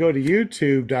know, you go to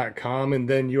youtube.com and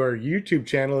then your YouTube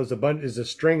channel is a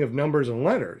string of numbers and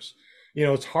letters. You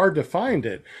know, it's hard to find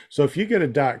it. So if you get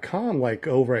a .com like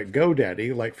over at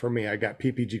GoDaddy, like for me, I got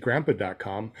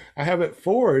ppggrandpa.com, I have it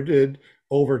forwarded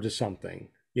over to something,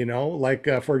 you know, like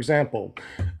for example,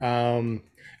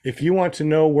 if you want to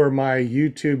know where my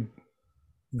YouTube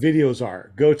videos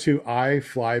are, go to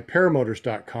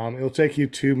iflyparamotors.com. It'll take you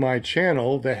to my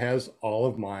channel that has all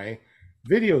of my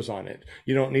videos on it.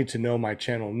 You don't need to know my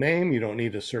channel name. You don't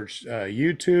need to search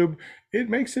YouTube. It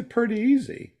makes it pretty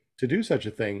easy to do such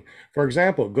a thing. For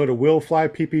example, go to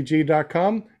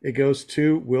willflyppg.com. It goes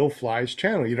to Will Fly's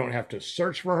channel. You don't have to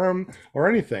search for him or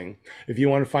anything. If you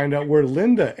want to find out where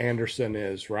Linda Anderson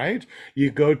is, right,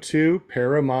 you go to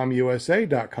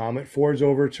paramomusa.com. It forwards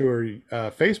over to her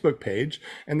Facebook page,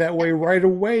 and that way right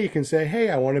away you can say, hey,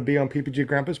 I want to be on PPG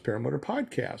Grandpa's Paramotor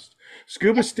podcast.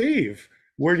 Scuba Steve,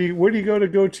 where do you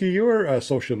go to your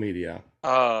social media?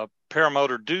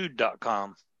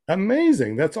 Paramotordude.com.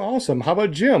 Amazing. That's awesome. How about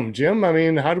Jim? Jim, I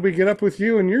mean, how do we get up with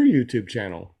you and your YouTube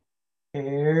channel?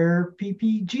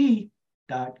 CarePPG.com.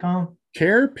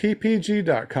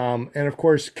 CarePPG.com. And of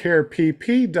course,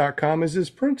 CarePP.com is his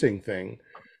printing thing.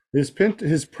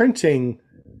 His printing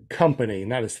company,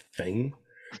 not his thing,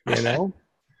 you know?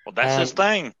 Well, that's his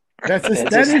thing. That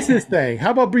is his thing.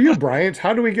 How about you, Bryant?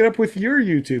 How do we get up with your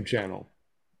YouTube channel?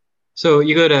 So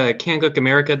you go to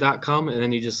CanCookAmerica.com and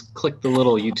then you just click the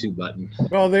little YouTube button.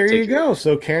 Well, there you go.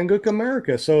 So Can Cook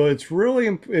America. So it's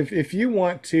really, if you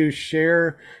want to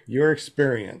share your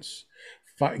experience,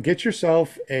 get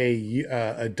yourself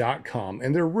a .com,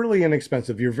 and they're really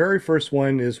inexpensive. Your very first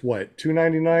one is what,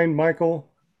 $2.99,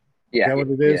 Michael? Yeah. Is that what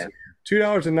it is? Yeah.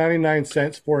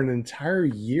 $2.99 for an entire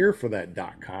year for that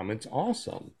 .com. It's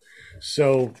awesome.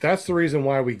 So that's the reason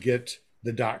why we get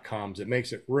the .coms. It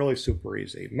makes it really super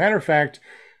easy. Matter of fact,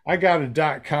 I got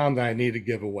a .com that I need to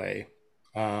give away.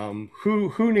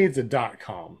 Who needs a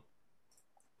 .com?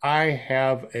 I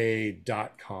have a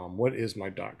 .com. What is my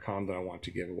 .com that I want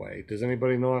to give away? Does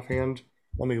anybody know offhand?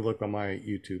 Let me look on my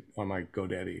YouTube, on my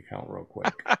GoDaddy account real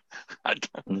quick.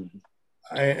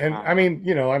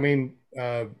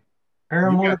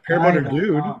 Paramotor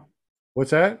Dude.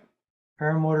 What's that?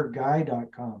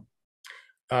 Paramotorguy.com.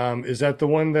 Is that the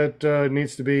one that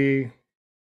needs to be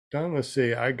done? Let's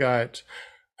see. I got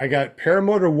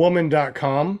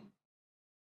paramotorwoman.com.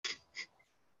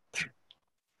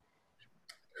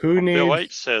 Bill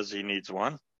H says he needs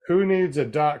one. Who needs a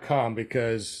 .com?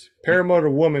 Because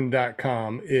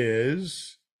paramotorwoman.com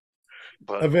is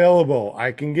but available.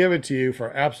 I can give it to you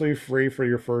for absolutely free for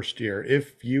your first year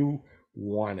if you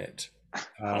want it.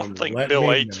 I don't think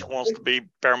Bill H wants to be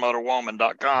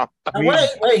paramotorwoman.com.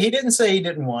 Wait, he didn't say he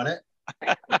didn't want it.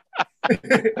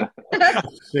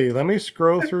 See, let me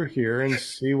scroll through here and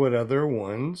see what other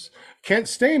ones. Kent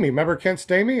Stamey, remember Kent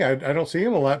Stamey? I don't see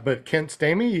him a lot, but Kent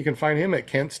Stamey, you can find him at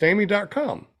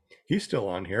kentstamey.com. He's still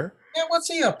on here. Yeah, what's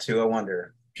he up to, I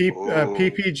wonder?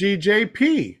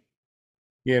 PPGJP,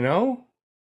 you know?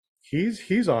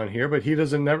 He's on here, but he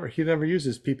never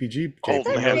uses PPG.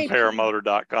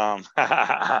 HoltonHeadParamotor.com.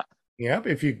 Yep.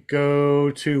 If you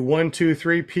go to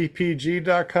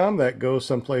 123ppg.com, that goes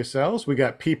someplace else. We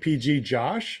got PPG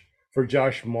Josh for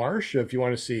Josh Marsh. If you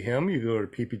want to see him, you go to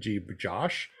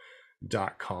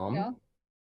ppgjosh.com. Yeah.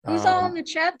 Who's all in the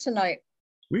chat tonight?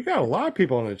 We got a lot of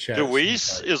people in the chat.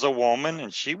 Deweese is a woman,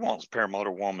 and she wants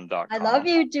paramotorwoman.com. I love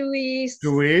you, Deweese.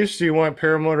 Deweese, do you want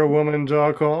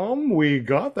paramotorwoman.com? We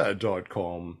got that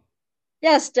 .com.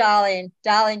 Yes, darling.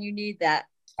 Darling, you need that.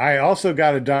 I also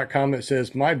got a .com that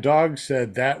says, my dog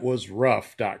said that was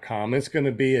rough.com. It's going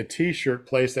to be a t-shirt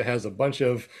place that has a bunch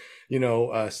of,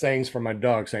 sayings for my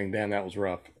dog saying, damn, that was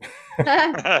rough.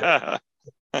 There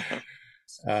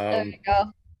you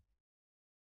go.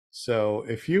 So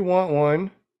if you want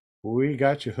one, we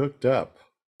got you hooked up.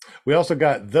 We also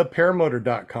got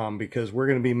theparamotor.com because we're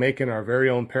going to be making our very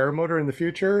own paramotor in the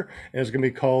future, and it's going to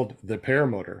be called the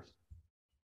Paramotor.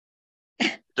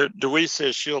 Deweese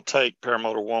says she'll take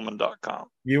paramotorwoman.com.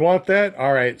 You want that?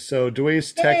 All right. So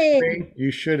Deweese, text me. You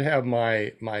should have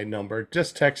my number.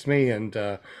 Just text me, and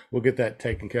we'll get that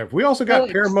taken care of. We also got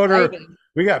Paramotor. Exciting.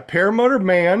 We got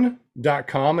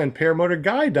paramotorman.com and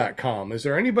paramotorguy.com. Is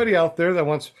there anybody out there that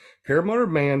wants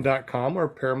paramotorman.com or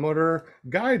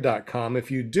paramotorguy.com?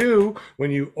 If you do,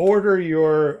 when you order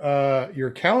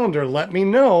your calendar, let me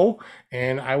know,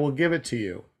 and I will give it to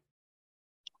you.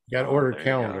 You got to order a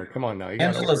calendar. Come on now.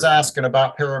 Angela's asking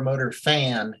about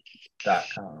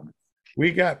paramotorfan.com.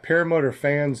 We got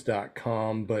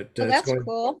paramotorfans.com, but that's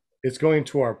cool. It's going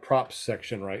to our props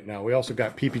section right now. We also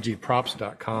got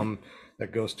ppgprops.com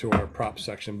that goes to our props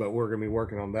section, but we're going to be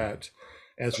working on that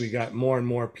as we got more and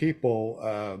more people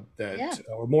or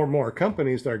more and more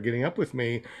companies that are getting up with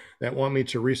me that want me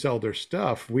to resell their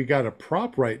stuff. We got a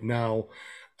prop right now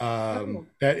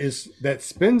that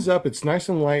spins up. It's nice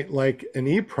and light like an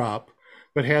e-prop,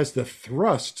 but has the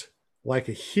thrust like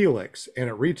a Helix, and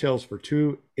it retails for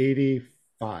 $285.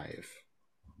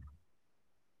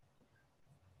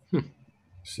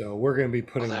 So we're going to be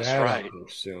putting that out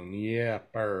soon. Yeah,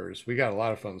 burrs. We got a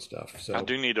lot of fun stuff. So I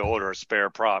do need to order a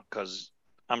spare prop because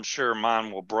I'm sure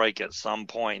mine will break at some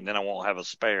point, and then I won't have a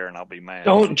spare, and I'll be mad.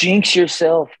 Don't jinx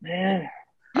yourself, man.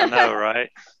 I know,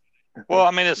 right? Well,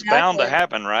 I mean, it's bound to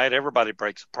happen, right? Everybody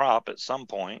breaks a prop at some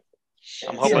point.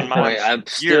 I'm hoping mine. I'm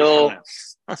still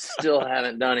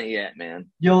haven't done it yet, man.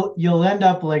 You'll end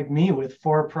up like me with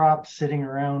 4 props sitting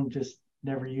around, just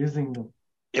never using them.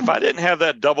 If I didn't have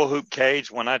that double hoop cage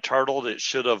when I turtled, it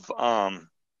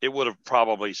would have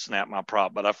probably snapped my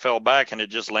prop, but I fell back and it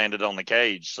just landed on the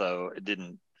cage, so it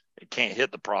can't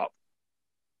hit the prop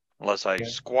unless I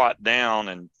squat down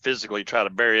and physically try to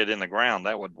bury it in the ground.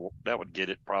 That would get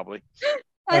it probably.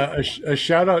 A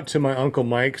shout out to my Uncle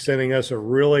Mike sending us a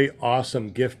really awesome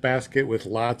gift basket with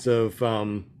lots of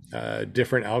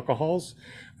different alcohols.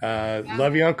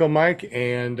 Love you, Uncle Mike,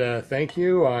 and thank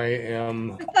you.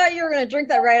 I thought you were going to drink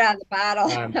that right out of the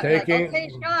bottle. I'm taking.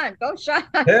 Okay, Sean, go Sean.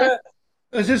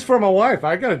 This is for my wife.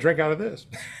 I got to drink out of this.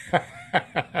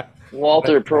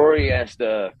 Walter Prory asked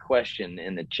a question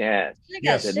in the chat.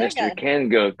 Yes, said, Mr.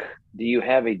 Kengook, do you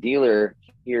have a dealer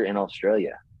here in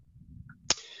Australia?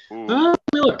 Look,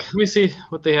 let me see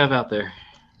what they have out there,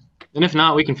 and if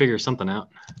not, we can figure something out.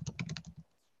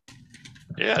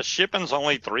 Yeah, shipping's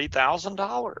only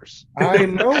 $3,000. I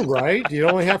know, right? You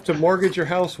only have to mortgage your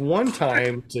house one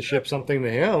time to ship something to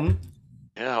him.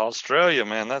 Yeah, Australia,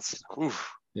 man, that's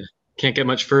yeah. Can't get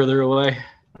much further away.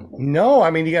 No, I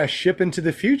mean you got to ship into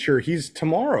the future. He's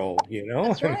tomorrow,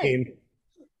 That's right. I mean,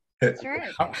 that's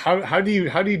right. How do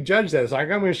you judge that? It's like,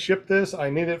 I'm going to ship this. I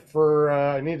need it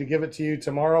I need to give it to you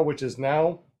tomorrow, which is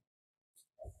now.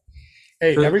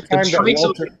 Hey, every time the trade's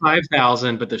only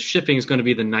 5,000, but the shipping is going to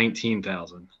be the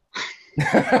 19,000.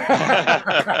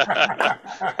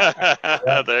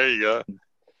 There you go.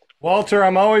 Walter,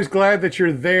 I'm always glad that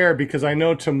you're there because I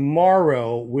know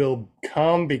tomorrow will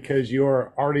come because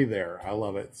you're already there. I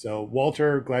love it. So,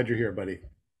 Walter, glad you're here, buddy.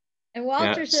 And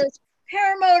Walter says,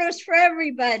 paramotors for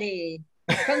everybody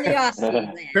from the Aussie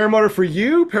land. Paramotor for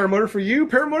you, paramotor for you,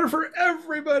 paramotor for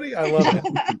everybody. I love it.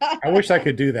 I wish I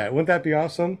could do that. Wouldn't that be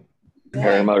awesome?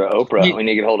 Paramotor Oprah. We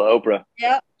need to get hold of Oprah.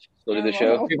 Yep. Still do the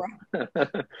show.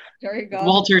 There you go.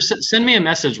 Walter, send me a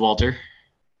message, Walter.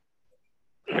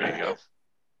 There you go.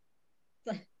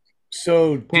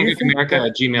 So do you think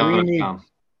PancakesAmerica@gmail.com.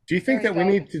 Do you think that we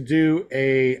need to do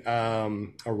a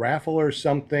raffle or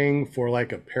something for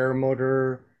like a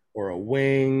paramotor or a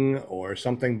wing or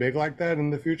something big like that in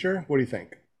the future? What do you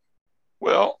think?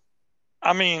 Well,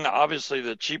 I mean, obviously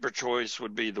the cheaper choice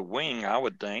would be the wing, I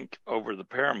would think, over the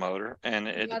paramotor, and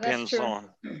it depends on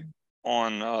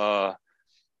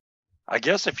I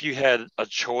guess if you had a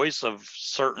choice of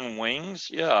certain wings,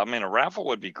 yeah, I mean a raffle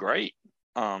would be great.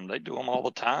 They do them all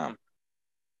the time.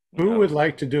 Who would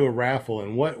like to do a raffle,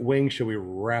 and what wing should we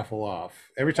raffle off?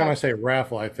 Every time I say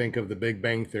raffle, I think of the Big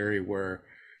Bang Theory where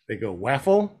they go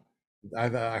waffle. I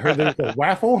heard there's a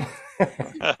waffle.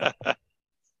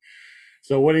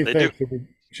 So what do you think?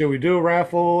 Should we do a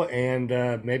raffle and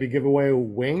maybe give away a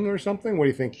wing or something? What do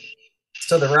you think?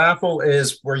 So the raffle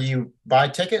is where you buy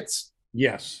tickets?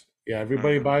 Yes. Yeah,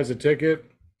 everybody buys a ticket,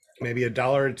 maybe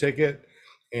 $1 a ticket.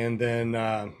 And then,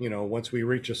 once we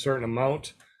reach a certain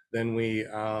amount, then we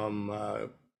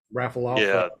raffle off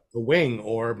a wing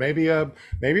or maybe a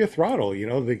throttle. You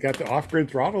know, they got the off-grid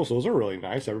throttles. Those are really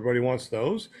nice. Everybody wants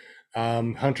those.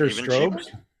 Hunter strobes.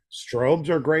 Strobes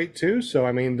are great too. So,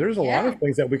 I mean, there's a lot of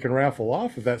things that we can raffle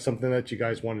off if that's something that you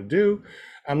guys want to do.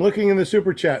 I'm looking in the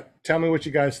super chat. Tell me what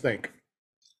you guys think.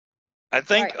 I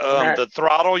think the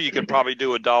throttle, you could probably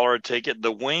do $1 a ticket.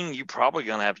 The wing, you probably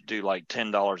going to have to do like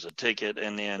 $10 a ticket.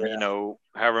 And then,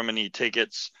 however many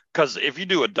tickets, because if you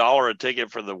do $1 a ticket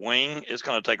for the wing, it's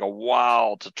going to take a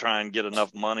while to try and get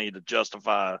enough money to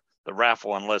justify the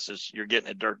raffle unless you're getting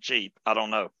it dirt cheap. I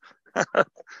don't know.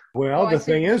 Well, the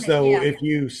thing is, though, if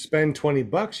you spend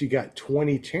 $20, you got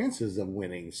 20 chances of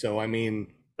winning. So, I mean,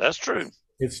 that's true.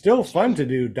 It's still fun to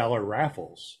do dollar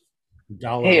raffles.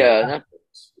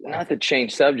 Not to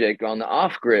change subject, on the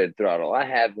off-grid throttle, I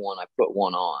have one. I put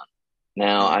one on.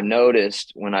 Now, I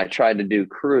noticed when I tried to do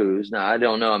cruise, now I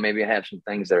don't know, maybe I have some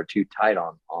things that are too tight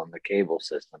on the cable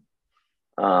system.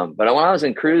 But when I was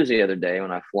in cruise the other day,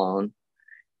 when I flown,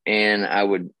 and I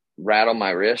would rattle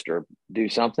my wrist or do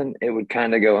something, it would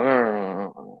kind of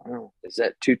go, is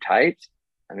that too tight?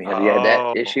 I mean, have you had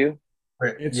that issue?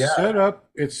 It's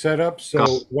set up so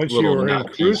once you're in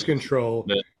cruise control,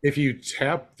 if you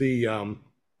tap the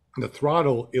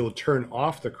throttle, it'll turn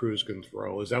off the cruise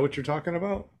control. Is that what you're talking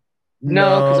about?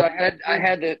 No, because I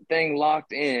had the thing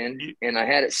locked in and I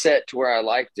had it set to where I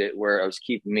liked it, where it was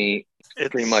keeping me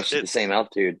pretty much at the same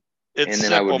altitude. It's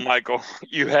simple, Michael.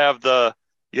 You have the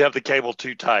cable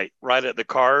too tight right at the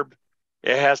carb.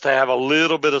 It has to have a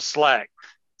little bit of slack.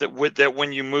 That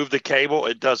when you move the cable,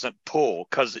 it doesn't pull.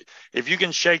 Because if you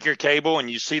can shake your cable and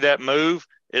you see that move,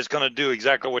 it's going to do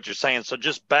exactly what you're saying. So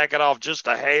just back it off just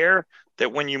a hair,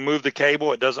 that when you move the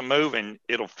cable, it doesn't move, and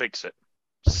it'll fix it.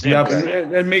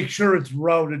 And make sure it's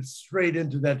routed straight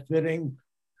into that fitting.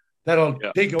 That'll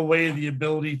take away the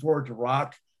ability for it to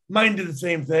rock. Mine did the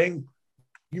same thing.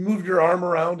 You move your arm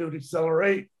around, it would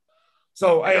accelerate.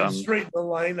 So I had to straighten the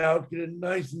line out, get it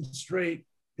nice and straight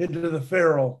into the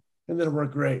ferrule. And then it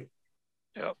worked great.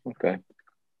 Yep. Okay.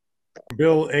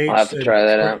 Bill H. I'll have to try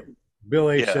that out.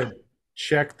 Bill H. said,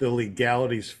 check the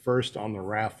legalities first on the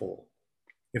raffle.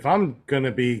 If I'm going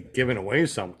to be giving away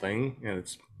something and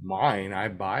it's mine, I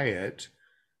buy it,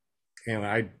 and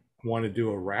I want to do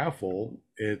a raffle,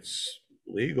 it's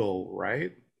legal,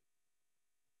 right?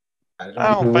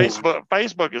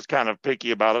 Facebook is kind of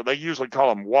picky about it. They usually call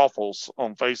them waffles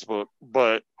on Facebook,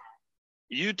 but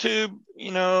YouTube,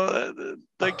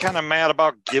 they're kind of mad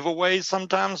about giveaways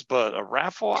sometimes, but a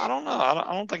raffle, I don't know.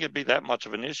 I don't think it'd be that much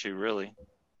of an issue, really.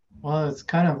 Well, it's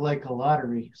kind of like a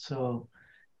lottery, so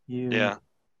you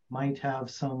might have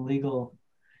some legal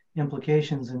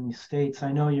implications in the States.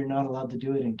 I know you're not allowed to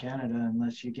do it in Canada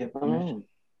unless you get permission.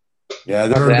 Yeah,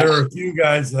 there are a few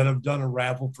guys that have done a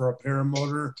raffle for a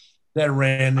paramotor that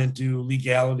ran into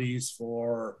legalities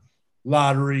for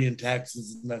lottery and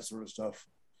taxes and that sort of stuff.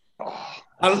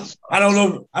 I don't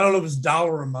know if it's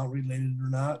dollar amount related or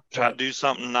not. Try to do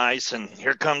something nice, and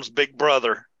here comes Big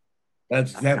Brother.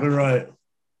 That's exactly right.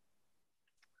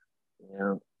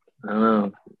 Yeah, I don't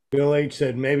know. Bill H.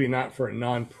 said maybe not for a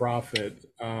nonprofit.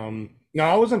 No,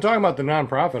 I wasn't talking about the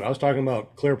nonprofit. I was talking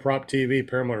about Clear Prop TV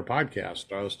Paramotor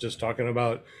Podcast. I was just talking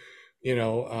about,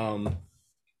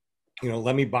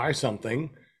 let me buy something.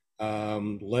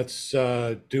 Let's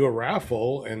do a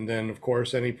raffle, and then of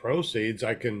course any proceeds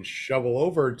I can shovel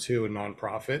over to a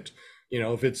nonprofit.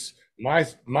 If it's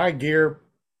my gear,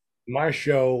 my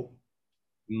show,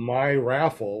 my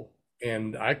raffle,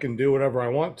 and I can do whatever I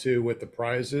want to with the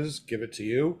prizes, give it to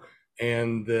you,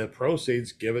 and the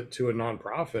proceeds give it to a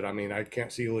nonprofit. I mean, I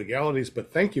can't see legalities,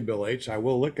 but thank you, Bill H. I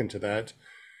will look into that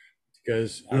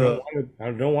because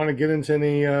I don't want to get into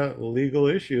any legal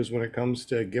issues when it comes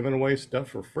to giving away stuff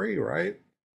for free, right?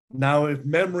 Now, if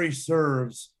memory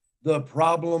serves, the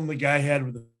problem the guy had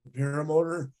with the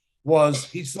paramotor was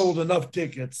he sold enough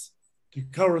tickets to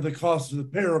cover the cost of the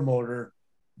paramotor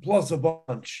plus a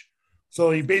bunch.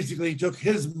 So he basically took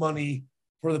his money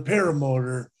for the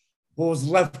paramotor. What was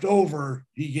left over,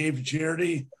 he gave to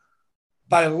charity.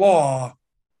 By law,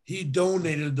 he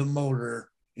donated the motor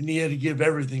and he had to give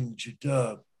everything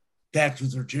to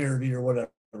taxes or charity or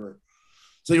whatever.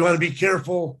 So you want to be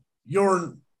careful.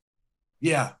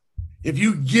 If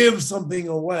you give something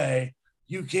away,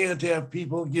 you can't have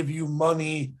people give you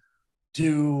money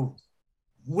to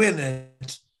win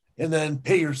it and then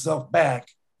pay yourself back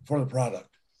for the product.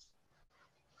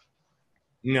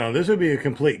 No, this would be a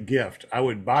complete gift. I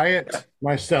would buy it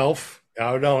myself.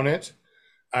 I would own it.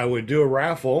 I would do a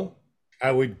raffle.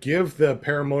 I would give the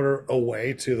paramotor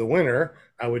away to the winner.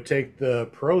 I would take the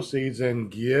proceeds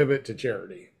and give it to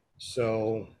charity.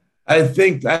 So I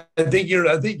think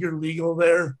you're legal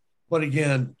there, but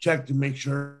again, check to make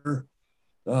sure.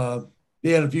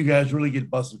 They had a few guys really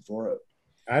get busted for it.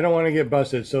 I don't want to get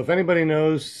busted. So if anybody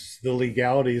knows the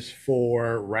legalities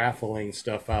for raffling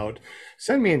stuff out,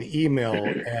 send me an email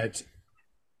at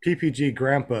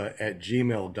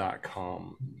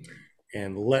ppggrandpa@gmail.com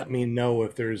and let me know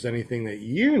if there's anything that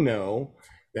you know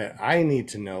that I need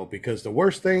to know, because the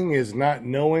worst thing is not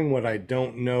knowing what I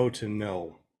don't know to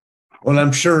know. Well,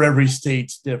 I'm sure every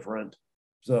state's different.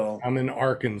 So I'm in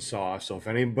Arkansas. So if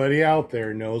anybody out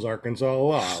there knows Arkansas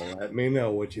law, let me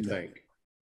know what you think.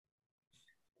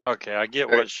 Okay, I get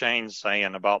what Shane's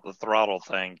saying about the throttle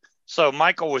thing. So,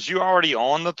 Michael, was you already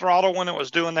on the throttle when it was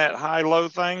doing that high-low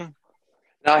thing?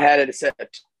 No, I had it set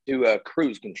to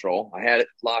cruise control. I had it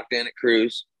locked in at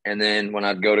cruise, and then when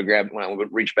I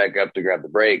would reach back up to grab the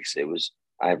brakes,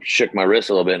 I shook my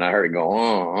wrist a little bit, and I heard it go,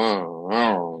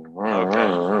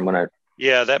 okay.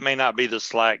 Yeah, that may not be the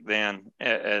slack then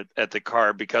at the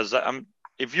carb, because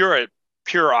if you're at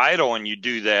pure idle and you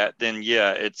do that, then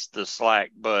yeah, it's the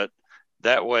slack. But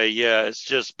that way, yeah, it's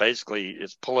just basically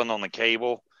it's pulling on the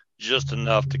cable just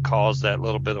enough to cause that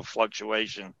little bit of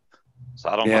fluctuation. So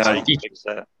I don't know how you can fix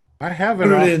that. I have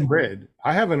an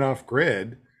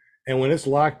off-grid. And when it's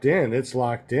locked in, it's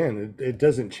locked in. It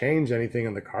doesn't change anything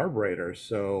in the carburetor.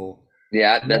 So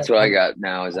yeah, that's what I got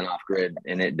now is an off-grid,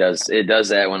 and it does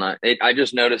that when I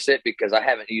just noticed it because I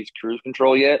haven't used cruise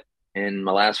control yet. In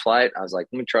my last flight, I was like,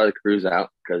 let me try the cruise out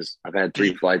because I've had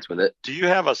 3 flights with it. Do you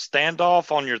have a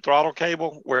standoff on your throttle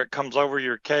cable where it comes over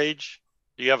your cage?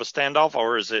 Do you have a standoff,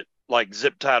 or is it like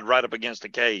zip tied right up against the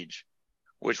cage,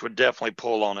 which would definitely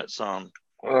pull on it some?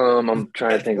 I'm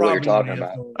trying to think of what you're talking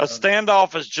about. A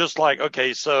standoff is just like,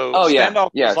 okay, so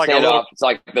standoff is like standoff. It's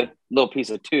like the little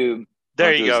piece of tube.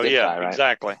 There you go. Yeah, right?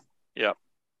 Exactly. Yep.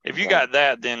 If you got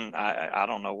that, then I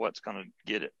don't know what's going to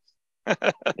get it.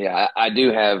 Yeah, I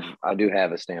do have a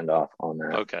standoff on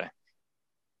that. Okay.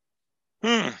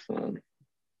 I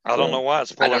don't know why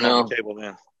it's pulling on the cable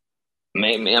then.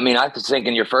 Maybe, I mean, I was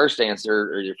thinking your first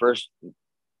answer or your first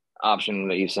option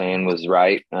that you're saying was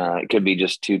right. It could be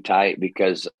just too tight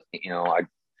because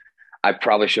I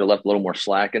probably should have left a little more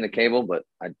slack in the cable, but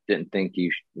I didn't think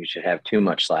you should have too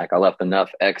much slack. I left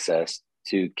enough excess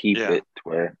to keep it to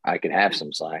where I could have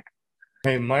some slack.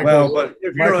 Hey, Michael,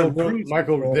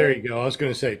 Michael, there you go. I was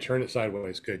going to say, turn it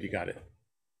sideways. Good. You got it.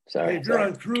 Sorry. If you're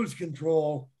on cruise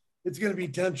control, it's going to be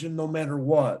tension no matter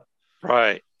what.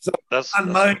 Right. So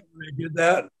on mine, when I did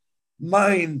that,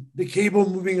 the cable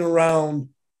moving around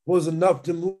was enough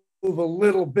to move a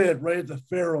little bit right at the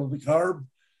ferrule of the carb.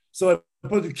 So I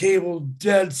put the cable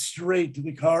dead straight to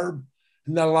the carb,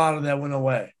 and then a lot of that went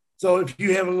away. So if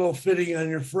you have a little fitting on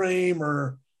your frame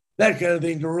or that kind of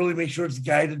thing to really make sure it's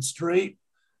guided straight,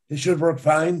 it should work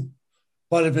fine.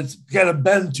 But if it's got a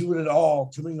bend to it at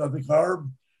all coming off the carb,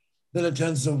 then it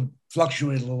tends to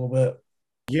fluctuate a little bit.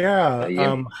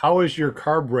 Yeah. How is your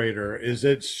carburetor? Is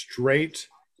it straight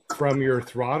from your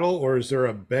throttle, or is there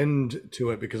a bend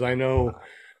to it? Because I know,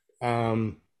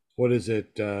 what is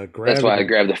it? Gravity. That's why I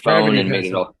grabbed the phone and made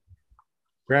it all.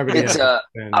 Gravity. It's I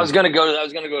was gonna go to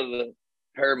the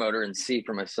paramotor and see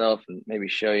for myself and maybe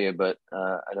show you, but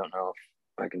I don't know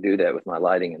if I can do that with my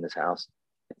lighting in this house.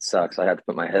 It sucks. I have to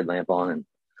put my headlamp on and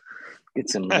get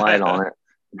some light on it.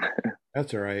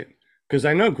 That's all right. Because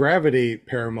I know Gravity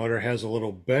paramotor has a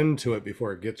little bend to it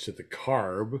before it gets to the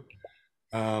carb.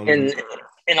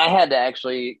 And I had to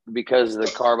actually, because the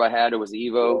carb I had, it was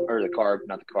Evo, or the carb,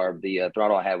 not the carb, the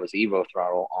throttle I had was Evo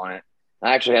throttle on it.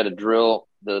 I actually had to drill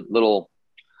the little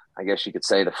I guess you could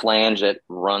say, the flange that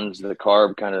runs the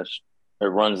carb it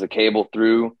runs the cable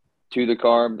through to the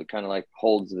carb that kind of like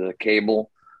holds the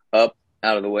cable up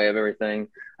out of the way of everything.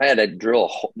 I had to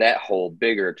drill that hole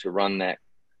bigger to run that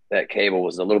cable.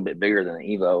 Was a little bit bigger than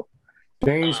the Evo.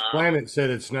 James Planet said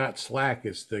it's not slack,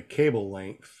 it's the cable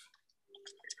length.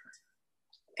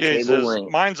 Yeah, he says,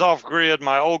 mine's off grid.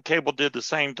 My old cable did the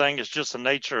same thing. It's just the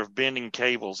nature of bending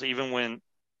cables. Even when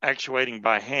actuating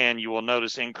by hand, you will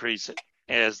notice increase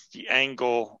as the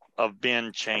angle of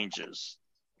bend changes.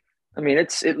 I mean,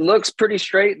 it looks pretty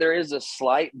straight. There is a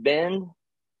slight bend,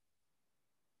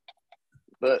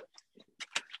 but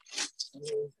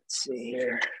let's see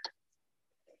here.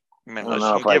 I mean,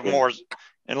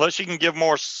 unless you can give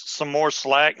some more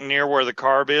slack near where the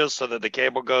carb is, so that the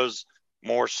cable goes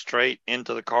more straight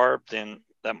into the carb, then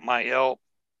that might help.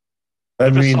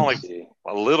 If it's only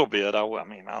a little bit, I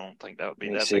don't think that would be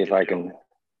that big. See if I can.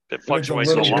 It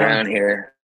fluctuates a lot around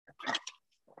here.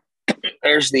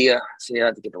 There's the see, I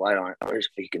have to get the light on it. There's,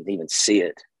 you can even see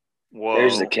it. Whoa.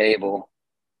 There's the cable.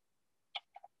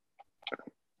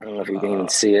 I don't know if you can even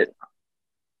see it.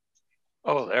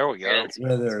 Oh, there we go.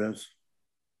 Yeah, there it is.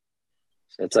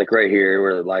 It's like right here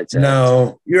where the light's at.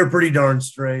 No, you're pretty darn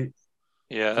straight.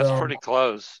 Yeah, that's pretty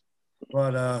close.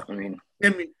 But I mean,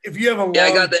 if you have a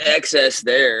I got the excess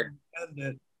there.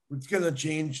 It's gonna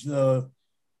change the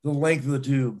length of the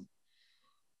tube.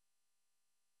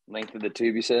 Length of the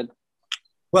tube, you said?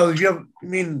 Well,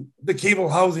 the cable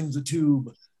housing's a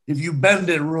tube. If you bend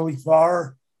it really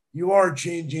far, you are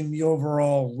changing the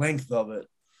overall length of it.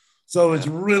 So it's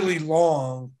really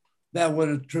long. That would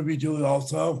attribute to it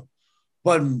also.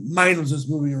 But mine was just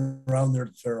moving around there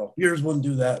at the ferrule. Yours wouldn't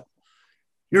do that.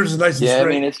 Yours is nice and straight. I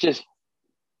mean,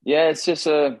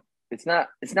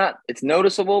 it's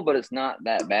noticeable, but it's not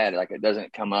that bad. Like, it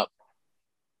doesn't come up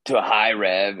to a high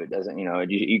rev. It doesn't,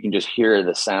 you can just hear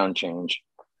the sound change,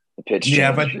 the pitch change.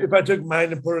 Yeah, if I took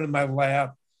mine and put it in my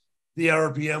lap, the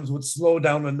RPMs would slow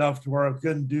down enough to where I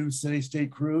couldn't do steady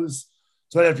state cruise.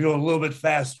 So I'd have to go a little bit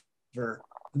faster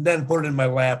and then put it in my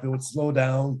lap. It would slow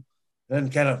down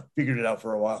and kind of figured it out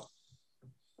for a while.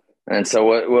 And so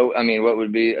what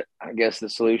would be, I guess, the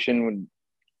solution?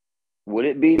 Would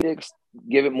it be to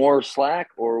give it more slack,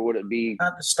 or would it be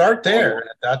start there?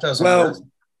 That doesn't work.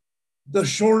 The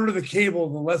shorter the cable,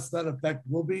 the less that effect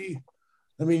will be.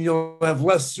 I mean, you'll have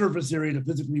less surface area to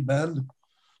physically bend.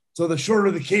 So the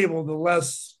shorter the cable, the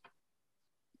less,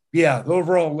 the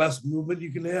overall less movement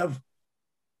you can have.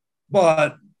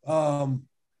 But a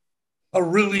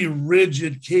really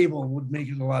rigid cable would make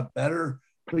it a lot better,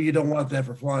 but you don't want that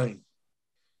for flying.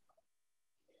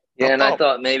 Yeah, and I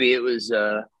thought maybe it was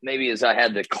as I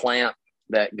had the clamp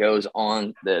that goes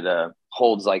on that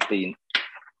holds like the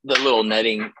little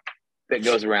netting that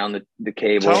goes around the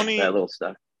cable, Tony, that little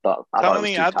stuff.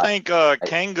 Tony, I think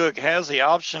Kanguk has the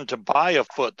option to buy a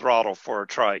foot throttle for a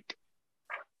trike.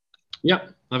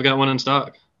 Yep, I've got one in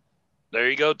stock. There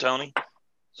you go, Tony.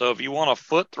 So if you want a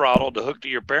foot throttle to hook to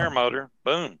your paramotor,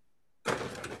 boom,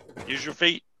 use your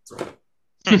feet.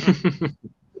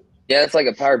 Yeah, it's like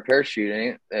a powered parachute,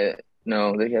 ain't it?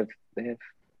 No, they have.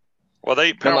 Well,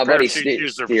 powered parachutes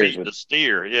use their feet to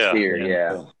steer. Yeah.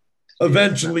 Yeah.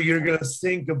 Eventually, you're going to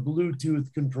sync a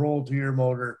Bluetooth control to your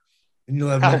motor, and you'll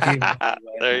have no cable.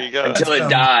 There you go. Until it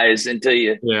dies, until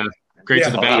you. Yeah. Great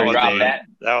to the battery.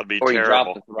 That would be or terrible. You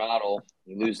drop the throttle,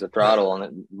 you lose the throttle, and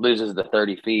it loses the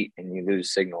 30 feet, and you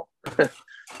lose signal.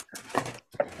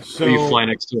 So you fly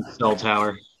next to a cell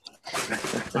tower.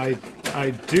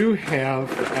 I do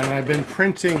have, and I've been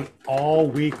printing all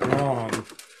week long.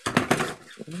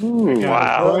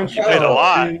 Wow, you did a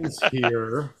lot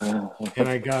here, and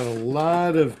I got a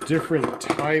lot of different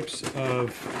types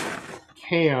of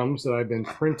cams that I've been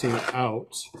printing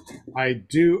out. I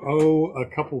do owe a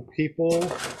couple people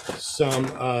some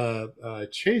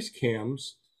chase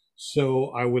cams,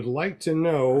 so I would like to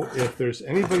know if there's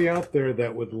anybody out there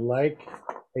that would like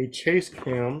a chase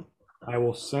cam. I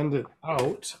will send it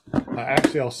out.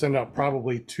 Actually, I'll send out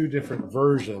probably 2 different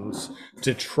versions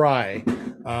to try.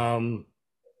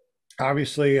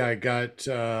 Obviously, I got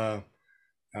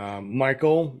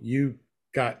Michael. You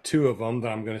got 2 of them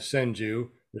that I'm going to send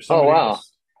you. There's somebody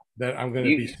else that I'm going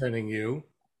to be sending you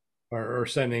or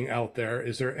sending out there.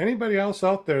 Is there anybody else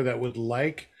out there that would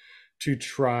like to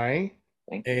try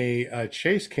a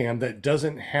chase cam that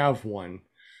doesn't have one?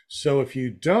 So if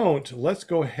you don't, let's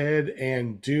go ahead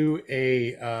and do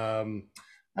a,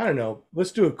 I don't know,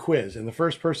 let's do a quiz. And the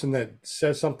first person that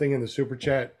says something in the super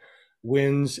chat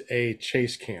wins a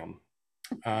chase cam.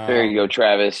 There you go,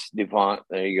 Travis DuPont.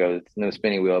 There you go. It's no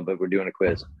spinning wheel, but we're doing a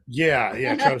quiz.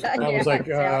 Yeah. Travis, I was like,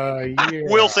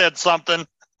 Will said something.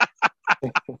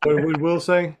 What did Will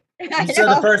say? You said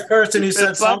the first person who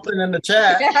said something in the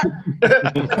chat.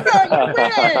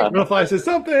 Butterfly says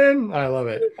something. I love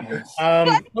it.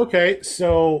 Okay,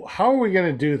 so how are we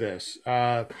going to do this?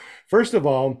 First of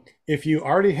all, if you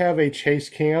already have a chase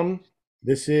cam,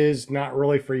 this is not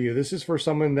really for you. This is for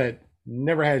someone that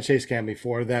never had a chase cam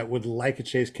before, that would like a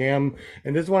chase cam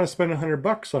and doesn't want to spend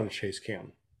 $100 on a chase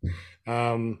cam.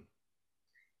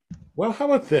 Well, how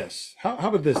about this? How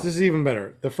about this? This is even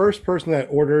better. The first person that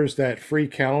orders that free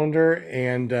calendar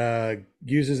and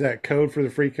uses that code for the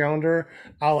free calendar,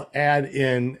 I'll add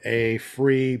in a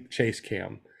free chase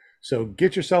cam. So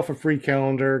get yourself a free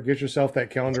calendar. Get yourself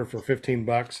that calendar for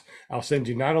 $15. I'll send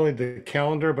you not only the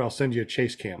calendar, but I'll send you a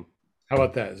chase cam. How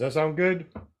about that? Does that sound good?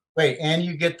 Wait, and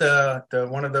you get the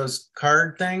one of those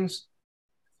card things?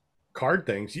 Card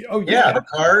things? Oh yeah, the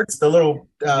cards, the little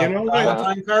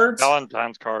Valentine cards.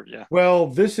 Valentine's card, yeah. Well,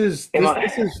 this is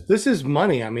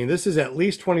money. I mean, this is at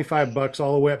least $25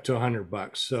 all the way up to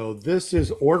 $100. So this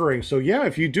is ordering. So yeah,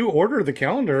 if you do order the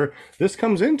calendar, this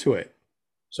comes into it.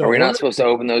 So are we not supposed to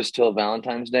open those till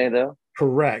Valentine's Day though?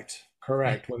 Correct.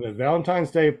 When the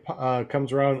Valentine's Day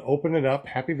comes around, open it up.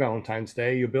 Happy Valentine's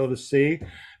Day. You'll be able to see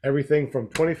everything from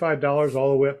 $25 all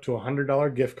the way up to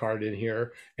 $100 gift card in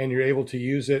here, and you're able to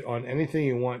use it on anything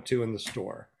you want to in the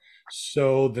store.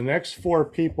 So the next 4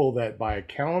 people that buy a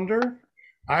calendar,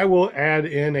 I will add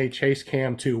in a chase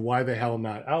cam too. Why the hell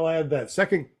not? I'll add that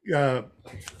second.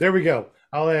 There we go.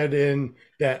 I'll add in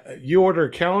that you order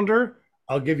a calendar.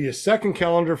 I'll give you a second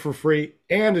calendar for free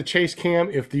and a chase cam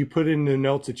if you put in the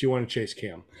notes that you want a chase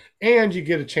cam. And you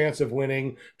get a chance of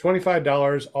winning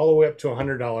 $25 all the way up to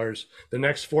 $100. The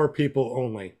next 4 people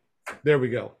only. There we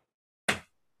go.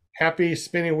 Happy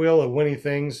spinning wheel of winning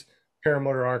things.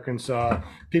 Paramotor Arkansas,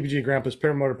 PPG Grandpa's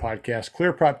Paramotor Podcast,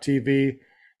 ClearProp TV,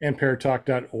 and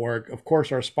Paratalk.org. Of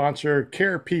course, our sponsor,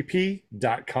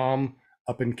 CarePP.com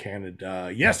up in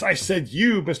Canada. Yes, I said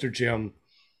you, Mr. Jim.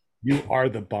 You are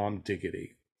the bomb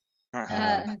diggity.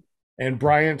 And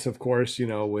Bryant, of course,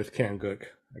 with Kangook.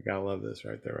 I gotta love this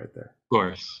right there. Of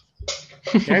course.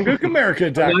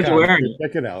 KangookAmerica.com.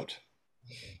 Check it out.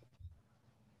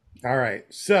 All right.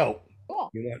 So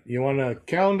you want a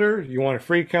calendar? You want a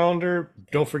free calendar?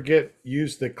 Don't forget,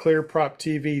 use the ClearProp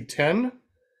TV 10.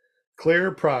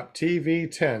 ClearProp TV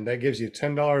 10. That gives you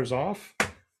 $10 off.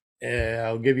 And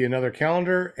I'll give you another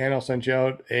calendar, and I'll send you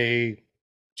out a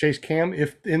chase cam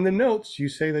if in the notes you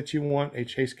say that you want a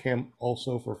chase cam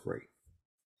also for free.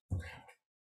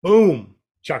 Boom.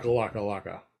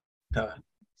 Chakalaka.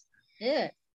 Yeah.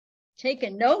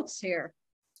 Taking notes here.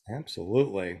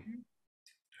 Absolutely.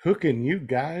 Hooking you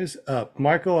guys up.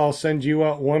 Michael, I'll send you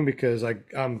out one because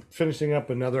I'm finishing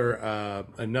up another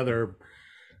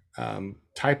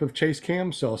type of chase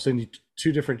cam. So I'll send you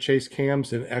 2 different chase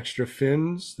cams and extra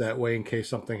fins. That way, in case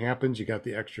something happens, you got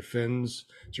the extra fins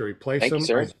to replace them. Thank you,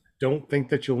 sir. I don't think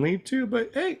that you'll need to, but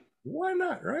hey, why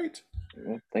not, right?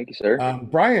 Thank you, sir.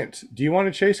 Bryant, do you want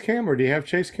a chase cam or do you have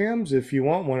chase cams? If you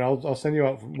want one, I'll send you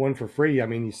out one for free. I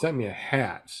mean, you sent me a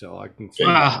hat, so I can.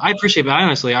 I appreciate it, but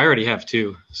honestly, I already have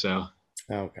 2, so.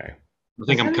 Okay. I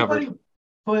think I'm covered.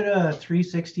 Put a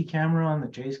 360 camera on the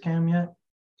chase cam yet?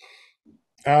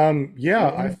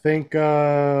 Yeah, I think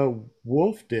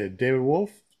Wolf did. David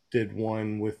Wolf did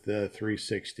one with the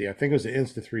 360. I think it was the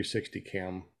Insta360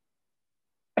 cam.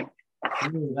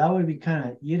 Ooh, that would be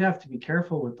you'd have to be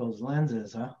careful with those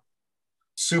lenses, huh?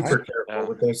 Super careful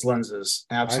with those lenses.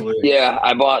 Absolutely. Yeah,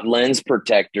 I bought lens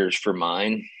protectors for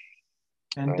mine.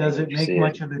 And does it make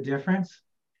much of a difference?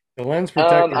 The lens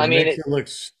protector makes it look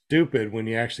stupid when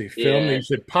you actually film. You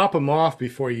should pop them off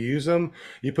before you use them.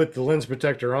 You put the lens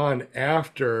protector on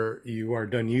after you are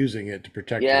done using it to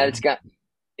protect. Yeah,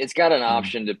 it's got an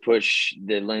option to push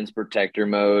the lens protector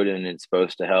mode, and it's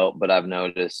supposed to help. But I've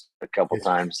noticed a couple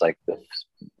times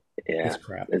it's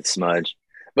crap. It's smudge.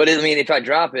 But if I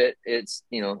drop it, it's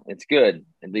it's good.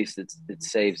 At least it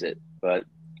saves it. But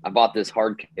I bought this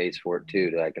hard case for it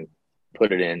too, that I can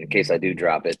put it in case I do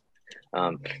drop it.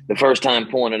 The first time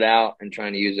pulling it out and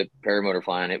trying to use a paramotor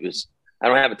flying, I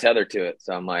don't have a tether to it,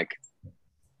 so I'm like,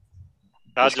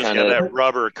 I just got that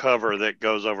rubber cover that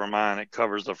goes over mine. It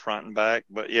covers the front and back.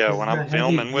 But yeah, when I'm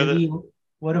filming with it.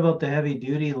 What about the heavy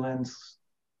duty lens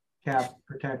cap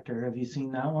protector? Have you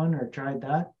seen that one or tried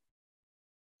that?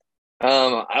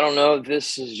 I don't know if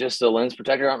this is just a lens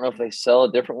protector. I don't know if they sell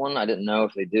a different one. I didn't know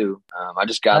if they do. I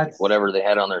just got whatever they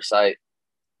had on their site.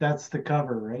 That's the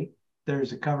cover, right?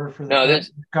 There's a cover for the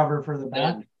cover for the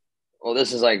back. Well,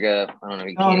 this is like I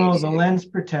don't know. No, the lens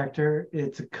protector.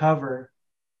 It's a cover.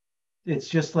 It's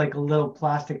just like a little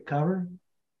plastic cover.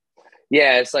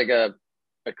 Yeah, it's like a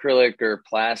acrylic or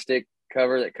plastic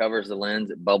cover that covers the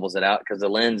lens. It bubbles it out because the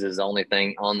lens is the only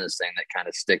thing on this thing that kind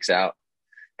of sticks out.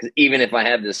 Because even if I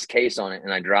have this case on it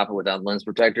and I drop it without lens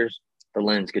protectors, the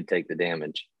lens could take the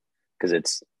damage because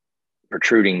it's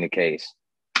protruding the case.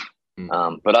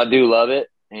 But I do love it,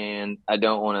 and I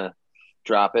don't want to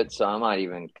drop it, so I might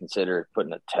even consider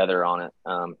putting a tether on it.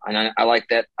 And I like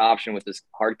that option with this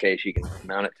hard case. You can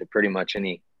mount it to pretty much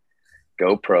any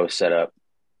GoPro setup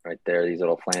right there. These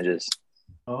little flanges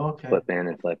flip in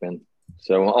and flip in.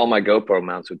 So all my GoPro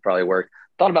mounts would probably work.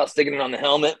 Thought about sticking it on the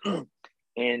helmet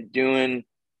and doing,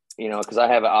 because I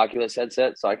have an Oculus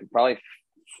headset, so I could probably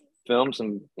film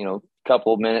some,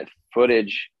 couple minute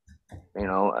footage,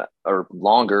 or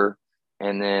longer.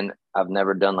 And then I've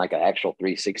never done like an actual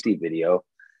 360 video.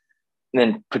 And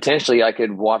then potentially I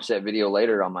could watch that video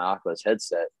later on my Oculus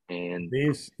headset. And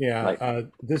this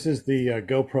is the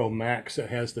GoPro Max.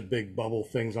 It has the big bubble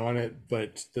things on it,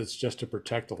 but that's just to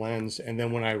protect the lens. And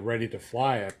then when I'm ready to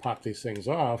fly, I pop these things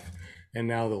off, and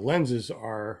now the lenses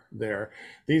are there.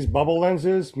 These bubble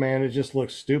lenses, man, it just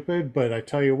looks stupid. But I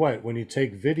tell you what, when you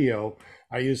take video,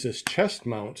 I use this chest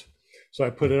mount. So I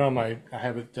put it on I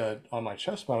have it on my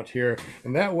chest mount here,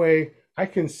 and that way I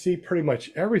can see pretty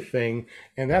much everything.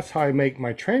 And that's how I make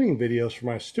my training videos for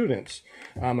my students.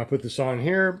 I put this on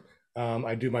here.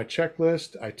 I do my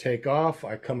checklist. I take off.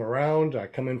 I come around. I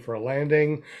come in for a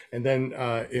landing, and then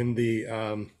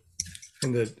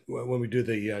when we do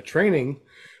the training,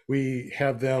 we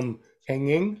have them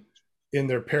hanging in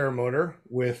their paramotor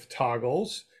with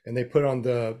toggles. And they put on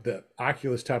the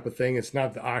Oculus type of thing. It's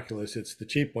not the Oculus; it's the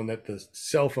cheap one that the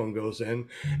cell phone goes in.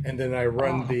 And then I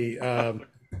run this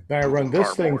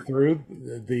thing through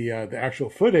the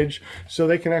actual footage, so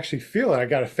they can actually feel it. I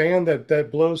got a fan that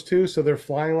blows too, so they're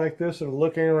flying like this and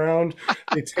looking around.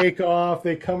 They take off,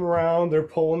 they come around, they're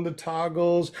pulling the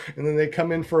toggles, and then they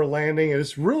come in for a landing. And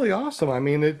it's really awesome. I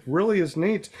mean, it really is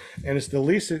neat, and it's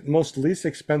the most least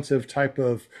expensive type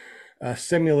of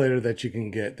simulator that you can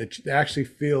get that actually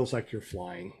feels like you're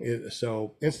flying.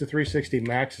 So Insta360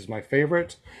 Max is my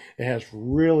favorite. It has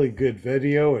really good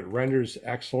video. It renders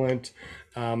excellent.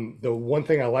 The one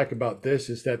thing I like about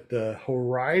this is that the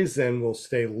horizon will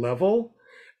stay level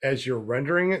as you're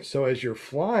rendering it. So as you're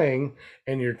flying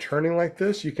and you're turning like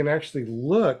this, you can actually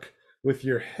look with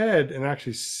your head and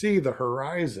actually see the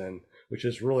horizon, which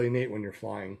is really neat when you're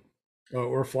flying.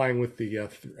 Or flying with the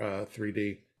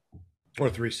 3D. Or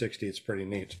 360, it's pretty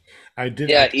neat. I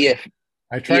tried the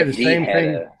same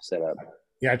thing.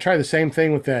 Yeah, I tried the same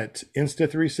thing with that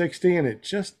Insta360, and it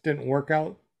just didn't work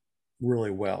out really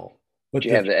well. But do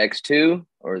you have the X2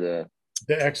 or the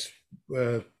X1?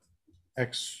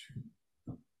 I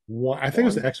think it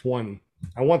was the X1.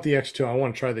 I want the X2. I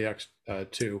want to try the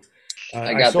X2.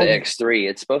 I got the X3.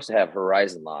 It's supposed to have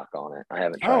horizon lock on it. I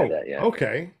haven't tried that yet.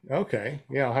 Okay.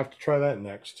 Yeah, I'll have to try that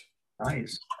next.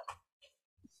 Nice.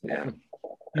 Yeah.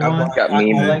 As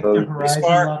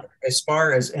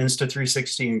far as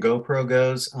Insta360 and GoPro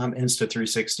goes, I'm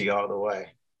Insta360 all the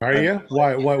way. Are you?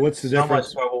 Why? What's the difference?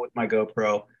 So much trouble with my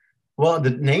GoPro. Well,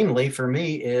 namely for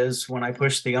me is when I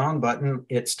push the on button,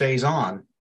 it stays on.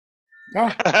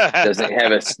 Oh. doesn't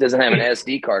have an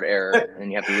SD card error,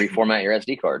 and you have to reformat your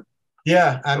SD card.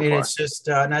 Yeah, I mean, it's just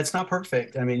no, it's not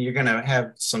perfect. I mean, you're going to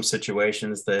have some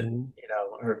situations that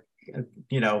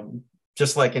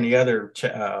just like any other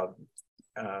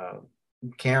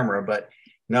camera, but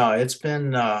no, it's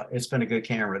been a good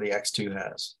camera. The X2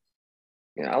 has.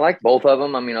 Yeah, I like both of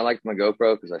them. I mean, I like my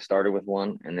GoPro because I started with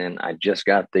one, and then I just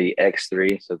got the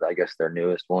X3, so I guess their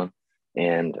newest one,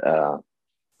 and I'm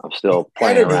still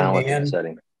playing around with the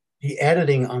setting. The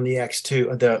editing on the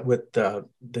X2 with the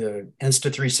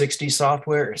Insta360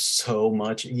 software is so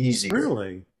much easier.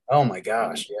 Really? Oh my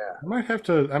gosh, yeah. I might have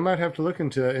to look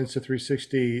into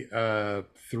Insta360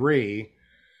 3,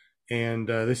 and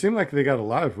they seem like they got a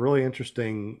lot of really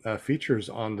interesting features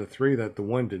on the 3 that the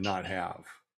 1 did not have.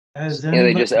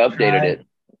 They just updated it.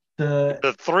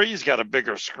 The 3's got a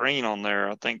bigger screen on there,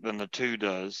 I think, than the 2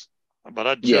 does.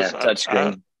 But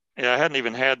touchscreen. I hadn't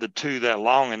even had the 2 that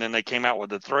long, and then they came out with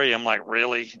the 3. I'm like,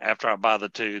 really? After I buy the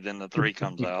 2, then the 3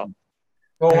 comes out.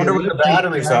 Well, I wonder what the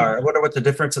batteries are. I wonder what the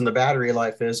difference in the battery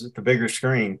life is with the bigger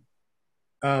screen.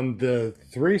 The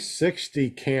 360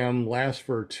 cam lasts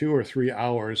for 2 or 3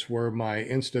 hours, where my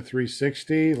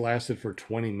Insta360 lasted for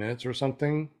 20 minutes or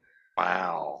something.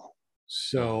 Wow.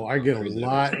 So I get a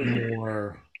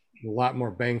lot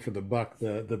more bang for the buck.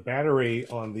 The battery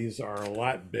on these are a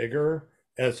lot bigger.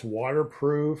 It's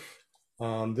waterproof.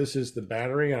 This is the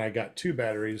battery, and I got 2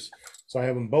 batteries, so I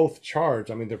have them both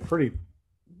charged. I mean, they're pretty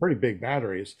pretty big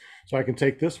batteries. So I can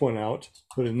take this one out,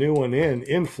 put a new one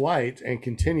in flight, and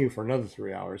continue for another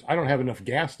 3 hours. I don't have enough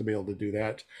gas to be able to do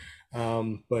that.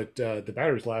 But the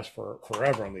batteries last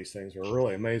forever on these things. They're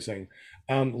really amazing.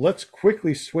 Let's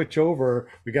quickly switch over.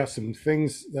 We got some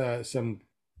things, some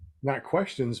not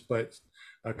questions, but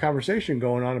a conversation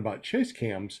going on about chase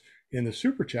cams in the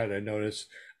super chat. I noticed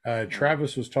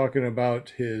Travis was talking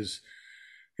about his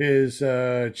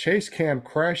chase cam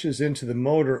crashes into the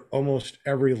motor almost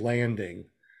every landing.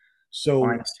 So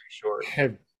Mine's too short.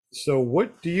 So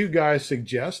what do you guys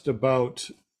suggest about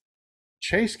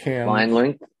chase cam Line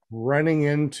length running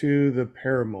into the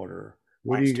paramotor?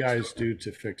 What do you guys do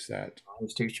to fix that?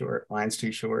 Mine's too short. Mine's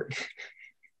too short.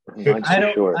 I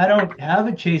don't have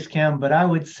a chase cam, but I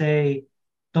would say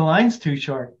the line's too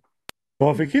short. Well,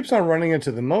 if it keeps on running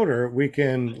into the motor, we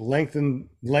can lengthen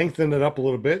it up a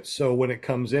little bit. So when it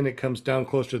comes in, it comes down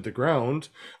closer to the ground,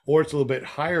 or it's a little bit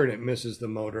higher and it misses the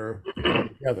motor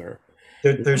altogether.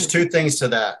 There's two things to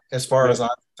that as far as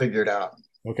I've figured out.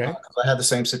 Okay. I had the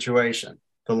same situation.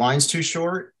 The line's too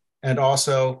short, and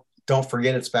also don't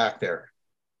forget it's back there.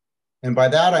 And by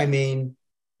that, I mean,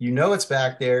 it's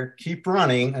back there, keep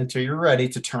running until you're ready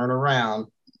to turn around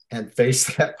and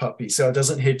face that puppy so it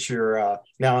doesn't hit your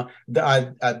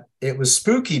it was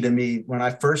spooky to me when I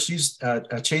first used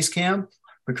a chase cam,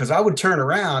 because I would turn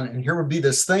around and here would be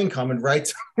this thing coming right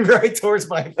towards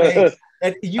my face,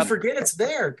 and you forget it's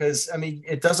there, because I mean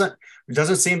it doesn't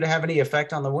seem to have any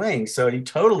effect on the wing, so you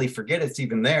totally forget it's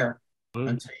even there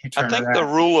until you turn around. I think the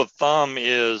rule of thumb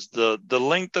is the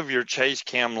length of your chase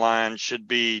cam line should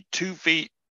be 2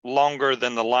 feet longer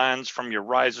than the lines from your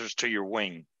risers to your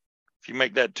wing. If you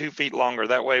make that 2 feet longer,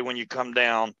 that way when you come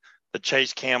down, the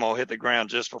chase cam will hit the ground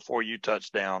just before you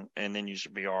touch down, and then you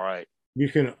should be all right. You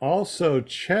can also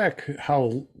check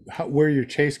how where your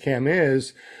chase cam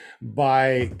is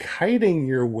by kiting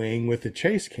your wing with the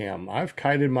chase cam. I've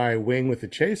kited my wing with the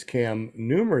chase cam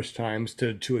numerous times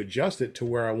to adjust it to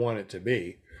where I want it to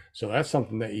be. So that's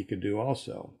something that you could do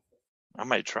also. I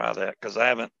may try that, because I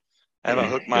haven't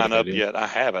hooked mine up yet. I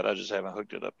have it. I just haven't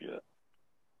hooked it up yet.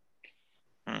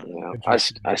 Yeah,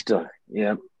 I still,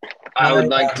 yeah. I would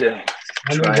like to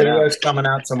try it out. Coming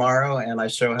out tomorrow, and I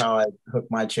show how I hook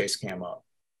my chase cam up.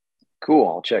 Cool,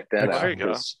 I'll check that out. There you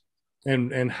go.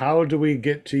 And how do we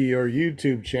get to your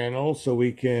YouTube channel so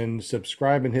we can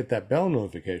subscribe and hit that bell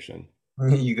notification?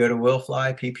 You go to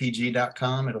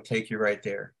willflyppg.com. It'll take you right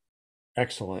there.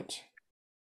 Excellent.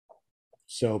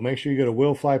 So make sure you go to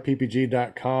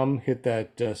willflyppg.com, hit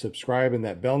that subscribe and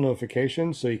that bell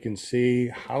notification so you can see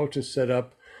how to set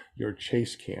up your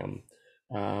chase cam.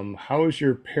 How is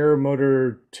your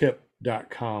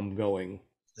paramotortip.com going?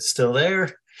 It's still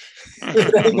there.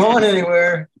 It ain't going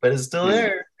anywhere, but it's still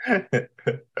there.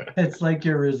 It's like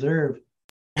your reserve.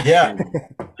 Yeah,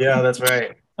 that's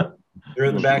right. You're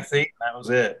in the back seat. That was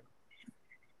it.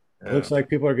 Looks like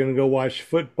people are going to go watch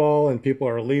football and people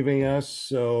are leaving us.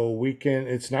 So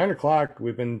it's 9 o'clock.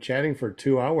 We've been chatting for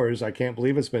 2 hours. I can't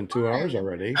believe it's been 2 hours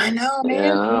already. I know, man.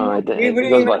 Yeah, What are you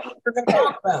going to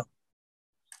talk about?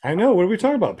 I know. What are we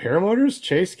talking about? Paramotors,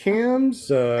 chase cams,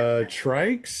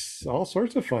 trikes, all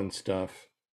sorts of fun stuff.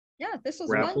 Yeah, this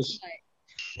was Raffles. fun tonight.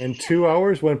 And 2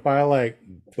 hours went by like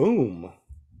boom.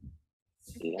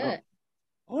 Yeah.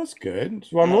 Well, that's good.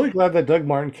 So I'm really glad that Doug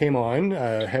Martin came on.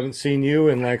 Haven't seen you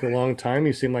in like a long time.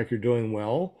 You seem like you're doing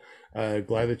well.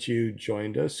 Glad that you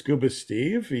joined us. Scuba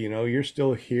Steve, you're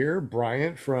still here.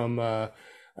 Bryant from, hey,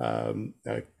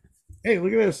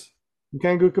 look at this.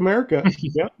 Kangook America.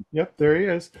 Yep, there he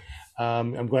is.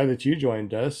 I'm glad that you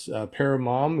joined us.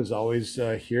 Paramom is always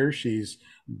here. She's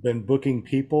been booking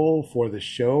people for the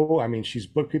show. I mean, she's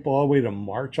booked people all the way to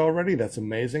March already. That's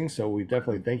amazing. So we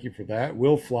definitely thank you for that.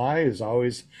 Will Fly is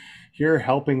always here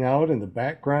helping out in the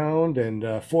background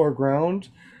and foreground.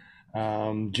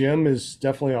 Jim is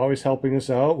definitely always helping us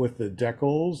out with the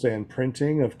decals and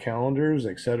printing of calendars,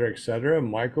 et cetera, et cetera.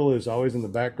 Michael is always in the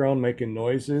background making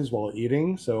noises while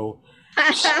eating. So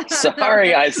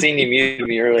sorry, I seen you mute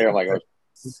me earlier. I'm like,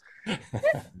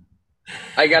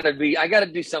 I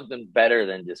gotta do something better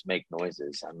than just make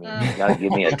noises. I mean, you gotta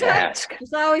give me a task.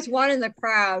 There's always one in the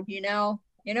crowd, You know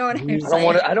what I'm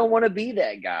saying? I don't want to be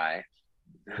that guy.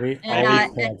 We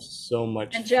always have so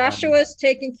much. And Joshua's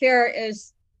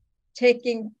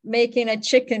making a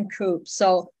chicken coop.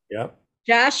 So, yep.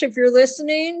 Josh, if you're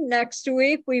listening, next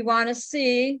week we want to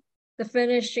see the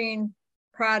finishing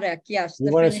product. Yes, we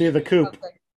want to see the coop.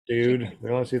 Dude, we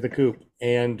want to see the coop.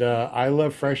 And I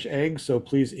love fresh eggs, so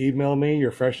please email me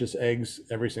your freshest eggs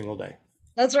every single day.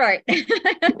 That's right.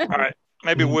 All right.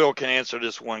 Maybe Will can answer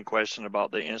this one question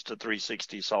about the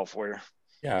Insta360 software.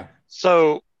 Yeah.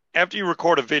 So after you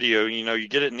record a video, you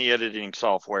get it in the editing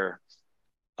software.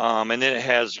 And then it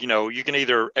has, you can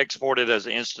either export it as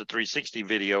an Insta360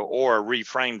 video or a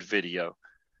reframed video.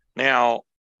 Now,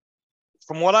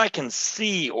 from what I can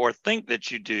see or think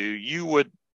that you do, you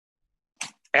would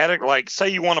add it, like, say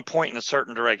you want to point in a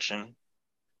certain direction.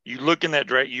 You look in that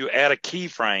direction, you add a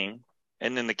keyframe,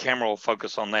 and then the camera will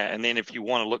focus on that. And then if you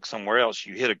want to look somewhere else,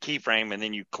 you hit a keyframe, and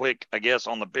then you click, I guess,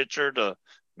 on the picture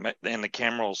and the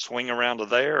camera will swing around to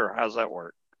there, or how's that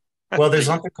work? Well, there's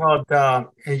something called, I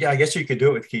guess you could do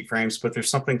it with keyframes, but there's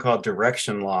something called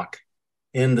direction lock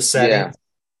in the settings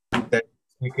that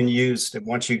you can use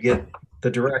once you get the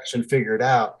direction figured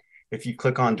out. If you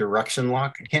click on direction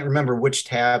lock, I can't remember which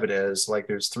tab it is. Like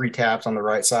there's 3 tabs on the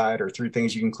right side or 3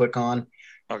 things you can click on.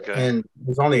 Okay. And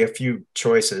there's only a few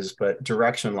choices, but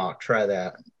direction lock, try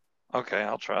that. Okay,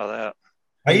 I'll try that.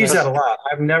 I use that a lot.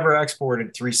 I've never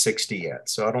exported 360 yet,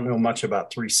 so I don't know much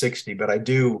about 360, but I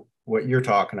do what you're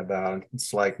talking about.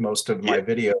 It's like most of my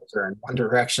videos are in one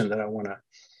direction that I want to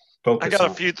focus on. I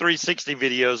got a few 360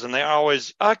 videos, and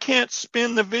I can't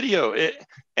spin the video.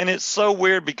 And it's so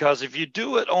weird because if you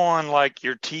do it on like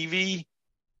your TV,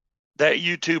 that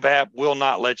YouTube app will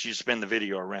not let you spin the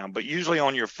video around. But usually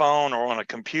on your phone or on a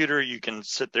computer, you can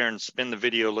sit there and spin the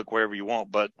video, look wherever you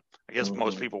want. But I guess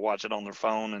most people watch it on their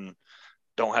phone and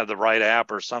don't have the right app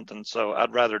or something. So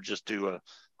I'd rather just do a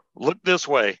look this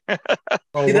way. That's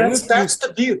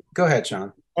the view. Go ahead,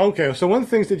 Sean. Okay, so one of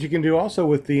the things that you can do also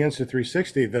with the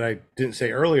Insta360 that I didn't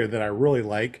say earlier that I really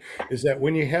like is that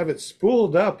when you have it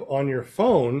spooled up on your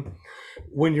phone,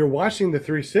 when you're watching the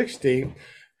 360,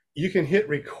 you can hit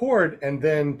record and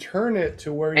then turn it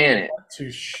to where you want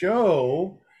to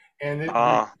show, and it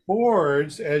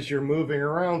records as you're moving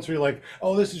around. So you're like,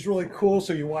 oh, this is really cool.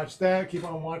 So you watch that, keep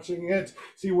on watching it,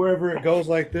 see wherever it goes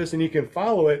like this, and you can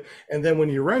follow it. And then when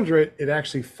you render it, it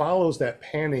actually follows that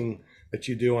panning that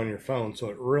you do on your phone. So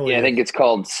it really I think it's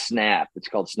called Snap. It's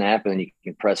called Snap, and then you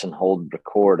can press and hold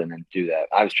record and then do that.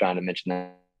 I was trying to mention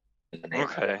that in the name.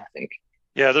 Okay. I think.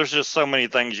 Yeah, there's just so many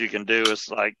things you can do. It's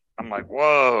like, I'm like,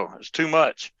 whoa, it's too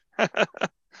much.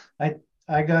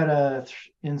 I got a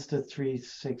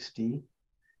Insta360.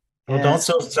 Well, don't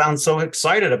sound so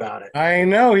excited about it. I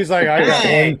know. He's like, I got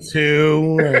one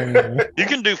too. You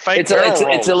can do fake. It's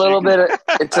a little bit.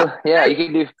 You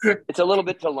can do. It's a little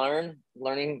bit to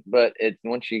learning, but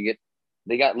once you get,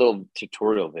 they got little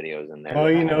tutorial videos in there.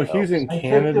 Oh, he's in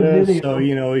Canada, so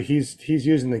he's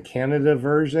using the Canada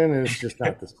version, and it's just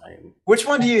not the same. Which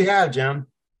one do you have, Jim?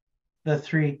 The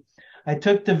 3. I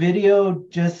took the video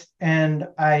and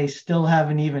I still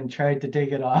haven't even tried to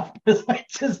take it off because I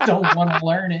just don't want to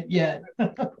learn it yet.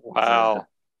 Wow.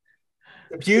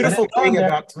 The beautiful thing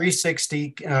about 360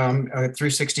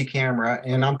 camera,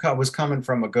 and I was coming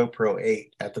from a GoPro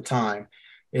 8 at the time,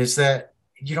 is that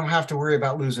you don't have to worry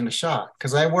about losing a shot.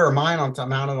 Because I wear mine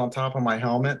mounted on top of my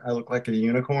helmet. I look like a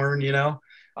unicorn,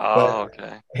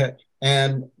 okay.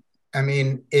 And I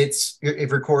mean, it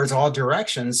records all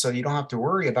directions, so you don't have to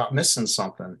worry about missing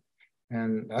something.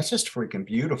 And that's just freaking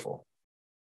beautiful.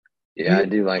 Yeah, I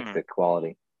do like the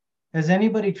quality. Has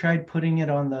anybody tried putting it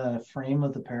on the frame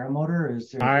of the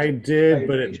paramotor? I did,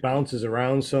 but it bounces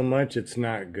around so much, it's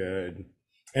not good.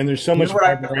 And there's so much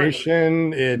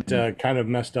vibration, it kind of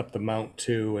messed up the mount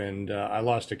too, and I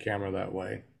lost a camera that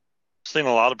way. I've seen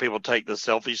a lot of people take the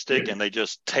selfie stick and they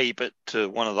just tape it to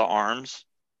one of the arms,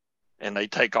 and they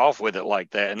take off with it like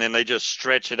that, and then they just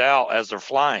stretch it out as they're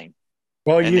flying.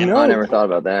 Well, I never thought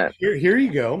about that. Here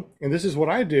you go. And this is what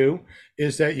I do,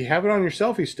 is that you have it on your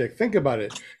selfie stick. Think about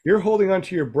it. You're holding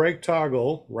onto your brake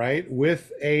toggle, right,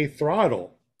 with a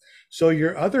throttle. So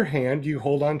your other hand, you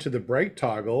hold onto the brake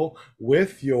toggle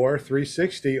with your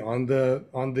 360 on the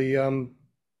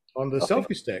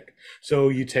selfie stick. So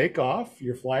you take off,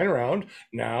 you're flying around.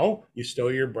 Now you stow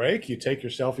your brake, you take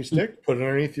your selfie stick, put it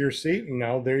underneath your seat, and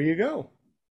now there you go.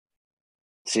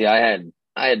 See, I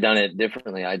had done it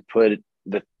differently. I'd put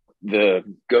the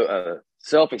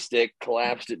selfie stick,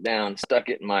 collapsed it down, stuck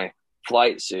it in my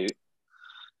flight suit,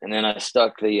 and then I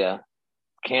stuck the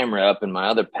camera up in my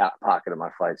other pocket of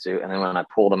my flight suit, and then when I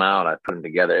pulled them out, I put them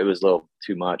together. It was a little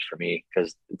too much for me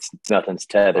because nothing's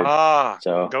tethered.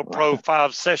 So GoPro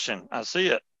 5 Session, I see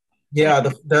it. Yeah,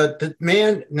 the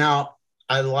man. Now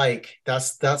I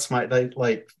that's my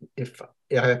if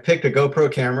I picked a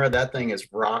GoPro camera, that thing is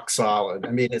rock solid. I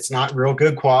mean, it's not real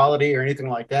good quality or anything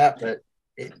like that, but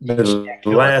it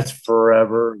lasts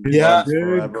forever. Yeah,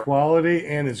 good quality,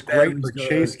 and it's great for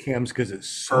chase cams because it's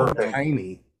so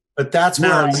tiny. But that's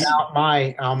where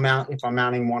I'll mount if I'm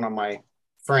mounting one on my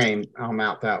frame, I'll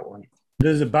mount that one.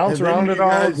 Does it bounce Have any around of at you all?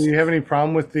 guys- Do you have any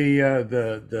problem with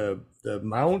the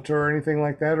mount or anything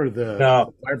like that, or the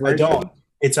No, vibration? I don't.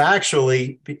 It's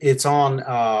on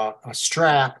a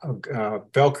strap, a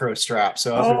Velcro strap.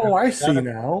 So Oh, I see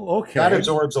now. Okay. that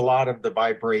absorbs a lot of the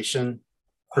vibration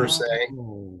per se.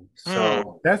 Oh,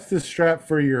 So that's the strap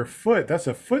for your foot. That's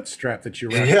a foot strap that you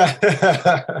wrap.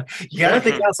 yeah, you got to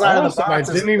think outside of the Awesome. I box.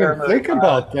 didn't even think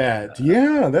about that.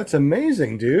 Yeah, that's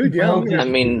amazing, dude. Yeah, Well, I'm gonna I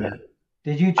do mean, that.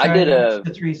 Did you I try did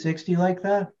the 360 like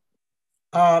that?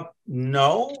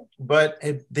 No, but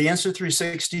the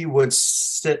Insta360 would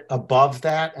sit above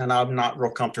that, and I'm not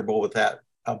real comfortable with that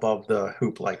above the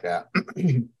hoop like that.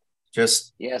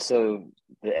 Just yeah. So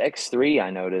the X3,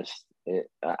 I noticed.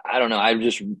 I don't know. I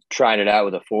just tried it out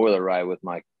with a four-wheeler ride with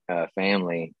my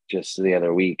family just the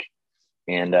other week,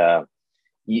 and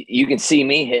you can see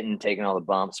me taking all the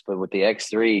bumps. But with the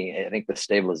X3, I think the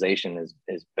stabilization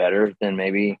is better than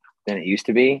it used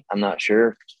to be. I'm not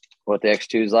sure what the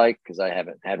X2 is like because I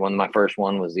haven't had one. My first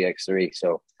one was the X3,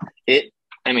 so I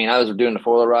was doing the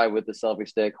four-wheeler ride with the selfie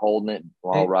stick, holding it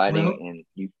while riding,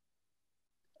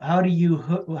 How do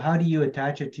you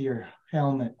attach it to your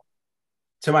helmet?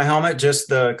 to my helmet, just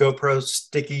the GoPro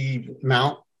sticky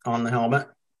mount on the helmet.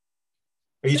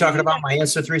 Are you talking about my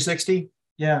Insta360?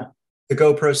 Yeah. The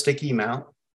GoPro sticky mount?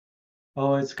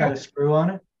 Oh, it's got a screw on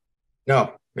it?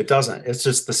 No, it doesn't. It's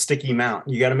just the sticky mount.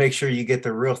 You got to make sure you get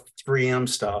the real 3M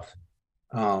stuff.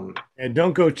 And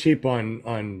don't go cheap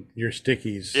on your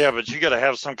stickies. Yeah, but you got to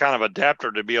have some kind of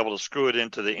adapter to be able to screw it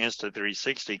into the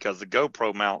Insta360 because the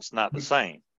GoPro mount's not the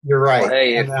same. You're right.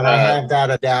 Hey, and then I have that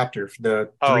adapter for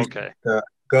the okay. The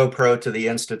GoPro to the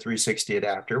Insta360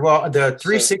 adapter. Well, the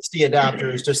 360 adapter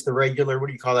is just the regular, what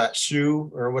do you call that, shoe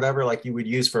or whatever, like you would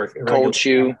use for a cold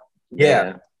shoe.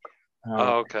 Yeah.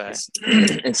 Okay.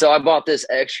 And so I bought this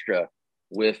extra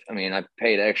I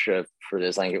paid extra for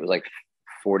this. I think it was like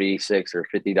 $46 or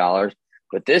 $50,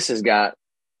 but this has got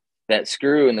that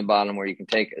screw in the bottom where you can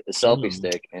take the selfie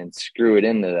stick and screw it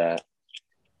into that.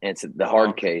 And it's the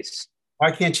hard case. Why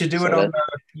can't you do it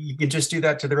you can just do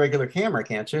that to the regular camera,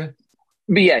 can't you?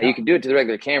 But yeah, you can do it to the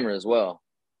regular camera as well.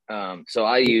 So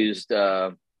I used,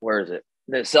 where is it?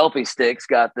 The selfie stick's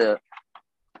got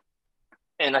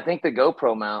and I think the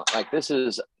GoPro mount, like this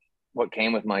is what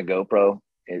came with my GoPro.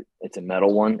 It's a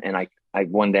metal one. And I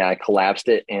one day I collapsed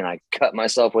it and I cut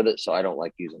myself with it. So I don't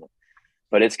like using it,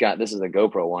 but this is a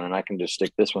GoPro one and I can just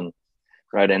stick this one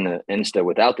right in the Insta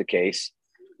without the case,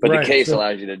 but the case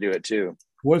allows you to do it too.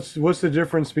 What's the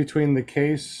difference between the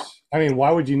case? I mean,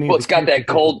 why would you need? Well, it's got that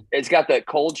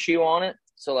cold shoe on it.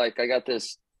 So like I got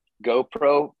this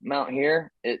GoPro mount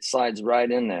here. It slides right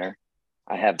in there.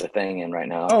 I have the thing in right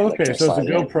now. Oh, okay. So it's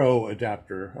a GoPro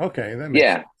adapter. Okay. That makes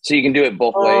sense. So you can do it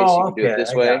both ways. You can do it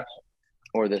this way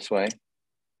or this way.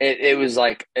 It was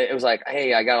like,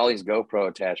 hey, I got all these GoPro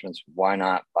attachments. Why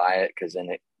not buy it? Because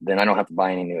then I don't have to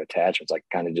buy any new attachments. I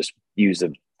kind of just use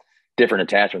the different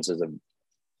attachments as a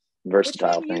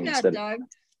versatile thing.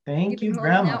 Thank you,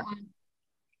 Grandma.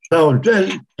 So,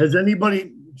 has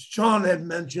anybody? Sean had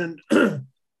mentioned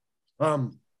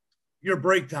your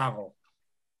brake toggle.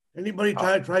 Anybody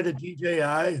tried a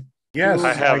DJI? Yes,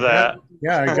 I have that.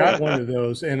 I got one of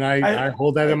those, and I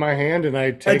hold that in my hand, and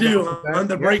I take. I do on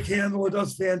the brake handle. It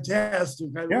does fantastic.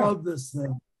 I love this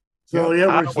thing. So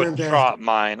I would drop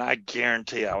mine. I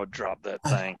guarantee I would drop that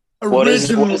thing. What is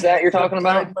that you're talking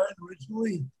about?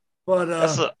 Originally, but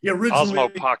originally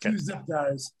Osmo Pocket. 2 zip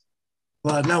ties,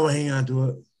 but now we hang on to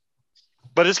it.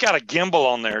 But it's got a gimbal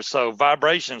on there, so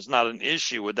vibration's not an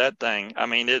issue with that thing. I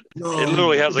mean, it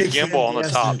literally has a gimbal on the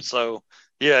top. So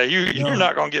yeah, you're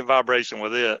not going to get vibration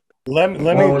with it. Let me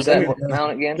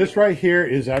mount again. This right here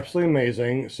is absolutely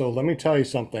amazing. So let me tell you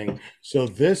something. So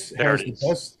this has the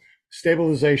best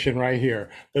stabilization right here,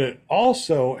 but it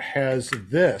also has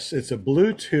this. It's a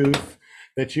Bluetooth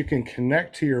that you can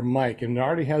connect to your mic, and it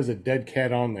already has a dead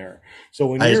cat on there. So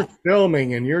when you're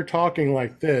filming and you're talking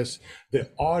like this, the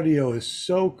audio is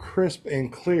so crisp and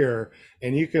clear,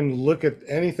 and you can look at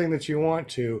anything that you want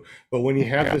to. But when you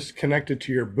have this connected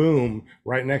to your boom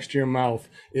right next to your mouth,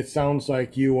 it sounds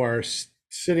like you are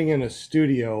sitting in a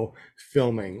studio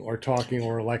filming or talking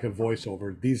or like a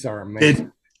voiceover. These are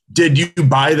amazing. Did you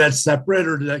buy that separate,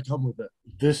 or did that come with it?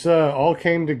 This all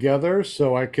came together,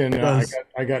 so I can.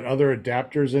 I got other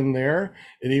adapters in there.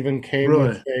 It even came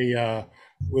with a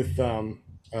what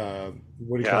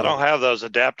do you call I don't have those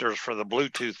adapters for the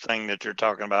Bluetooth thing that you're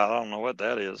talking about. I don't know what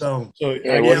that is. So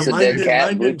what's the dead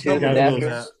cat Bluetooth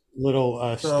adapter?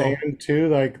 Little stand too,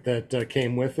 like that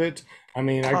came with it. I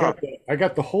mean, I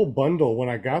got the whole bundle when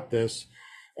I got this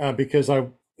because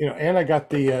and I got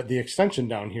the extension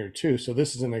down here too. So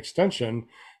this is an extension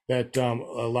that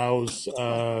allows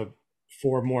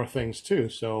for more things too.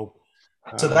 So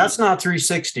that's not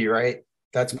 360, right?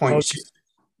 That's point two.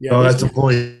 Yeah, oh, that's a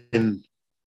point.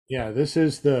 Yeah, this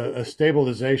is the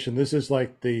stabilization. This is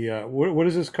like the what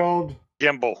is this called?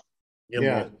 Gimbal.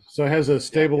 Yeah, so it has a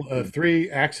stable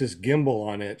 3-axis gimbal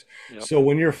on it. Yep. So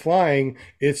when you're flying,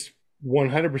 it's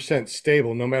 100%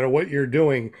 stable. No matter what you're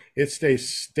doing, it stays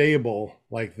stable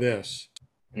like this.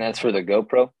 And that's for the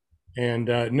GoPro? And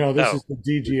no, this is the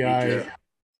DJI.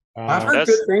 I've heard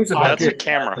good things about that's a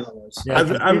camera. Yeah,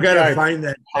 I've got to find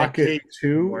that Pocket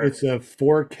 2. It's a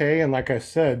 4K, and like I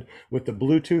said, with the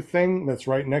Bluetooth thing that's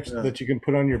right next that you can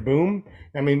put on your boom.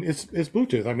 I mean, it's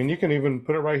Bluetooth. I mean, you can even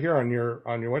put it right here on your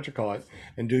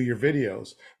and do your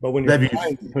videos. But when you're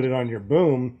flying, you put it on your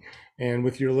boom, and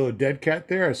with your little dead cat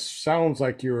there, it sounds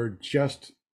like you're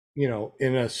just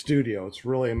in a studio. It's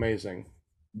really amazing.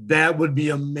 That would be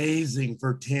amazing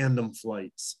for tandem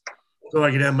flights. So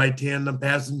I could have my tandem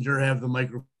passenger have the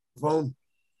microphone.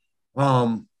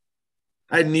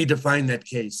 I need to find that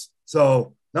case.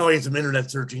 So now I have some internet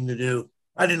searching to do.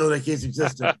 I didn't know that case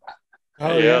existed.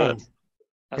 Oh yeah,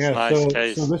 that's a nice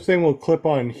case. So this thing will clip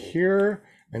on here,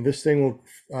 and this thing will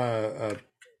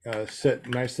sit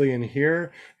nicely in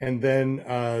here, and then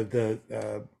the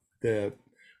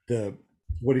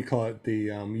what do you call it? The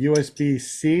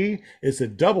USB-C is a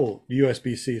double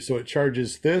USB-C, so it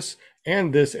charges this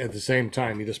and this at the same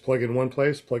time. You just plug it in one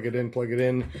place, plug it in,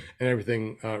 and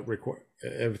everything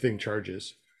everything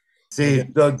charges. See,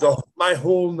 my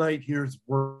whole night here is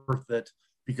worth it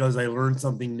because I learned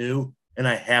something new, and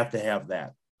I have to have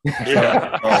that.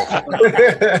 Yeah. So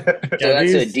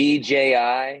that's a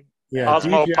DJI. Yeah,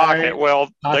 Osmo DJI Pocket. Well,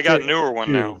 they got a Pocket newer one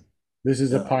 2. now. This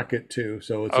is a Pocket 2,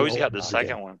 so it's he's got the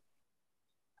second one.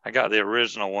 I got the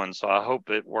original one, so I hope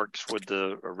it works with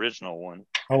the original one.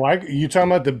 Oh, you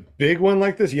talking about the big one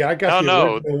like this? Yeah, I got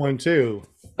the original one too.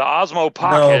 The Osmo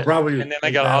Pocket, no, probably, and then they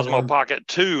got an Osmo Pocket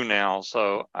 2 now.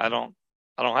 So I don't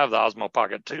have the Osmo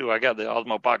Pocket 2. I got the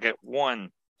Osmo Pocket 1.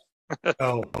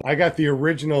 Oh, I got the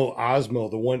original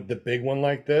Osmo, the big one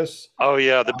like this. Oh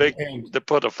yeah, the big to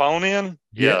put the phone in.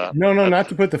 Yeah. No, not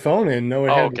to put the phone in. No,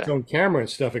 it had its own camera and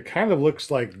stuff. It kind of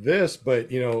looks like this, but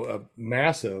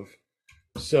massive.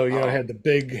 So it had the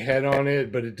big head on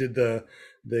it, but it did the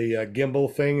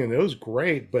gimbal thing, and it was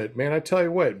great. But man, I tell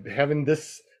you what, having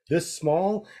this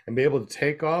small and be able to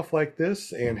take off like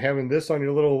this, and having this on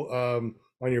your little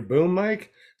on your boom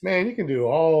mic, man, you can do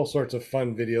all sorts of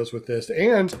fun videos with this,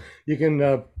 and you can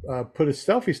put a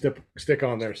selfie stick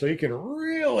on there, so you can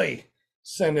really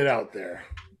send it out there.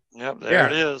 Yep, there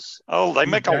it is. Oh, they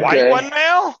make a white one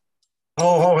now.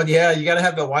 Oh yeah, you got to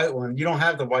have the white one. You don't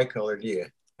have the white color, do you?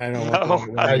 I don't know.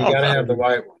 You got to have the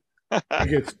white one. It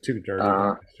gets too dirty.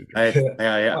 I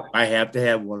have to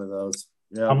have one of those.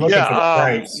 Yeah, I'm looking for the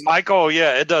price. Michael,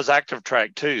 it does active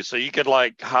track too. So you could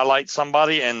highlight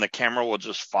somebody and the camera will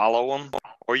just follow them,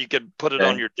 or you could put it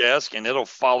on your desk and it'll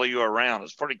follow you around.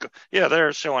 It's pretty cool. Yeah,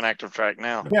 they're showing active track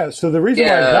now. Yeah. So the reason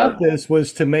why I got this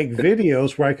was to make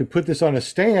videos where I could put this on a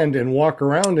stand and walk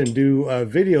around and do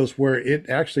videos where it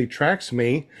actually tracks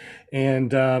me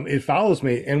and it follows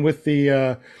me. And with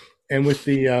the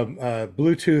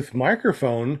Bluetooth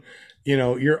microphone,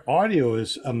 your audio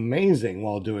is amazing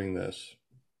while doing this.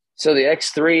 So the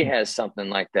X3 has something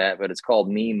like that, but it's called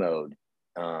Me Mode,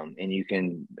 and you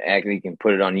can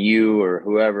put it on you or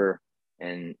whoever,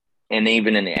 and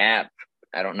even in the app.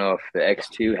 I don't know if the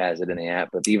X2 has it in the app,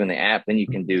 but even the app, then you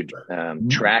can do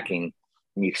tracking,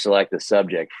 and you select the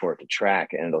subject for it to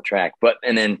track, and it'll track.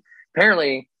 And then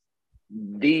apparently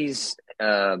these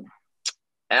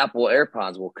Apple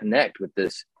AirPods will connect with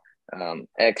this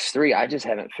X3. I just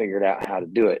haven't figured out how to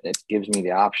do it. It gives me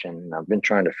the option, and I've been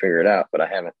trying to figure it out, but I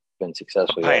haven't been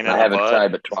successful yet. I haven't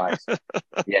tried but twice.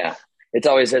 Yeah, it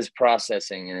always says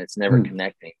processing, and it's never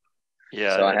connecting.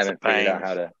 Yeah, so I haven't figured out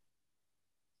how to.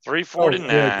 $349.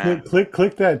 Yeah,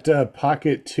 click that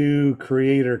Pocket 2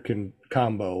 creator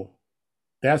combo.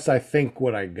 That's I think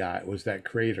what I got was that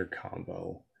creator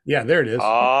combo. Yeah, there it is.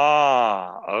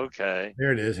 Okay.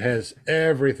 There it is. Has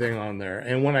everything on there.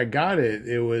 And when I got it,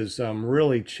 it was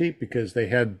really cheap because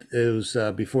it was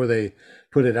before they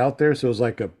put it out there. So it was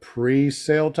like a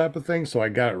pre-sale type of thing. So I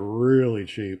got it really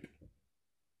cheap.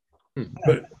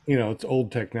 But, it's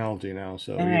old technology now.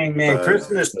 So dang, man,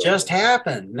 Christmas just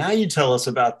happened. Now you tell us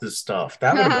about this stuff.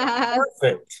 That would be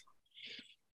perfect.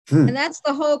 And that's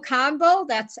the whole combo.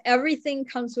 That's everything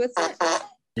comes with it.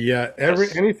 Yeah,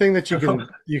 anything that you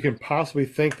can possibly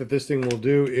think that this thing will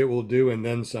do, it will do, and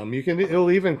then some. It'll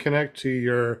even connect to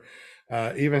your,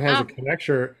 even has a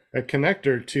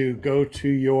connector to go to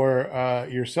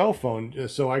your cell phone.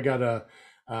 So I got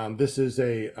This is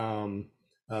a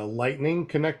lightning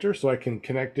connector, so I can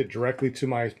connect it directly to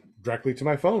my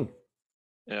phone.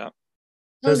 Yeah.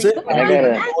 Does it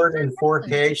record in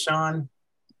 4K, Sean?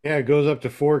 Yeah, it goes up to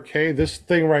 4K. This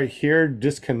thing right here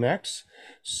disconnects.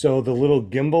 So the little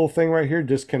gimbal thing right here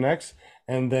disconnects,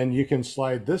 and then you can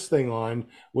slide this thing on,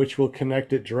 which will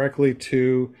connect it directly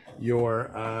to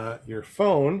your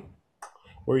phone,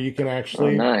 where you can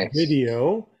actually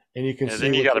video, and you can see.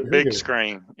 Then you got a big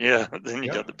screen. Yeah, then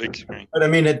you got the big screen. But I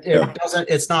mean, it doesn't.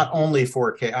 It's not only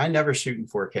 4K. I never shoot in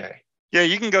 4K. Yeah,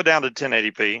 you can go down to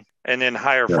 1080p and then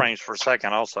higher frames per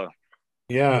second also.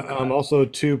 Yeah, also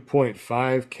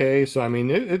 2.5K. So I mean,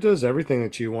 it does everything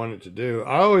that you want it to do.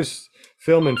 I always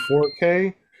film in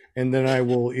 4K, and then I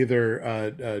will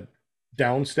either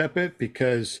downstep it,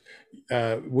 because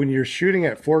when you're shooting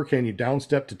at 4K and you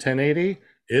downstep to 1080,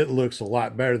 it looks a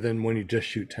lot better than when you just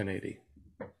shoot 1080.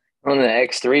 On the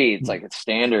X3, it's like its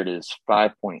standard is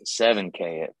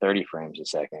 5.7K at 30 frames a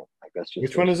second. Like that's just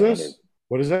which one is standard. this?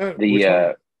 What is that?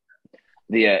 The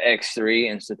X3,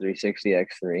 Insta360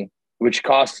 X3, which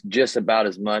costs just about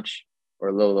as much or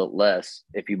a little less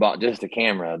if you bought just a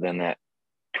camera than that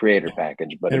creator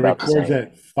package, but it about the records same.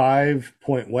 at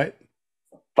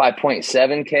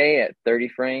 5.7K at 30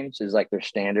 frames is like their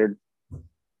standard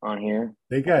on here.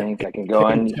 They got I think I can go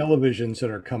on televisions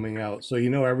that are coming out, so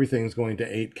everything's going to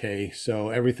 8K. So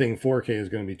everything 4K is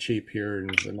going to be cheap here in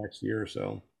the next year or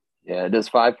so. Yeah, it does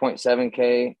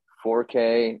 5.7K,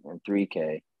 4K, and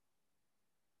 3K.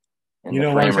 And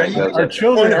our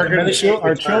children are going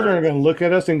to look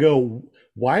at us and go,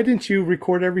 "Why didn't you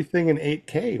record everything in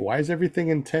 8K? Why is everything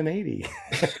in 1080?"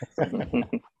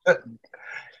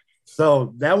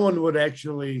 So that one would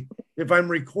actually, if I'm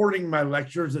recording my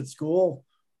lectures at school,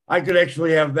 I could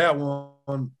actually have that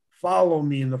one follow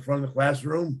me in the front of the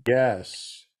classroom.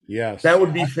 Yes. That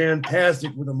would be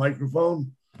fantastic with a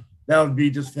microphone. That would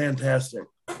be just fantastic.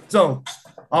 So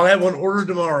I'll have one ordered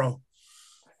tomorrow.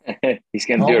 He's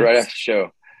going to do it right after the show.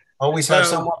 Always have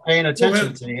someone paying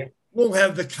attention to you. We'll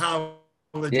have the college.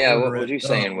 Yeah, what were you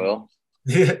saying, Will?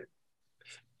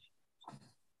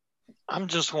 I'm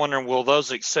just wondering, will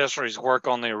those accessories work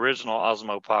on the original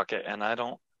Osmo Pocket? And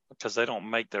because they don't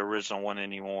make the original one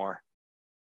anymore.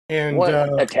 And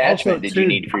what attachment did you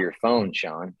need for your phone,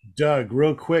 Sean? Doug,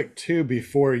 real quick too,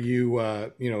 before you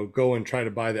go and try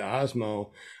to buy the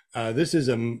Osmo, this is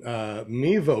a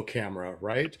Mevo camera,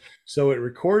 right? So it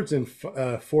records in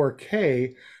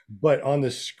 4K, but on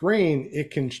the screen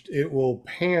it will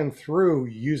pan through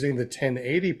using the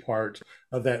 1080 part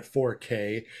of that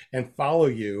 4K and follow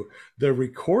you. The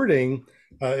recording,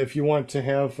 if you want to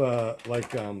have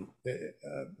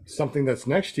something that's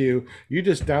next to you, you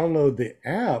just download the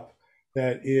app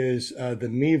that is the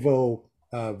Mevo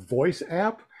voice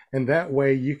app, and that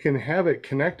way you can have it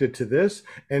connected to this,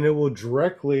 and it will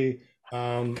directly,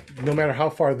 no matter how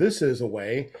far this is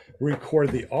away,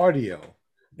 record the audio.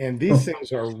 And these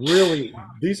things are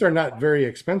these are not very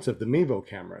expensive, the Mevo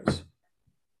cameras.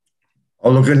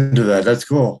 I'll look into that. That's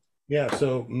cool. Yeah,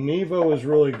 so Mevo is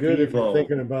really good if you're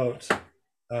thinking about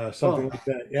something like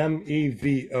that,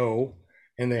 Mevo,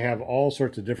 and they have all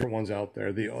sorts of different ones out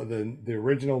there. The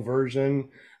original version,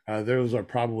 those are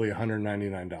probably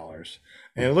 $199.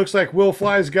 And it looks like Will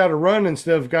Fly's got to run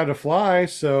instead of got to fly.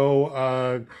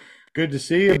 So good to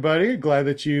see you, buddy. Glad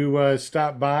that you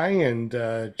stopped by and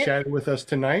chatted with us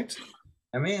tonight.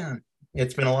 I mean,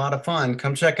 it's been a lot of fun.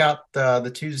 Come check out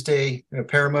the Tuesday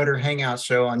Paramotor Hangout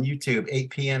show on YouTube, 8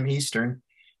 p.m. Eastern.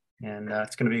 And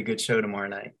it's going to be a good show tomorrow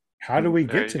night. How do we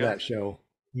get to that show?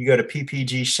 You go to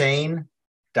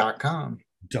ppgshane.com.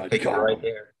 Take it right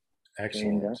there.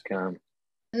 Excellent.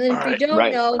 And then if you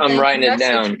don't know, I'm writing it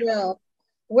down.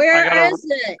 Where is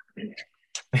it?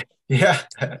 Yeah.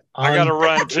 I got to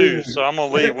run too, so I'm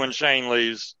going to leave when Shane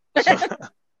leaves.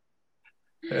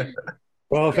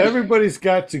 Well, if everybody's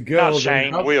got to go. Not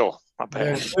Shane, Will.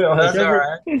 That's all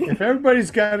right. If everybody's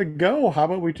got to go, how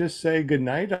about we just say good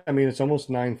night? I mean, it's almost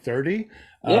 9:30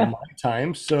 my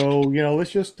time. So,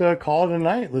 let's just call it a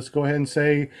night. Let's go ahead and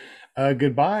say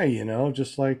goodbye,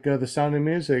 just like the Sound of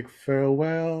Music.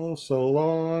 Farewell, so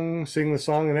long, sing the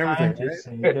song and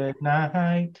everything. Right? Good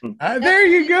night. There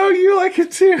you go. You like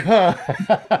it too, huh?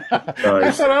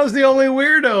 I thought I was the only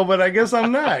weirdo, but I guess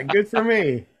I'm not. Good for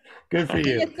me. Good for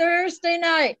you. Thursday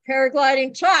night,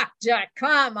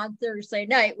 paraglidingtalk.com on Thursday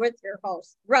night with your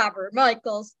host, Robert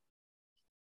Michaels.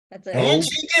 That's it. And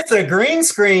she gets a green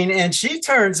screen and she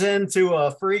turns into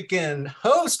a freaking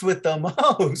host with the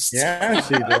most. Yeah,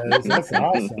 she does. That's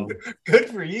awesome. Good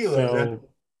for you. So,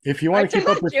 if you want to keep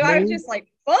up with me, I was just like,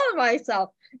 full of myself.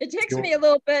 It takes me a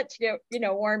little bit to get,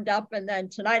 warmed up. And then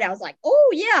tonight I was like,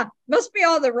 oh yeah, must be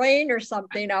all the rain or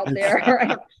something out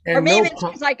there. Or maybe it's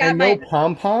because I got no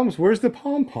pom-poms. Where's the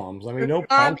pom-poms? I mean, no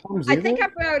pom-poms I think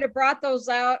if I would have brought those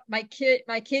out, my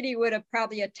kitty would have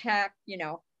probably attacked,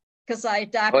 because I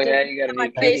adopted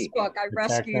on Facebook. I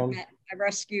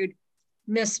rescued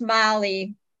Miss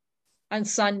Molly on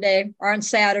Sunday or on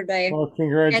Saturday. Well,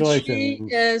 congratulations. And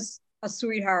she is a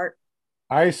sweetheart.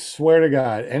 I swear to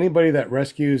God, anybody that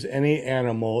rescues any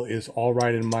animal is all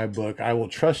right in my book. I will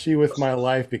trust you with my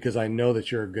life because I know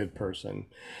that you're a good person.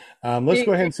 Let's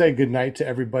go ahead and say good night to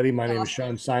everybody. My name is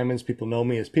Sean Simons. People know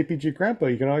me as PPG Grandpa.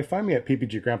 You can always find me at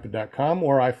ppggrandpa.com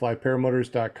or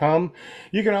iflyparamotors.com.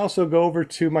 You can also go over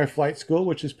to my flight school,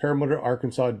 which is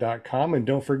paramotorarkansas.com. And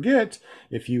don't forget,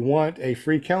 if you want a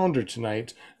free calendar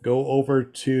tonight, go over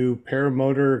to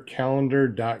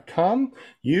paramotorcalendar.com.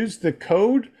 Use the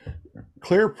code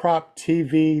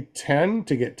ClearPropTV10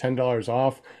 to get $10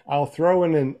 off. I'll throw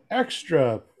in an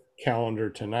extra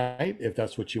calendar tonight if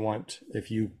that's what you want,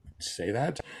 if you say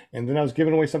that. And then I was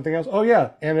giving away something else. Oh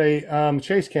yeah, and a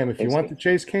chase cam. If you want the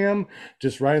chase cam,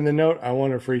 just write in the note, I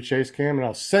want a free chase cam, and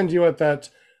I'll send you at that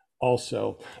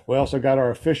also. We also got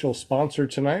our official sponsor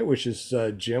tonight, which is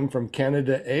Jim from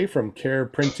Canada A from Care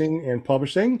Printing and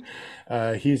Publishing.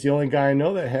 He's the only guy I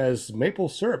know that has maple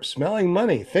syrup smelling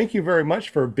money. Thank you very much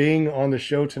for being on the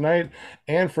show tonight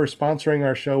and for sponsoring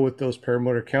our show with those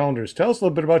Paramotor calendars. Tell us a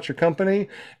little bit about your company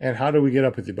and how do we get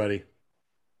up with you, buddy?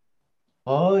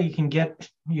 Oh, you can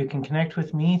connect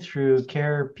with me through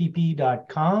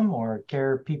carepp.com or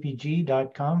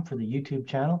careppg.com for the YouTube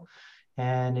channel.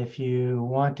 And if you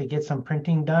want to get some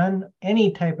printing done,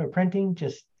 any type of printing,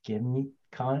 just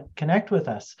connect with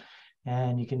us.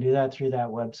 And you can do that through that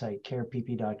website,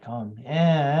 carepp.com.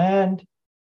 And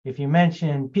if you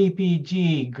mention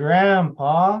PPG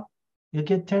Grandpa, you'll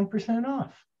get 10%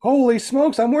 off. Holy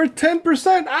smokes, I'm worth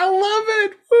 10%. I love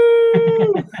it.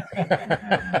 Woo!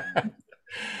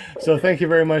 So thank you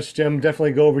very much, Jim.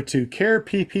 Definitely go over to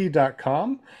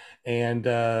carepp.com and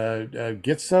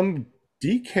get some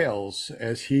decals,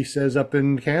 as he says up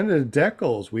in Canada,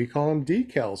 decals. We call them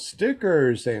decals,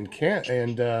 stickers, and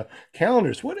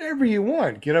calendars, whatever you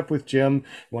want. Get up with Jim.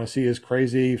 You want to see his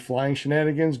crazy flying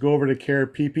shenanigans? Go over to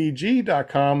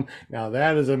careppg.com. Now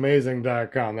that is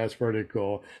amazing.com. That's pretty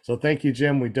cool. So thank you,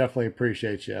 Jim. We definitely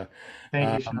appreciate you.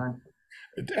 Thank you, Sean.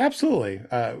 Absolutely.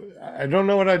 I don't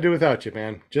know what I'd do without you,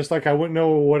 man. Just like I wouldn't know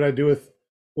what I'd do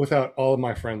without all of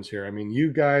my friends here. I mean,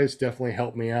 you guys definitely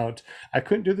helped me out. I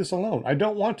couldn't do this alone. I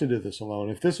don't want to do this alone.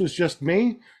 If this was just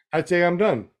me, I'd say I'm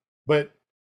done. But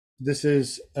this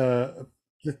is a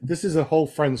whole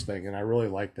friends thing, and I really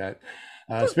like that.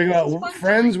 Speaking about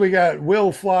friends, we got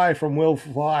Will Fly from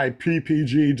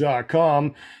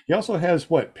willflyppg.com. He also has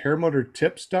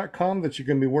paramotortips.com that you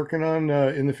can be working on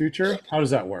in the future. How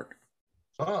does that work?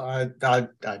 Oh, I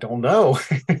don't know.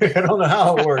 I don't know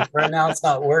how it works. Right now it's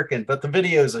not working, but the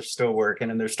videos are still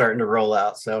working and they're starting to roll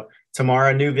out. So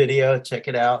tomorrow, new video, check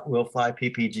it out,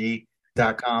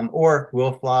 willflyppg.com or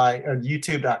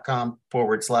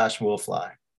youtube.com/willfly.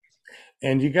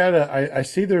 And you got I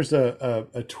see there's a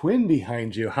twin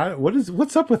behind you.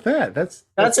 What's up with that? That's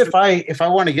if I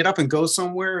want to get up and go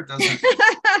somewhere, it doesn't.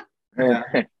 Yeah.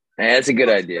 That's a good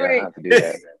idea. I'll have to do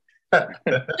that.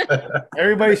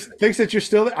 Everybody thinks that you're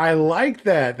still there. I like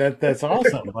that. That's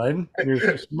awesome, bud.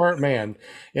 You're a smart man.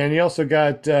 And you also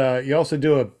got you also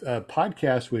do a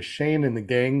podcast with Shane and the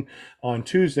gang on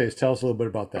Tuesdays. Tell us a little bit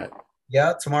about that.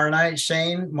 Yeah, tomorrow night,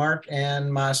 Shane, Mark,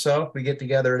 and myself, we get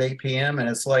together at 8 p.m. and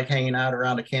it's like hanging out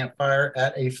around a campfire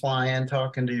at a fly-in,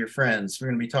 talking to your friends. We're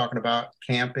going to be talking about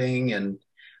camping and a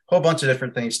whole bunch of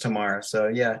different things tomorrow. So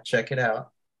yeah, check it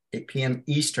out. 8 p.m.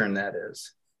 Eastern, that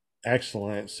is.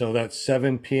 Excellent. So that's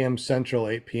 7 p.m. Central,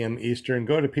 8 p.m. Eastern.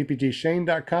 Go to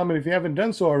ppgshane.com. And if you haven't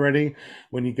done so already,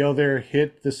 when you go there,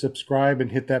 hit the subscribe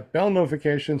and hit that bell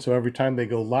notification. So every time they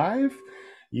go live,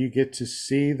 you get to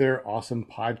see their awesome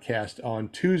podcast on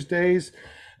Tuesdays.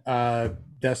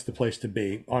 That's the place to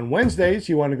be. On Wednesdays,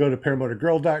 you want to go to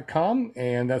paramotorgirl.com,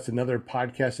 and that's another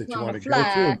podcast that you want to go to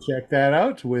and check that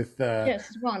out with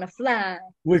Just Want to Fly.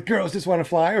 With Girls Just Want to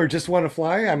Fly or Just Want to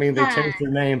Fly. I mean, they changed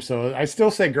their name, so I still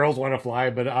say Girls Want to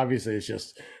Fly, but obviously it's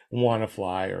just Want to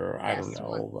Fly, or I don't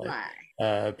know.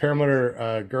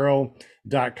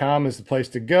 Paramotorgirl.com is the place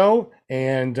to go.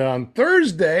 And on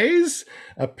Thursdays,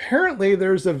 apparently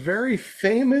there's a very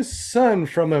famous son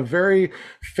from a very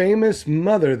famous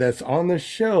mother that's on the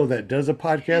show that does a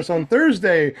podcast on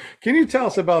Thursday. Can you tell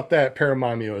us about that,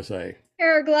 Paramom USA?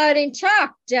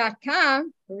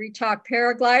 Paraglidingtalk.com, where we talk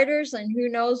paragliders and who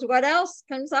knows what else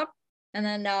comes up And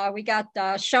then we got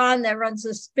Sean that runs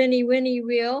the Spinny Winnie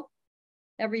wheel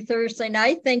every Thursday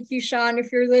night. Thank you, Sean,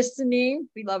 if you're listening.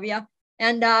 We love you.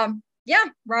 And yeah,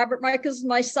 Robert Michaels is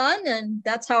my son. And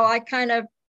that's how I kind of,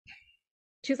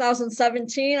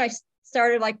 2017, I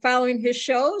started like following his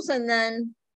shows, and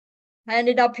then I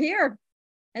ended up here.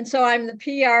 And so I'm the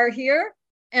PR here,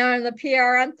 and I'm the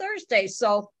PR on Thursday.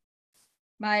 So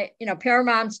my,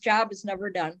 Paramount's job is never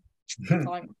done.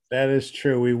 That is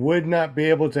true. We would not be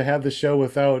able to have the show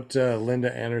without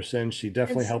Linda Anderson. She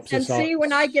definitely helps us out. And see,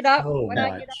 when I get up, so when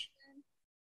I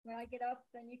get up,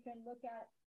 then you can look at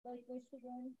like this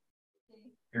again.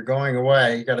 You're going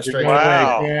away. You got to straighten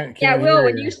Wow. Yeah, Will,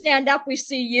 when you stand up, we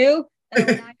see you.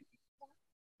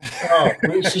 Oh,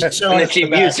 she's showing she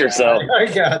mutes herself. I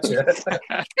gotcha.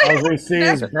 All we see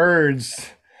is birds.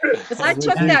 I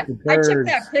took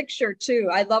that picture too.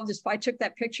 I love this. I took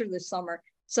that picture this summer.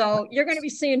 So you're going to be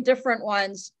seeing different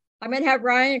ones. I'm going to have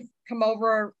Ryan come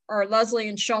over or Leslie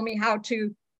and show me how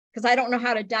to, because I don't know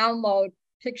how to download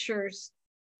pictures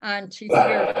onto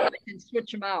here. I can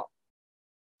switch them out.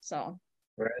 So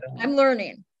I'm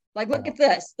learning. Like, look at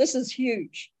this. This is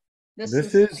huge. This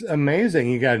is amazing.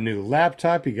 You got a new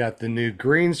laptop. You got the new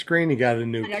green screen. You got a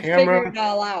new camera. Figured it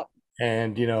all out.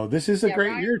 And, this is a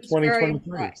great year,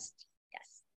 2023. Yes.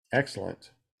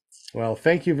 Excellent. Well,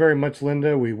 thank you very much,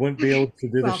 Linda. We wouldn't be able to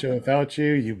do the show without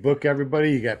you. You book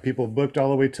everybody. You got people booked all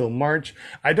the way till March.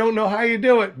 I don't know how you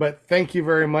do it, but thank you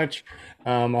very much.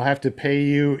 I'll have to pay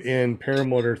you in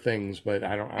paramotor things, but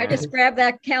I just grab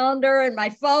that calendar and my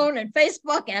phone and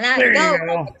Facebook, and I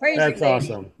go. Crazy. That's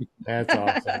awesome. That's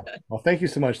awesome. Well, thank you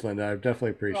so much, Linda. I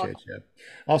definitely appreciate you.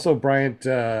 Also, Bryant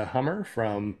Hummer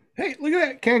from, hey, look at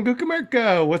that, Kangook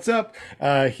America. What's up?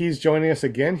 He's joining us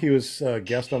again. He was a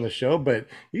guest on the show, but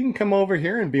you can come over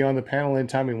here and be on the panel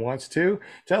anytime he wants to.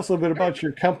 Tell us a little bit about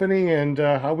your company and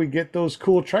how we get those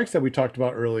cool trikes that we talked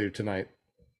about earlier tonight.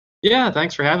 Yeah,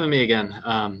 thanks for having me again.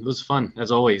 It was fun, as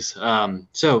always. So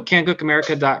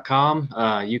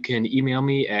kangookamerica.com. You can email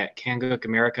me at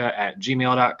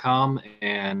kangookamerica@gmail.com,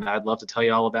 and I'd love to tell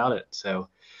you all about it. So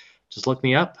just look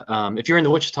me up. If you're in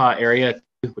the Wichita area,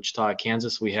 Wichita,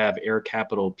 Kansas, we have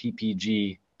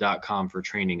aircapitalppg.com for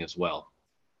training as well.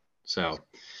 So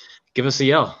give us a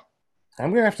yell.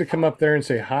 I'm going to have to come up there and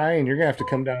say hi, and you're going to have to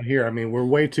come down here. I mean, we're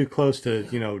way too close to,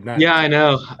 not. Yeah, I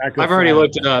know. I've already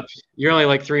looked it up. You're only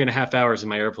like 3.5 hours in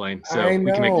my airplane, so we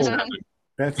can make this happen.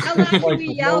 How loud do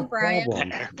we yell, Brian?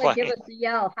 Like, give us a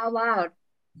yell. How loud?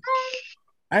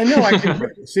 I know. I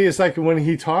can see. It's like when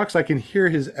he talks, I can hear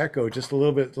his echo just a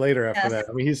little bit later after that.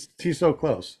 I mean, he's so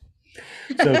close.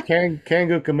 So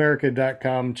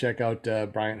kangookamerica.com. Check out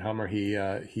Bryant Hummer.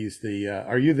 He's the.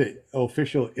 Are you the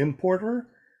official importer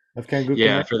of Kangook?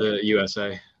 Yeah, for the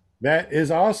USA. That is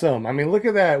awesome. I mean, look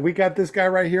at that. We got this guy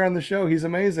right here on the show. He's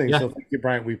amazing. Yeah. So thank you,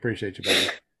 Bryant. We appreciate you, buddy.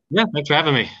 Yeah, thanks for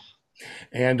having me.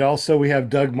 And also we have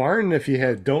Doug Martin. If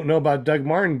you don't know about Doug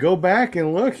Martin, go back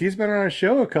and look. He's been on our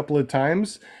show a couple of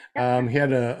times. He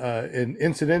had an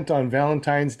incident on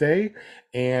Valentine's Day,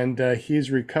 and he's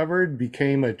recovered,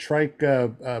 became a trike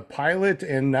pilot,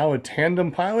 and now a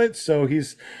tandem pilot. So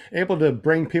he's able to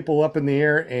bring people up in the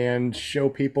air and show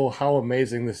people how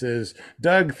amazing this is.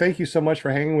 Doug, thank you so much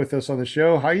for hanging with us on the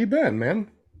show. How you been,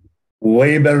 man?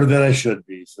 Way better than I should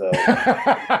be. So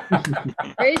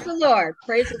praise the Lord.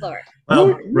 Praise the Lord.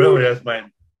 Well, really, that's my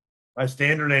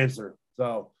standard answer.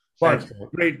 So, but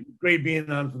great being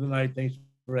on for the night. Thanks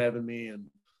for having me, and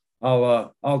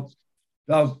I'll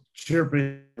chirp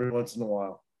in every once in a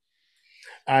while.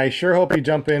 I sure hope you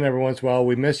jump in every once in a while.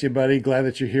 We miss you, buddy. Glad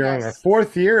that you're here on our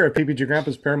 4th year of PPG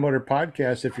Grandpa's Paramotor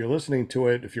Podcast. If you're listening to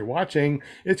it, if you're watching,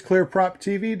 it's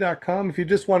clearproptv.com. If you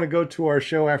just want to go to our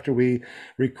show after we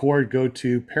record, go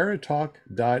to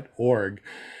paratalk.org.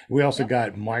 We also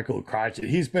got Michael Crotchet.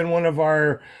 He's been one of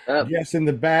our guests in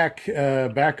the back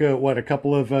a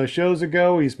couple of shows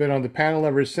ago. He's been on the panel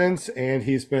ever since, and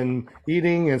he's been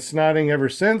eating and snotting ever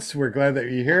since. We're glad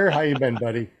that you're here. How you been,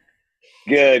 buddy?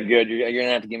 Good. You're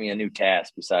gonna have to give me a new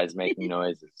task besides making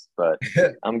noises, but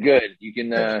I'm good. You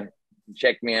can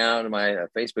check me out. My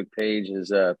Facebook page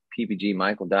is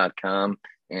ppgmichael.com,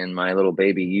 and my little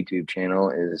baby YouTube channel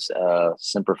is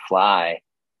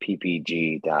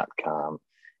semperflyppg.com,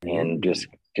 and just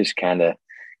kind of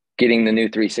getting the new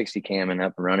 360 cam and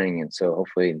up and running, and so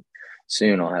hopefully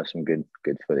soon I'll have some good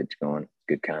footage going,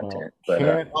 good content.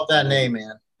 I love that name,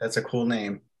 man. That's a cool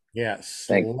name. Yes.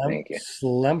 Thank you.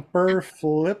 Slemper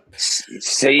Flip.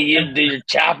 See, you're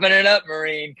chopping it up,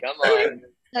 Marine. Come on.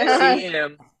 Thank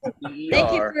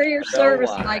you for your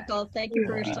service, Michael. Thank you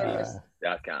for your service.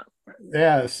 .com.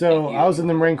 Yeah, so I was in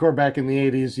the Marine Corps back in the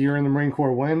 80s. You were in the Marine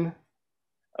Corps when?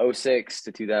 06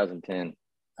 to 2010.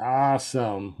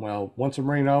 Awesome. Well, once a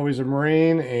Marine, always a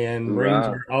Marine, and Marines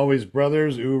are always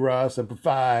brothers. Oorah, Semper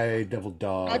Fi, Devil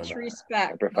Dog. Much respect.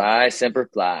 Semper Fi, Semper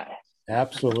Fly.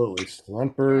 Absolutely.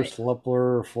 Slumper,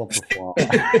 Slupper, Flupper, Flop.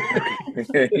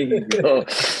 There you go.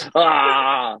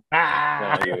 Ah.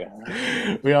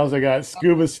 We also got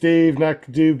Scuba Steve,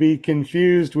 not to be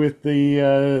confused with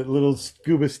the little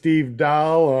Scuba Steve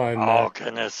doll on. Oh,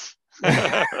 goodness.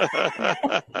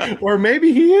 Or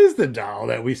maybe he is the doll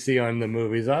that we see on the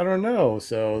movies. I don't know.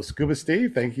 So, Scuba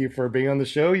Steve, thank you for being on the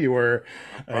show. You were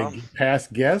a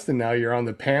past guest, and now you're on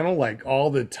the panel like all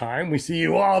the time. We see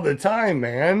you all the time,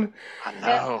 man. I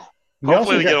know.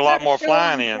 Hopefully, we get a lot more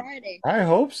flying in. I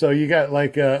hope so. You got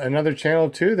like another channel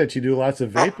too that you do lots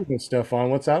of vaping and stuff on.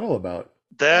 What's that all about?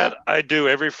 That I do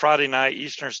every Friday night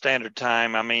Eastern Standard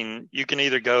Time. I mean, you can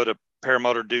either go to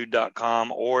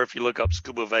paramotordude.com, or if you look up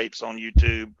Scuba Vapes on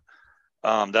YouTube,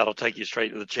 that'll take you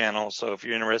straight to the channel. So if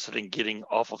you're interested in getting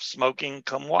off of smoking,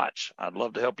 come watch. I'd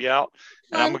love to help you out.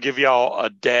 And I'm gonna give y'all a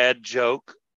dad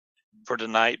joke for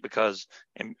tonight, because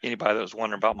anybody that was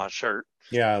wondering about my shirt,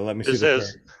 let me see. It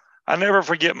says, I never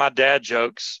forget my dad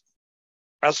jokes.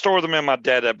 I store them in my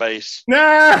database.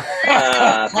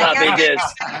 Floppy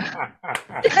disk.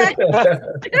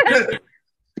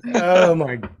 Oh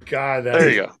my God. There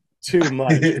you go. Too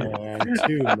much, man.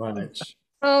 Too much.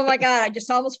 Oh my God, I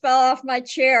just almost fell off my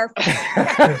chair.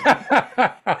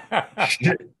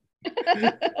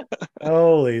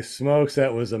 Holy smokes,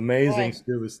 that was amazing,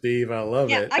 Scuba Steve. I love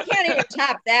it. I can't even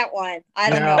top that one. I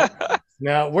don't know.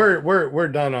 Now we're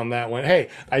done on that one. Hey,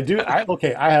 I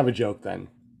have a joke then.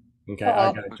 Okay,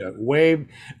 I got a joke.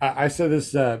 I said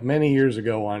this many years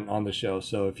ago on the show.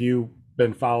 So if you've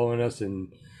been following us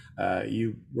and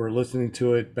you were listening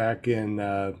to it back in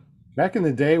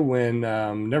the day when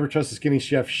Never Trust a Skinny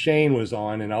Chef Shane was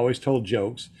on and always told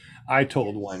jokes, I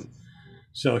told one.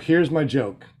 So here's my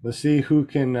joke. Let's see who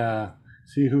can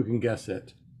guess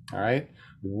it. All right.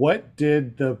 What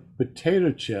did the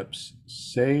potato chips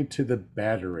say to the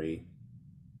battery?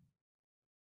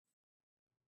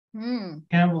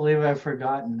 Can't believe I've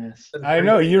forgotten this. I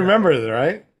know you remember it,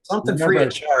 right? Something free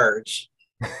of charge.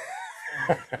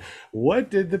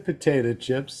 What did the potato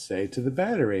chips say to the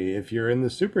battery? If you're in the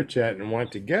super chat and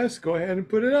want to guess, go ahead and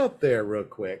put it out there real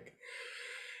quick.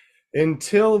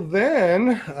 Until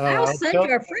then, I'll send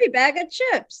you a free bag of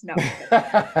chips. No.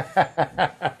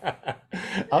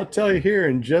 I'll tell you here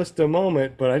in just a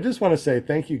moment, but I just want to say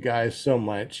thank you guys so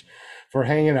much for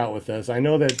hanging out with us. I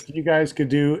know that you guys could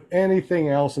do anything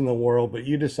else in the world, but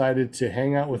you decided to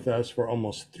hang out with us for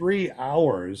almost 3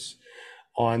 hours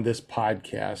on this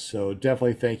podcast. So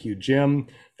definitely thank you, Jim.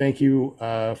 Thank you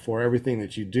for everything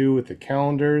that you do with the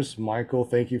calendars. Michael,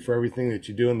 thank you for everything that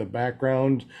you do in the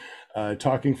background,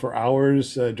 talking for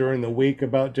hours during the week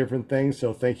about different things.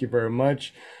 So thank you very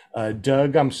much.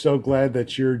 Doug, I'm so glad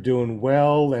that you're doing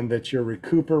well and that you're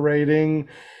recuperating.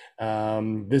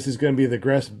 This is going to be the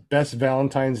best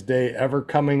Valentine's Day ever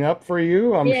coming up for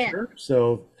you, I'm sure.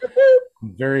 So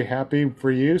I'm very happy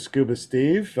for you, Scuba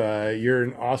Steve. You're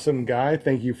an awesome guy.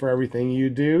 Thank you for everything you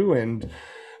do. And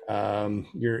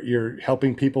you're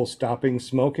helping people stopping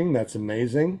smoking. That's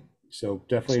amazing. So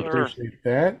definitely appreciate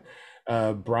that.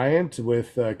 Bryant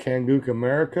with Kangook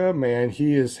America, man,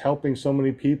 he is helping so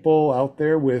many people out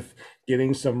there with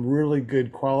getting some really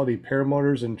good quality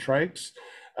paramotors and trikes.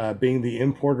 Being the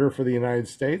importer for the United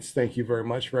States, thank you very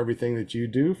much for everything that you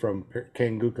do from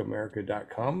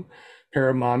KangookAmerica.com,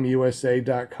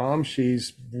 ParaMomUSA.com.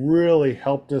 She's really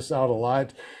helped us out a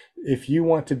lot. If you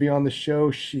want to be on the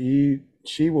show, she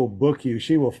will book you.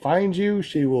 She will find you.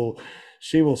 She will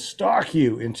stalk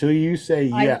you until you say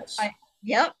yes.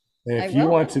 Yep. And if you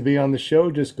want to be on the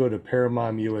show, just go to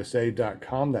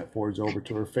ParaMomUSA.com. That forwards over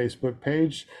to her Facebook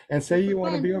page and say you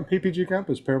want to be on PPG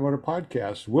Campus Paramotor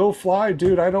Podcast. Will Fly,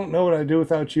 dude, I don't know what I'd do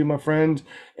without you, my friend,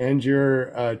 and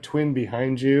your twin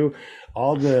behind you.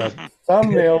 All the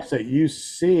thumbnails that you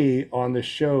see on the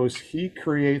shows, he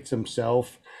creates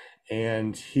himself,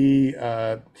 and he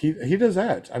does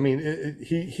that. I mean,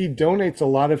 he donates a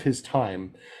lot of his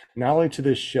time, not only to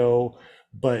this show,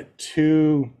 but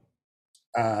to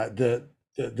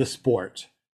the sport.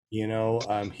 He's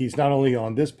not only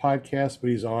on this podcast, but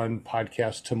he's on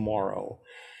Podcast Tomorrow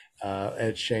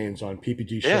at Shane's on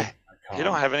ppgshow.com. You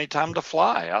don't have any time to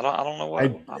fly. I don't know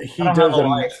what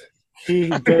he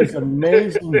does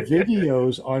amazing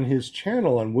videos on his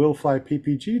channel on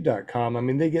willflyppg.com. I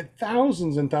mean, they get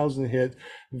thousands and thousands of hits.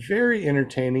 Very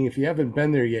entertaining. If you haven't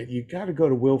been there yet, you got to go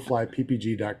to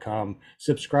willflyppg.com,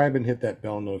 subscribe and hit that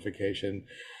bell notification.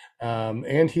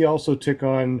 And he also took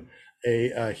on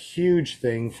a huge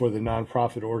thing for the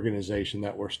nonprofit organization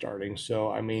that we're starting.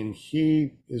 So, I mean,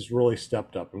 he has really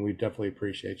stepped up, and we definitely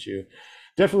appreciate you.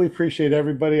 Definitely appreciate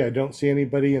everybody. I don't see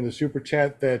anybody in the super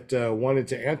chat that wanted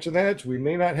to answer that. We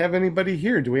may not have anybody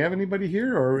here. Do we have anybody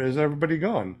here, or is everybody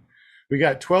gone? We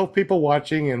got 12 people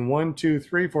watching, and 1, 2,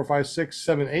 3, 4, 5, 6,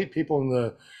 7, 8 people in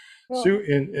the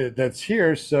that's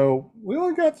here. So we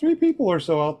only got 3 people or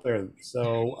so out there.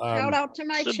 So shout out to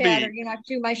my chatter. You know, I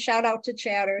do my shout out to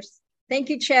chatters. Thank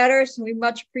you, chatters. We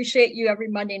much appreciate you every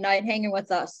Monday night hanging with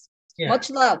us. Yeah. Much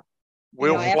love.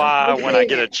 We'll fly when I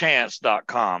get a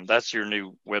chance.com. That's your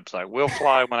new website. We'll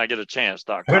fly when I get a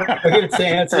chance.com. I get a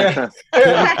chance. Yeah.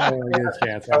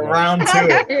 Around to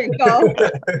it. There you go.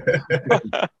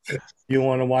 You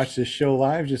want to watch this show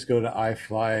live? Just go to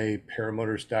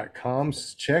iflyparamotors.com.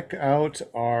 Check out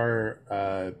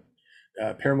our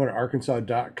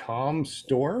paramotorarkansas.com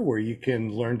store where you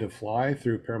can learn to fly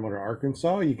through Paramotor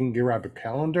Arkansas. You can grab a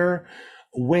calendar,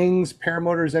 wings,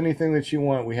 paramotors, anything that you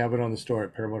want. We have it on the store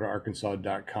at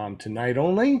paramotorarkansas.com. Tonight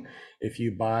only, if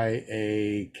you buy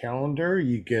a calendar,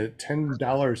 you get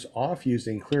 $10 off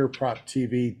using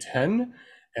ClearPropTV10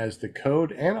 as the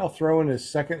code, and I'll throw in a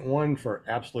second one for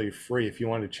absolutely free. If you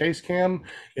want a chase cam,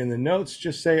 in the notes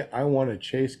just say I want a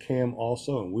chase cam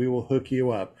also, and we will hook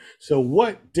you up. So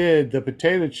what did the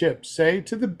potato chip say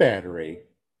to the battery?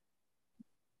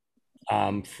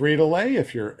 I'm free to lay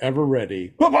if you're ever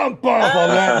ready. On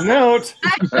that note,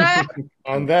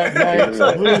 on that night,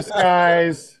 blue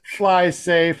skies, fly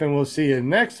safe, and we'll see you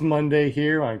next Monday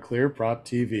here on Clear Prop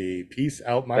TV. Peace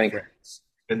out, my friends.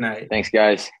 Good night. Thanks,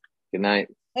 guys. Good night.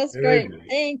 That's great.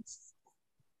 Thanks.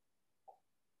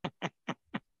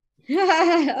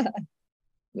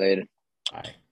 Later. Bye.